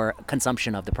optimizing your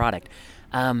consumption of the product.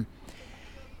 And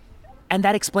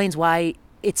that explains why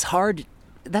it's hard.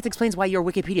 That explains why your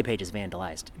Wikipedia page is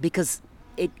vandalized, because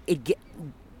to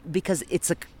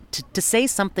say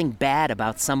something bad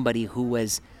about somebody who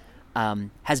was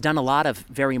has done a lot of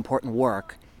very important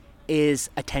work is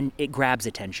it grabs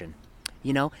attention.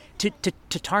 You know, to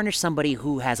tarnish somebody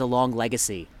who has a long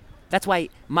legacy. That's why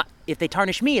if they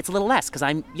tarnish me, it's a little less because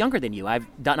I'm younger than you. I've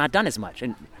not done as much,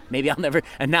 and maybe I'll never.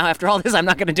 And now after all this, I'm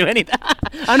not going to do anything.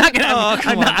 I'm not going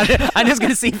to. I'm just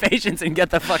going to see patients and get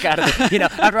the fuck out of it. You know,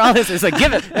 after all this, it's like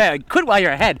give it, quit while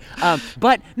you're ahead.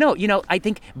 But no, you know, I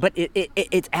think, but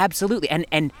it's absolutely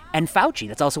and Fauci.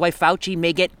 That's also why Fauci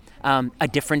may get a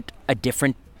different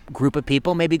group of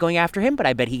people maybe going after him. But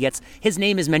I bet his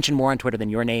name is mentioned more on Twitter than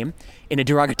your name in a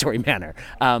derogatory manner.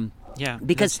 Yeah,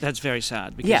 because that's very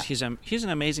sad. Because he's an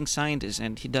amazing scientist,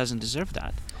 and he doesn't deserve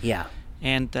that. Yeah.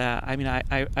 And I mean,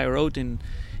 I wrote in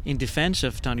defense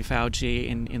of Tony Fauci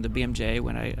in the BMJ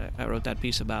when I wrote that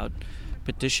piece about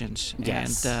petitions.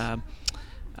 Yes. And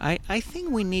I think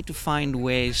we need to find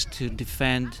ways to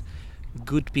defend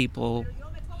good people,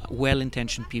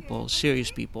 well-intentioned people,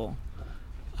 serious people,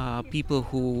 people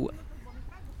who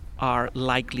are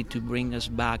likely to bring us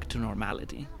back to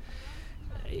normality.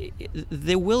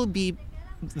 There will be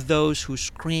those who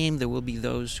scream, there will be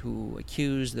those who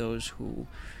accuse, those who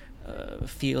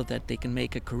feel that they can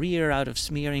make a career out of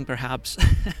smearing, perhaps.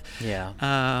 Yeah.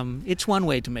 It's one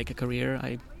way to make a career.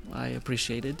 I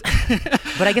appreciate it.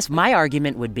 But I guess my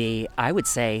argument would be, I would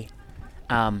say,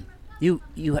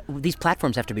 these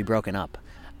platforms have to be broken up.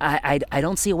 I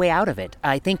don't see a way out of it.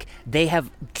 I think they have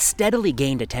steadily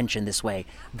gained attention this way.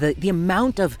 The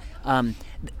amount of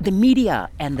the media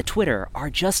and the Twitter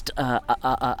are just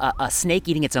a snake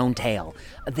eating its own tail.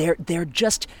 They're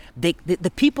just the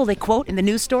people they quote in the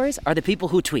news stories are the people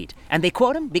who tweet, and they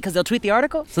quote them because they'll tweet the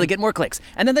article so they get more clicks,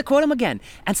 and then they quote them again.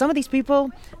 And some of these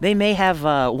people, they may have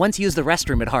once used the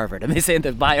restroom at Harvard, and they say in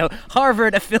the bio,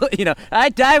 Harvard affiliate. You know,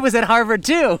 I was at Harvard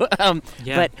too.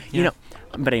 You know.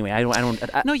 But anyway, I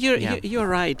don't. No, you're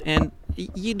right, and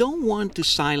you don't want to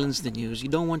silence the news. You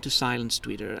don't want to silence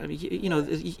Twitter. I mean, you know,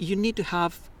 you need to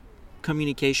have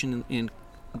communication in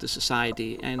the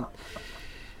society, and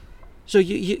so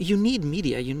you need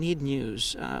media, you need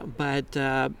news. But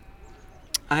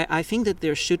I think that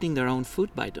they're shooting their own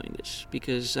foot by doing this,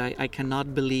 because I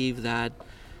cannot believe that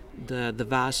the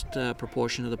vast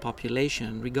proportion of the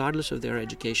population, regardless of their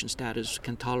education status,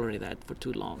 can tolerate that for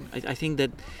too long. I think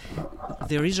that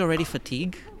there is already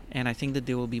fatigue, and I think that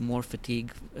there will be more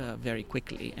fatigue very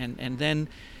quickly. And then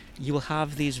you will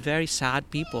have these very sad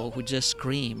people who just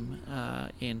scream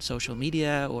in social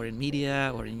media or in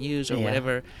media or in news or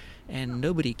whatever, and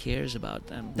nobody cares about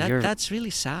them. That's really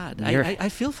sad. I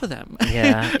feel for them.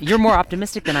 Yeah, you're more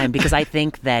optimistic than I am, because I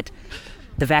think that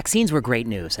the vaccines were great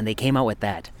news, and they came out with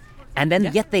that. And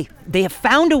then yet they have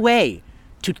found a way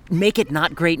to make it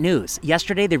not great news.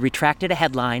 Yesterday, they retracted a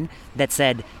headline that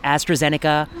said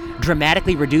AstraZeneca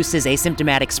dramatically reduces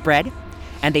asymptomatic spread,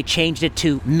 and they changed it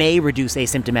to may reduce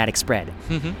asymptomatic spread.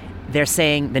 Mm-hmm. They're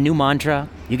saying the new mantra,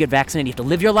 you get vaccinated, you have to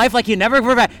live your life like you never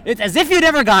were vaccinated. It's as if you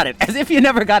never got it. As if you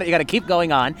never got it. You got to keep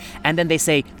going on. And then they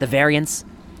say the variants,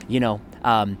 you know,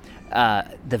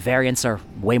 the variants are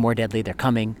way more deadly. They're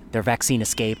coming. They're vaccine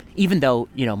escape. Even though,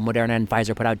 you know, Moderna and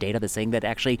Pfizer put out data that's saying that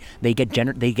actually they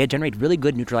generate really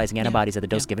good neutralizing antibodies at the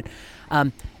dose given.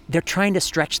 They're trying to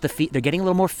stretch they're getting a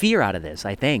little more fear out of this,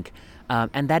 I think,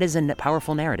 and that is a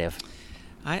powerful narrative.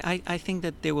 I think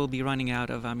that they will be running out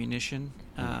of ammunition.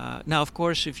 Now, of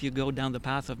course, if you go down the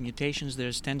path of mutations,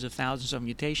 there's tens of thousands of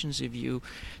mutations. If you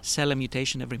sell a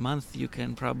mutation every month, you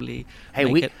can probably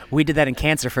we did that in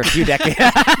cancer for a few decades.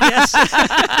 Yes.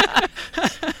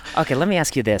 Okay, let me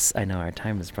ask you this. I know our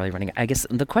time is probably running. I guess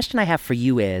the question I have for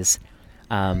you is,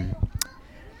 and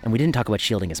we didn't talk about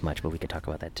shielding as much, but we could talk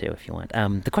about that too if you want.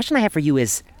 The question I have for you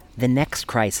is the next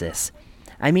crisis.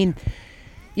 I mean,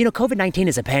 you know, COVID-19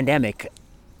 is a pandemic.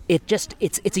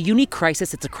 It's a unique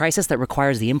crisis. It's a crisis that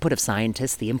requires the input of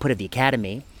scientists, the input of the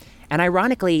academy. And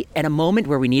ironically, at a moment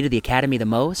where we needed the academy the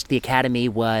most, the academy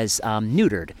was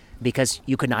neutered because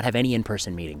you could not have any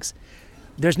in-person meetings.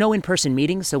 There's no in-person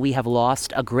meetings, so we have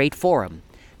lost a great forum,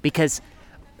 because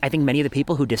I think many of the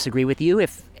people who disagree with you,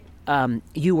 if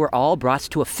you were all brought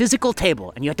to a physical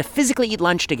table and you had to physically eat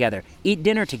lunch together, eat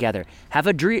dinner together, have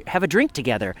a drink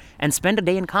together, and spend a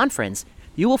day in conference,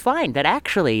 you will find that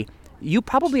actually you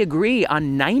probably agree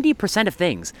on 90% of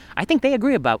things. I think they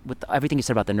agree with everything you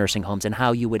said about the nursing homes and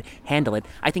how you would handle it.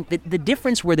 I think that the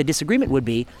difference where the disagreement would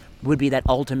be that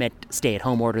ultimate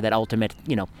stay-at-home order, that ultimate,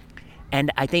 you know,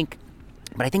 and I think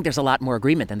there's a lot more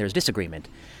agreement than there's disagreement.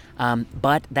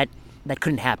 But that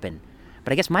couldn't happen.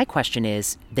 But I guess my question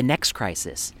is the next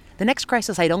crisis. The next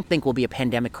crisis I don't think will be a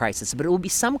pandemic crisis, but it will be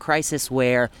some crisis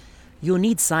where you'll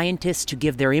need scientists to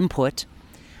give their input.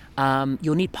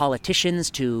 You'll need politicians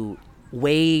to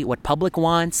weigh what public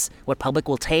wants, what public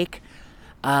will take.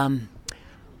 How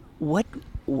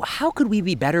could we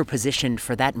be better positioned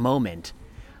for that moment?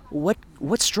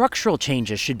 What structural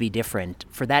changes should be different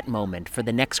for that moment, for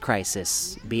the next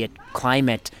crisis, be it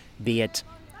climate, be it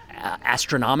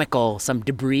astronomical, some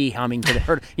debris coming to the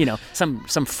earth,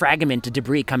 some fragment of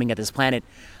debris coming at this planet.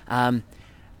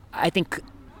 I think,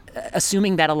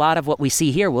 assuming that a lot of what we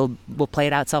see here will play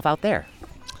itself out there.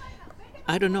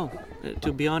 I don't know.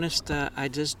 To be honest, I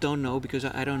just don't know, because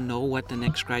I don't know what the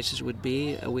next crisis would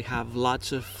be. We have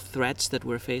lots of threats that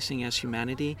we're facing as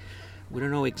humanity. We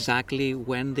don't know exactly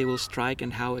when they will strike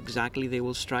and how exactly they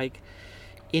will strike.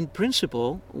 In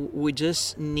principle, we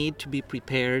just need to be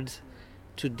prepared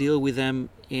to deal with them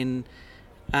in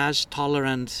as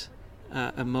tolerant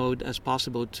a mode as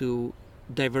possible to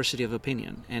diversity of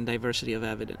opinion and diversity of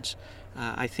evidence.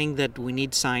 I think that we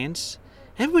need science.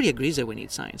 Everybody agrees that we need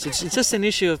science. It's just an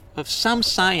issue of some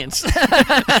science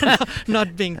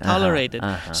not being tolerated.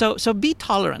 So be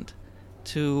tolerant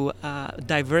to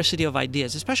diversity of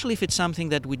ideas, especially if it's something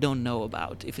that we don't know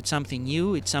about. If it's something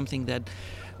new, it's something that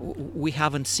we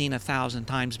haven't seen 1,000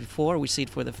 times before, we see it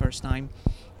for the first time.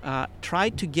 Try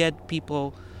to get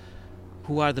people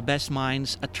who are the best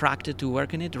minds attracted to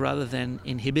work in it rather than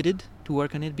inhibited to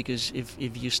work on it, because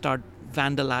if you start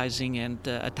vandalizing and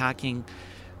attacking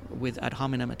with ad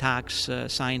hominem attacks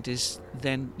scientists,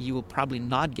 then you will probably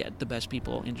not get the best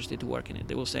people interested to work in it.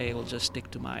 They will say, I'll just stick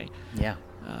to my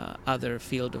other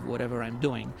field of whatever I'm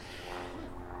doing.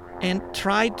 And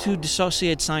try to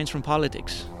dissociate science from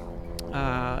politics.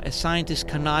 A scientist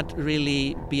cannot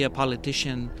really be a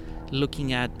politician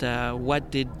looking at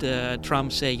what did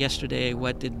Trump say yesterday,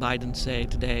 what did Biden say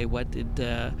today, what did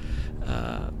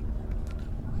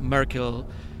Merkel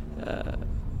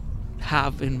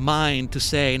have in mind to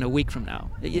say in a week from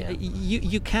now.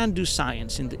 You can't do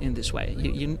science in this way.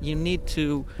 You need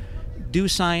to do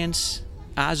science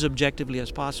as objectively as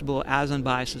possible, as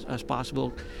unbiased as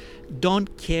possible.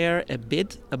 Don't care a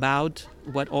bit about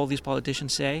what all these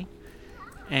politicians say,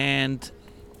 and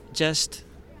just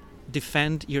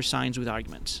defend your science with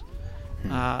arguments.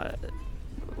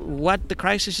 What the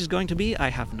crisis is going to be, I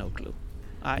have no clue.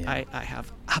 I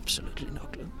have absolutely no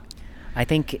clue. I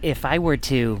think if I were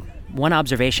to, one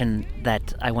observation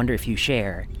that I wonder if you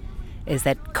share is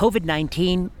that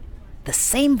COVID-19, the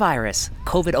same virus,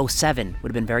 COVID-07, would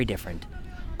have been very different.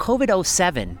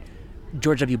 COVID-07,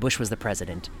 George W. Bush was the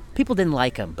president. People didn't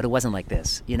like him, but it wasn't like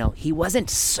this. He wasn't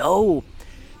so...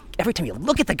 Every time you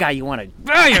look at the guy, you want to...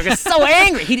 You're so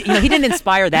angry. He didn't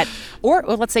inspire that. Or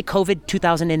let's say COVID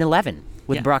 2011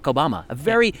 with Barack Obama.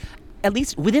 At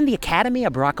least within the academy,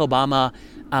 Barack Obama...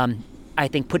 I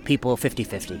think put people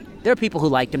 50-50. There are people who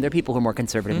liked him. There are people who are more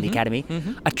conservative in the academy.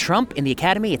 A Trump in the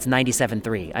academy, it's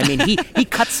 97-3. I mean, he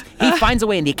cuts. He finds a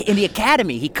way in the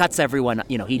academy. He cuts everyone.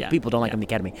 People don't like him in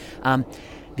the academy.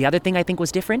 The other thing I think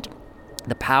was different,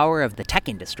 the power of the tech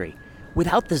industry.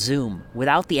 Without the Zoom,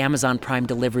 without the Amazon Prime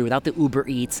delivery, without the Uber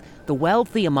Eats, the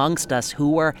wealthy amongst us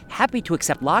who were happy to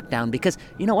accept lockdown because,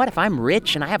 you know what, if I'm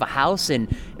rich and I have a house in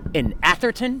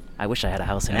Atherton, I wish I had a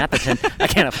house in Atherton. I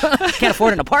can't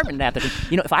afford an apartment in Atherton.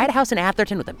 If I had a house in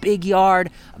Atherton with a big yard,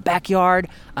 a backyard,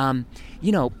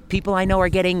 people I know are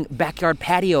getting backyard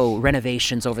patio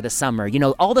renovations over the summer.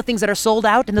 All the things that are sold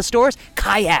out in the stores,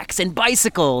 kayaks and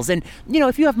bicycles. And,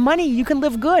 if you have money, you can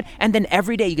live good. And then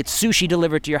every day you get sushi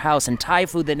delivered to your house and Thai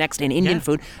food the next day and Indian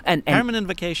food. And permanent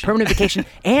vacation.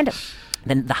 And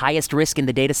then the highest risk in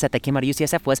the data set that came out of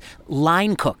UCSF was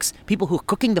line cooks, people who are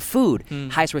cooking the food,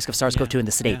 highest risk of SARS-CoV-2 in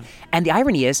the city. And the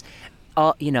irony is,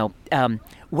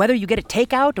 whether you get it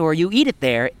takeout or you eat it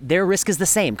there, their risk is the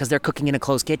same because they're cooking in a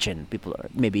closed kitchen. People are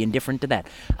maybe indifferent to that.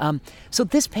 So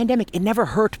this pandemic, it never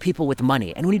hurt people with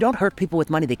money. And when you don't hurt people with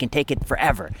money, they can take it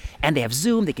forever. And they have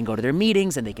Zoom, they can go to their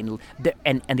meetings, and they can.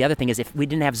 And the other thing is, if we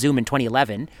didn't have Zoom in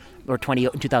 2011 or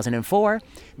 2004,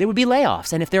 there would be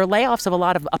layoffs. And if there are layoffs of a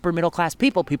lot of upper middle class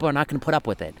people are not going to put up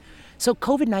with it. So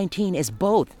COVID-19 is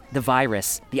both the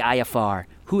virus, the IFR,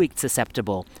 who it's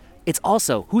susceptible. It's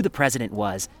also who the president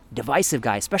was, divisive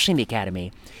guy, especially in the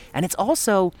academy. And it's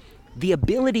also the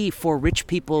ability for rich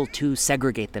people to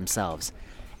segregate themselves.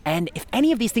 And if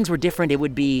any of these things were different, it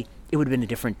would have been a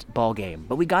different ball game.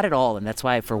 But we got it all, and that's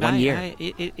why for 1 year...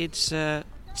 It's the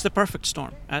perfect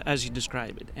storm, as you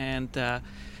describe it. And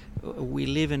we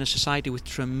live in a society with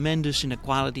tremendous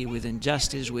inequality, with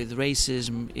injustice, with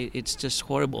racism. It's just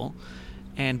horrible.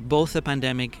 And both the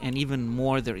pandemic and even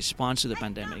more the response to the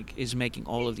pandemic is making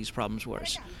all of these problems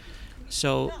worse.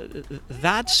 So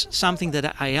that's something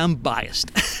that I am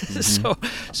biased.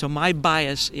 So my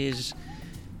bias is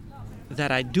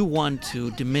I do want to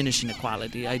diminish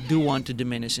inequality. I do want to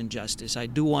diminish injustice. I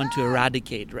do want to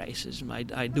eradicate racism.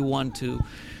 I do want to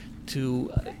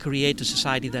create a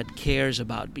society that cares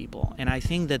about people. And I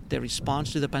think that the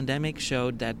response to the pandemic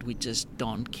showed that we just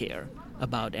don't care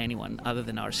about anyone other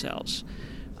than ourselves.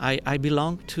 I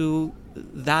belong to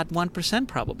that 1%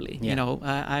 probably. Yeah.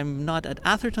 I'm not at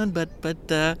Atherton, but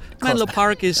Menlo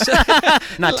Park is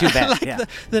not too bad. like Yeah.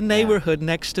 the neighborhood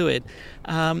next to it.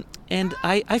 And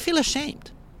I feel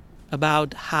ashamed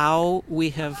about how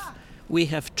we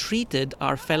have treated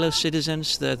our fellow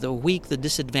citizens, the weak, the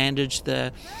disadvantaged,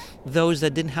 those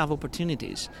that didn't have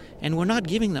opportunities. And we're not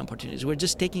giving them opportunities. We're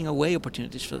just taking away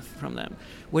opportunities from them.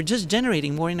 We're just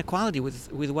generating more inequality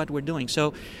with what we're doing.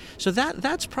 So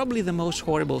that's probably the most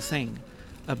horrible thing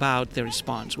about the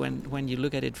response when you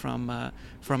look at it from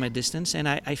a distance. And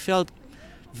I felt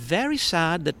very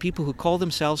sad that people who call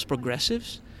themselves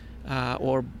progressives,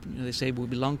 or they say we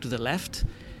belong to the left,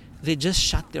 they just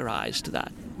shut their eyes to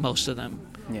that, most of them.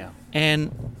 Yeah.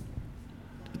 And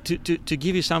to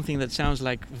give you something that sounds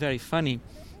like very funny,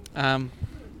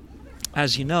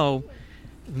 as you know,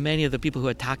 many of the people who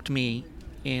attacked me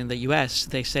in the U.S.,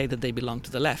 they say that they belong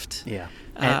to the left. Yeah.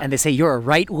 And they say you're a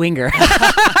right-winger.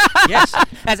 Yes.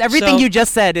 As everything you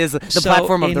just said is the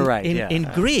platform of the right. In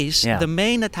Greece, Yeah. the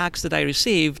main attacks that I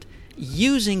received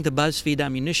using the BuzzFeed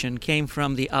ammunition came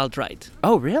from the alt-right.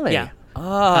 Oh, really? Yeah.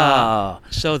 Oh.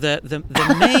 So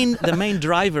the main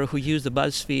driver who used the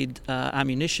BuzzFeed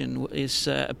ammunition is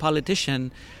a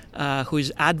politician who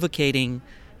is advocating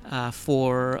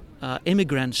for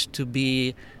immigrants to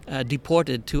be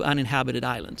deported to uninhabited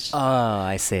islands. Oh,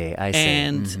 I see.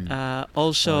 And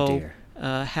also Oh, dear.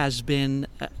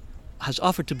 has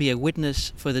offered to be a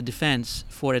witness for the defense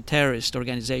for a terrorist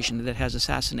organization that has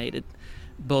assassinated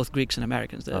both Greeks and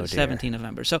Americans, the 17th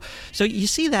November. So you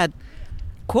see that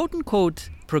quote-unquote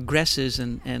progressives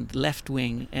and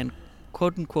left-wing and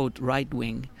quote-unquote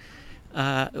right-wing,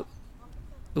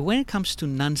 when it comes to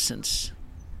nonsense,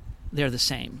 they're the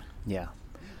same. Yeah.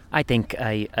 I think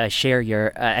I share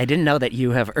your... I didn't know that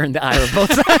you have earned the ire of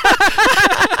both sides,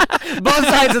 both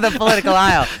sides of the political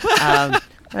aisle.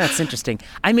 That's interesting.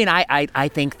 I mean, I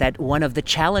think that one of the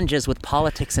challenges with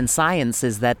politics and science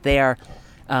is that they are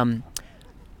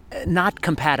not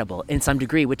compatible in some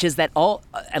degree, which is that all,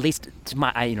 at least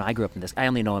to I grew up in this. I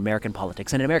only know American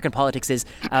politics, and in American politics is...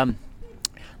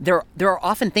 There are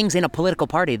often things in a political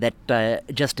party that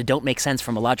just don't make sense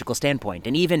from a logical standpoint.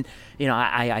 And even,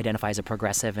 I identify as a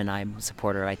progressive and I'm a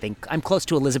supporter. I think I'm close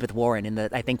to Elizabeth Warren in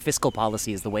that I think fiscal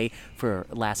policy is the way for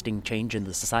lasting change in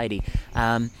the society.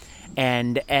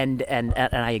 And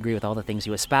I agree with all the things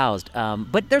you espoused.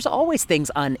 But there's always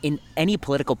things in any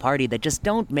political party that just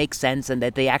don't make sense and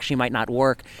that they actually might not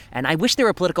work. And I wish there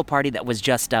were a political party that was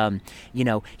just,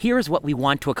 here's what we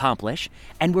want to accomplish,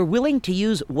 and we're willing to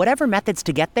use whatever methods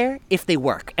to get there if they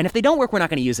work. And if they don't work, we're not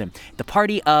going to use them. The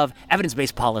party of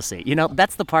evidence-based policy.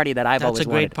 That's the party that I've always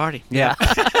wanted. That's a great party. Yeah.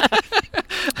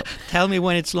 Tell me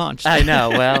when it's launched. I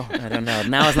know. Well, I don't know.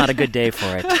 Now is not a good day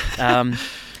for it.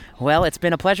 Well, it's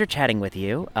been a pleasure chatting with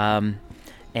you,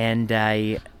 and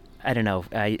I don't know.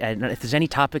 I don't know if there's any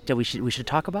topic that we should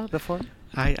talk about before.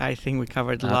 I think we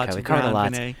covered lots of covered ground, a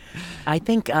lot. Vinay. I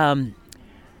think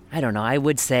I don't know. I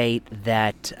would say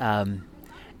that I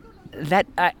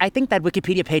think that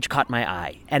Wikipedia page caught my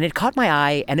eye, and it caught my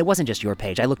eye, and it wasn't just your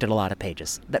page. I looked at a lot of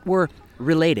pages that were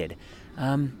related.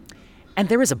 And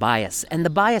there is a bias, and the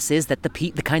bias is that the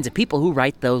kinds of people who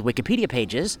write those Wikipedia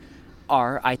pages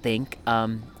are, I think,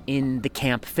 in the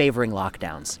camp favoring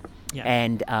lockdowns,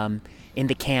 and in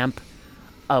the camp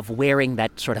of wearing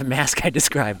that sort of mask I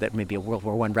described, that maybe a World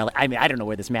War I relic. I mean, I don't know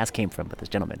where this mask came from, but this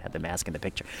gentleman had the mask in the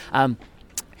picture.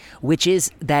 Which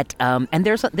is that, and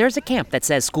there's a camp that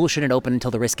says school shouldn't open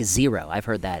until the risk is zero. I've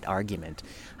heard that argument.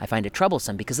 I find it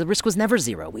troublesome because the risk was never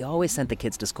zero. We always sent the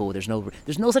kids to school. There's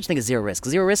no such thing as zero risk.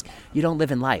 Zero risk, you don't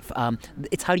live in life.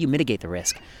 It's how do you mitigate the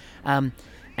risk. And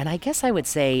I guess I would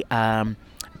say, I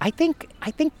think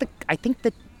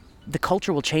that the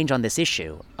culture will change on this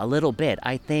issue a little bit.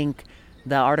 I think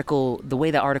the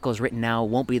way the article is written now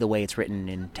won't be the way it's written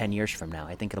in 10 years from now.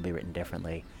 I think it'll be written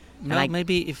differently. Well,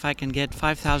 maybe if I can get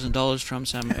 $5,000 from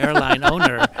some airline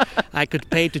owner, I could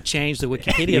pay to change the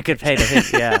Wikipedia. You could pay to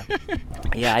hit, yeah.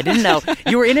 Yeah, I didn't know.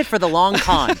 You were in it for the long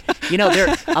con. There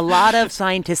are a lot of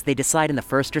scientists, they decide in the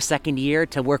first or second year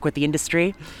to work with the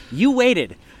industry. You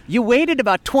waited. You waited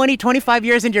about 20, 25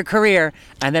 years into your career,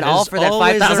 and then all for that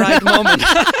 $5,000. The right moment.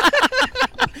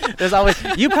 There's always,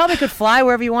 you probably could fly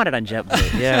wherever you wanted on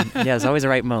JetBlue. Yeah, there's always a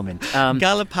right moment.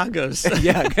 Galapagos.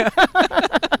 Yeah.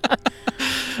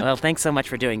 Well, thanks so much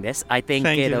for doing this. I think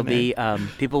Thank you, it'll be Ned.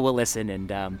 people will listen,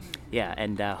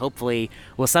 and hopefully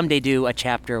we'll someday do a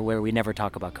chapter where we never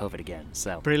talk about COVID again.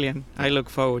 So Brilliant. I look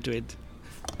forward to it.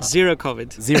 Zero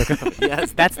COVID. zero COVID.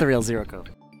 Yes, that's the real zero COVID.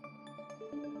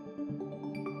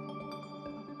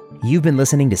 You've been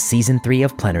listening to Season 3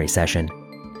 of Plenary Session.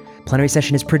 Plenary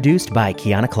Session is produced by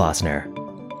Kiana Klossner.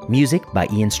 Music by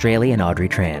Ian Straley and Audrey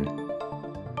Tran.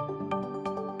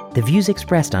 The views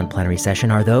expressed on Plenary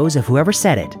Session are those of whoever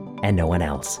said it and no one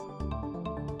else.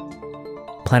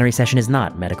 Plenary Session is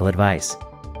not medical advice.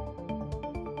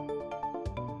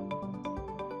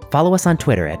 Follow us on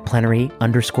Twitter at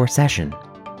plenary_session.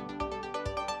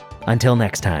 Until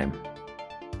next time.